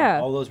cool. Yeah.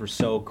 All those were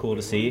so cool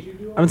to see.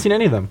 I haven't seen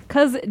any of them.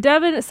 Because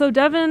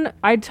Devin,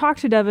 I talked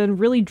to Devin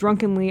really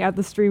drunkenly at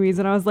the Streamies,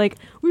 and I was like,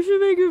 we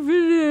should make a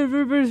video for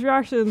everybody's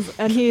reactions.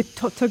 And he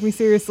took me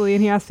seriously,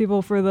 and he asked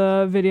people for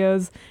the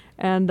videos.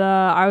 And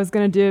I was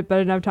going to do it, but I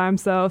didn't have time,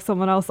 so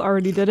someone else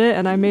already did it,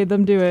 and I made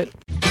them do it.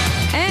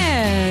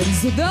 And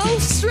the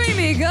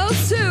streamy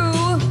goes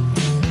to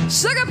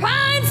Sugar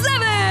Pine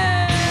 7.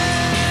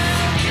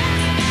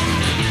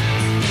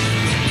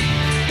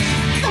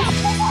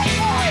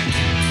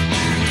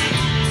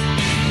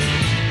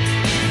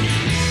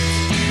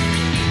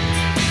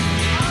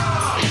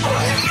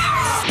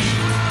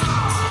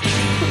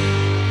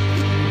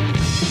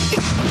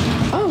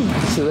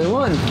 Oh, so they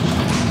won.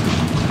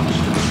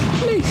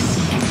 Nice.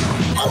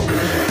 Oh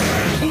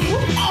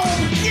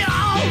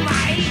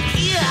my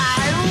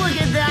God!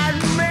 Look at that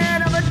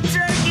man of a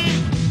turkey!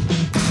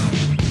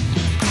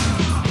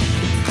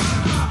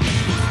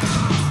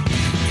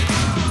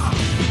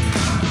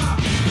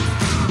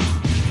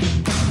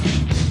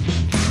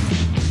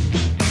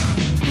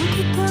 Look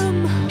at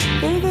them.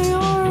 There they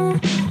are.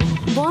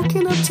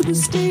 Walking up to the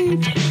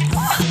stage.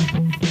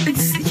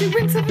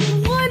 Sugar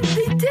 7 won!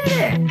 They did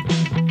it!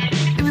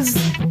 It was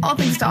all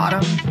thanks to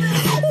Autumn.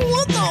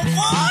 What the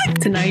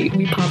Tonight,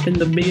 we pop in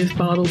the biggest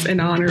bottles in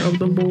honor of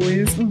the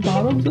boys.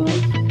 Bottoms up.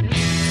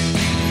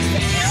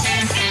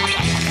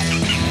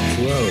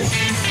 Whoa,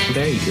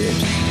 very good.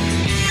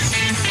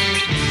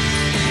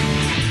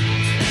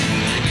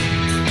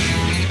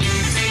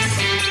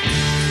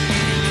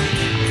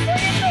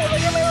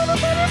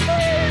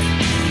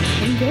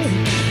 I'm good.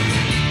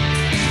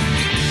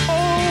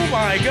 Oh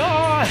my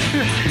god!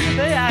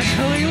 They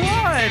actually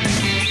won!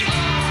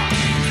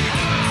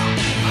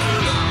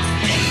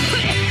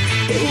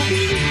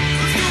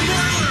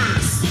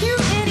 You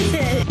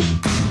idiot!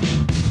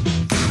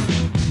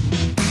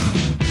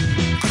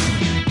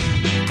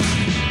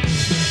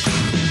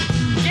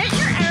 Get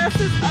your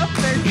asses up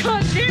there!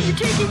 God damn, you're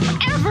taking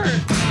forever!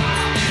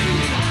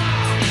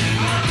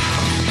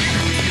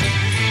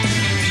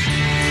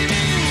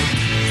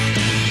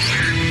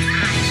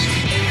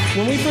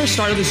 When we first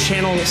started this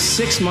channel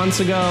 6 months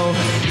ago,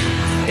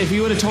 if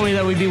you would have told me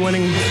that we'd be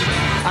winning,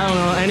 I don't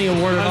know, any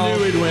award at all, I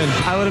knew we'd win.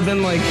 I would have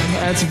been like,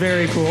 that's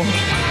very cool.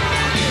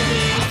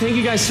 Thank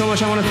you guys so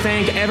much. I want to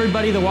thank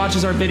everybody that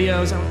watches our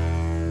videos.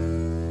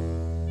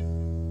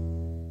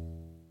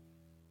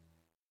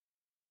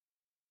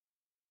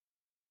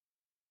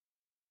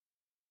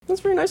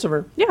 That's very nice of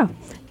her. Yeah.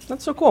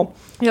 That's so cool.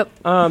 Yep.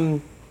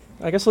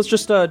 I guess let's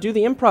just do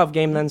the improv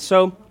game then.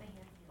 So,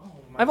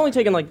 I've only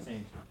taken like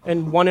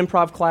in one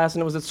improv class,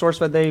 and it was at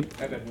SourceFed. They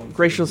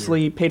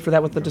graciously paid for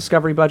that with the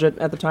Discovery budget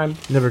at the time.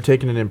 Never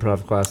taken an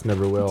improv class,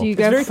 never will. Do you It's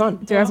guys, very fun.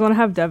 Do you guys want to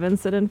have Devin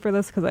sit in for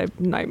this? Because I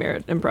nightmare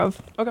at improv.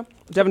 Okay.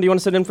 Devin, do you want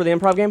to sit in for the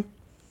improv game?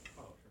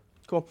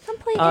 Cool.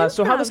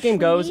 So how this game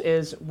goes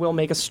is we'll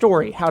make a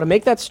story. How to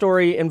make that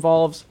story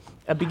involves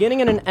a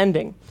beginning and an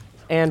ending.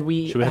 And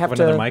we Should we have have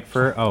to... another mic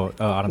for?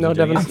 Autumn's No,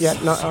 doing Devin's... it. Yeah,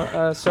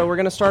 no, so we're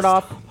going to start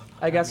off,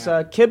 I guess,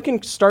 Kib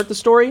can start the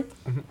story.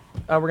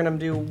 We're going to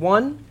do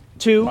 1,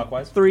 2,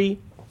 Clockwise? 3,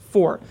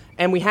 4.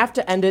 And we have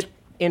to end it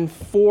in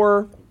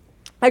 4...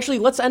 Actually,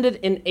 let's end it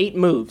in 8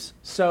 moves.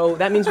 So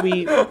that means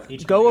we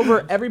go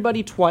over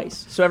everybody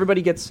twice. So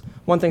everybody gets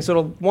one thing. So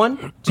it'll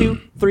 1,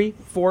 2, 3,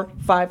 4,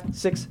 5,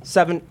 6,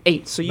 7,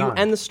 8. So you 9.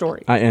 end the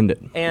story. I end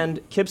it.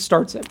 And Kib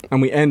starts it.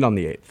 And we end on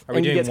the 8th. Are we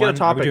And you doing get- one? get a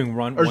topic Are we doing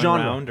one, or one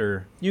genre. round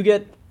or? You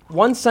get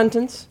one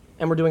sentence,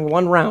 and we're doing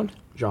one round.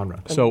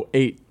 Genre. So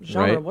 8,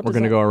 Genre, right? what We're does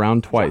going to that- go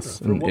around twice,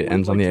 Genre. and For it what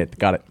ends we on the like 8th.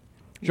 Got it.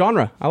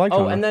 Genre. I like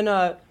genre. Oh, and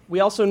then we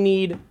also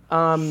need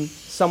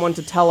someone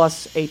to tell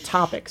us a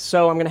topic.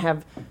 So I'm going to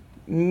have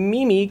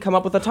Mimi come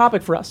up with a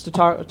topic for us, to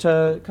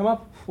come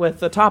up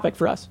with a topic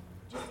for us.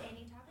 Just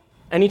any topic?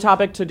 Any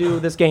topic to do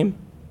this game.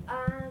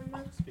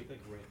 Speak like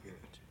right here.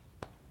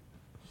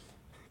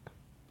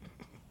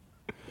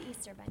 The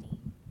Easter Bunny.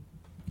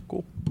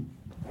 Cool.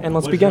 And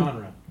let's begin.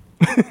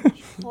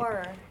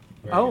 Horror.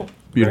 Oh,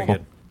 Beautiful.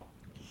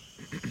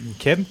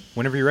 Kib,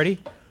 whenever you're ready.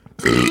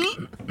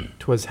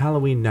 'Twas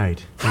Halloween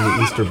night and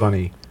the Easter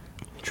Bunny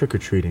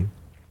trick-or-treating,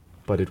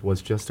 but it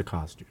was just a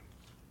costume.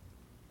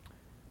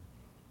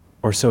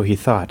 Or so he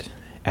thought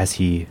as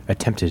he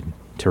attempted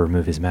to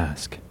remove his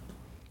mask.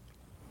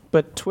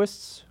 but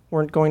twists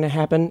weren't going to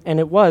happen, and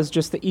it was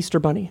just the Easter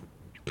Bunny.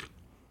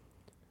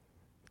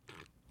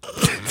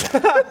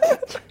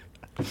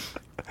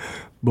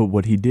 But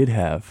what he did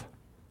have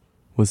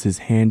was his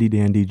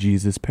handy-dandy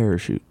Jesus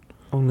parachute.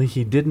 Only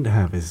he didn't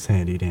have his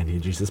handy-dandy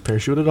Jesus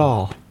parachute at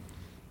all.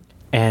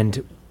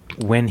 And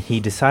when he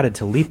decided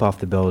to leap off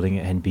the building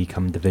and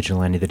become the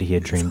vigilante that he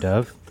had dreamed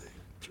of,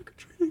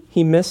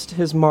 He missed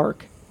his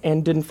mark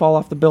and didn't fall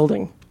off the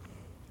building.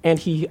 And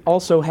he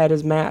also had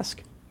his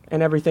mask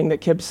and everything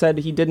that Kib said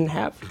he didn't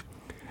have.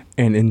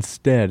 And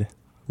instead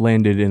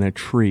landed in a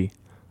tree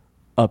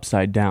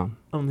upside down.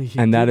 Only he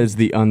And that didn't. is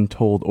the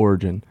untold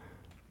origin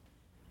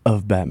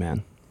of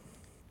Batman.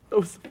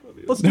 Let's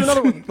do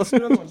another one. Let's do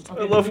another one.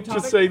 Okay, I love new just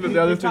topic? saying that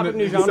the other New thing topic, that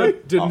new you genre?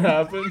 said didn't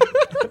happen.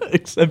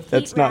 Except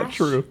that's Heat not rash.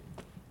 true.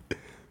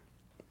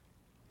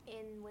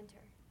 In winter.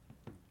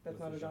 That's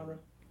not a genre.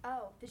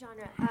 Oh, the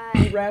genre.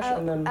 Heat rash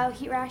and then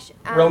Heat rash.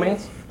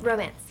 romance?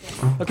 Romance.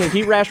 Yes. Okay,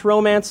 Heat Rash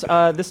Romance.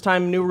 This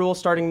time, new rule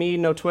starting me,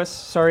 no twists.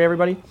 Sorry,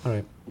 everybody. All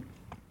right.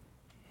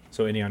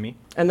 so any on me?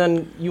 And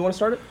then, you want to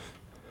start it?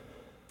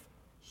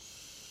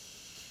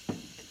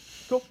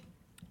 Cool.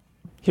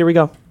 Here we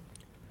go.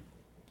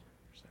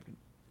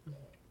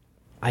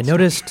 I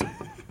noticed,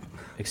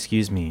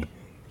 excuse me,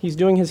 He's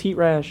doing his Heat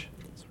Rash.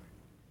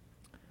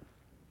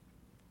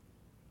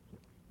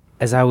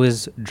 as I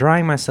was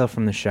drying myself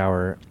from the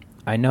shower,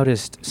 I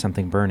noticed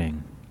something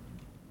burning.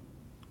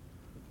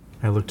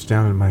 I looked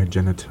down at my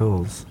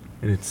genitals,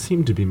 and it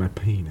seemed to be my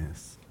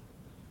penis.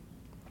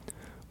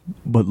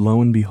 But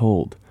lo and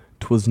behold,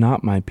 'twas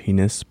not my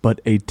penis, but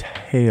a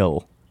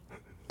tail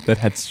that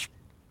had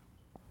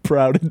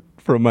sprouted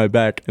from my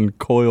back and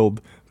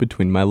coiled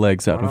between my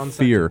legs out Run-on of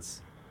fear.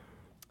 sentence.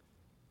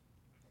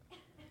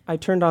 I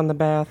turned on the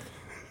bath,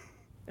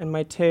 and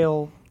my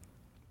tail...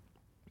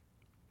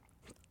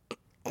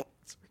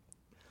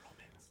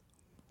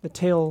 The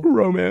tail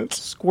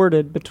Romance.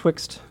 squirted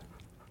betwixt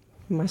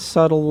my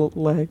subtle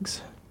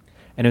legs.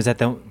 And it was at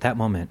that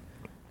moment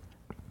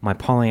my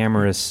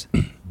polyamorous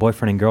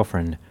boyfriend and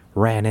girlfriend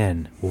ran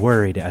in,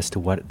 worried as to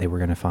what they were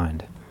going to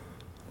find.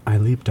 I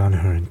leaped on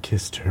her and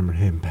kissed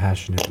him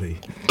passionately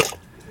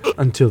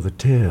until the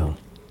tail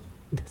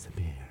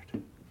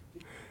disappeared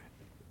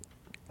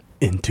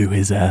into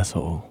his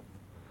asshole.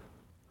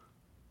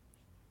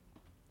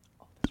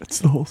 That's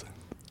the whole thing.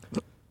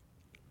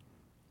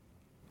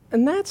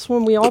 And that's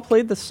when we all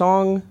played the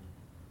song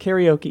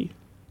Karaoke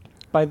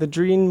by the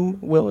Dream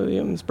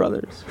Williams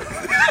Brothers.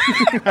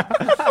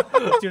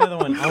 Let's do another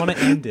one. I want to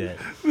end it.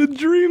 The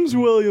Dreams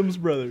Williams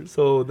Brothers.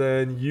 So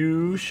then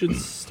you should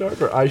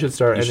start, or I should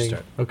start? You should ending?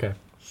 start.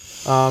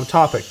 Okay.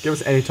 Topic. Give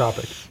us any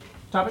topic.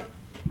 Topic?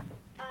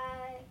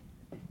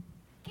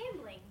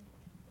 Gambling.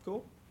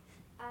 Cool.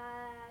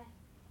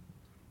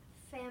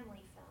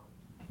 Family film.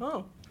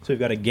 Oh. So we've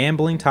got a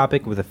gambling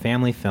topic with a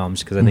family film,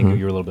 just because I think Mhm.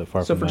 you're a little bit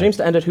far So from for that. James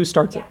to end it, who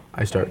starts it?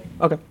 I start.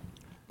 Okay.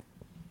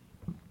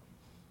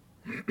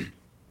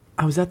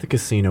 I was at the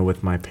casino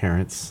with my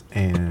parents,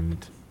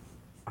 and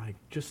I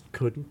just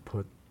couldn't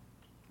put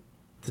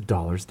the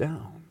dollars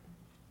down.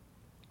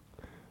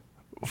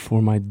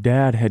 For my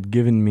dad had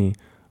given me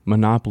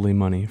Monopoly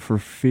money for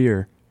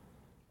fear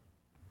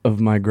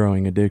of my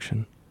growing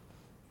addiction.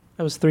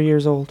 I was 3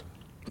 years old.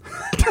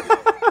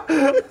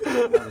 I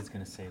was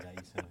going to say that,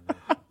 you son of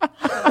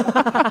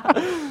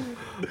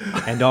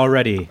a... And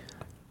already,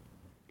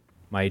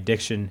 my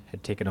addiction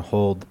had taken a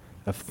hold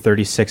of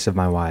 36 of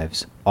my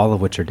wives, all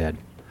of which are dead.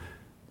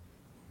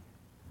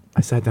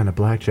 I sat down at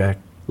blackjack,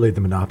 laid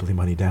the Monopoly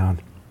money down.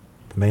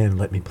 The man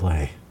let me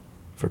play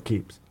for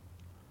keeps.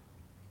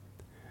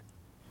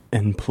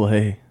 And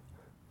play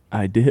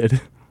I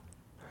did.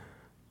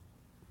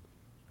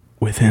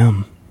 With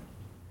him.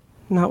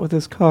 Not with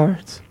his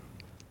cards,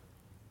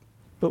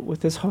 but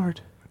with his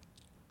heart.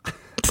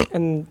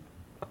 And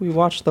we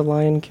watched The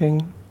Lion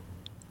King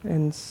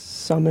and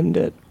summoned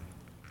it.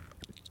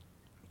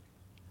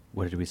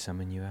 What did we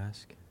summon, you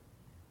ask?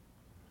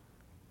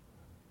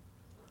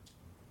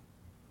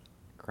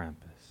 Krampus.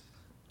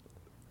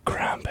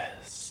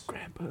 Krampus.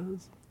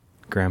 Grandpas.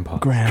 Grandpa.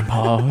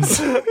 Grandpas.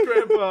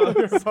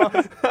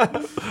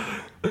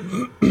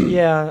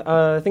 Yeah,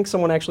 I think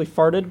someone actually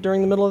farted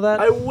during the middle of that.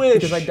 I wish.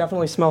 Because I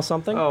definitely smell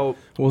something. Oh,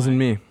 Wasn't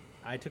me.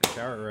 I took a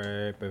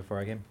shower right before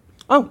I came.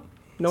 Oh,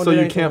 no one so did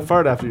you anything. can't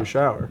fart after you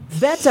shower.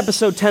 That's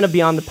episode 10 of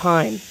Beyond the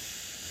Pine.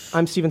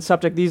 I'm Steven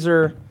Suptic. These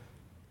are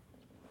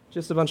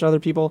just a bunch of other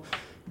people.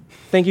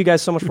 Thank you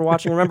guys so much for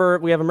watching. Remember,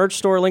 we have a merch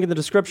store, link in the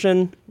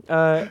description.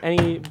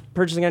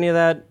 Purchasing any of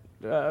that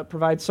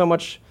provides so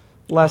much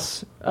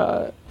less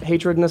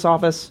hatred in this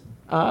office.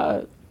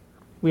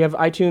 We have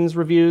iTunes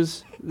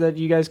reviews that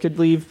you guys could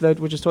leave,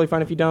 which is totally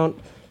fine if you don't.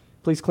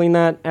 Please clean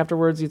that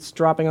afterwards. It's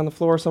dropping on the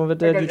floor. Some of it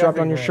did. You dropped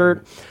it on your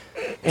shirt.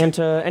 And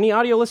to any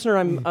audio listener,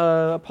 I'm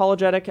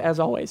apologetic as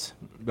always.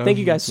 Thank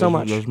you guys so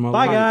much.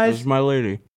 Bye, guys. That's my lady.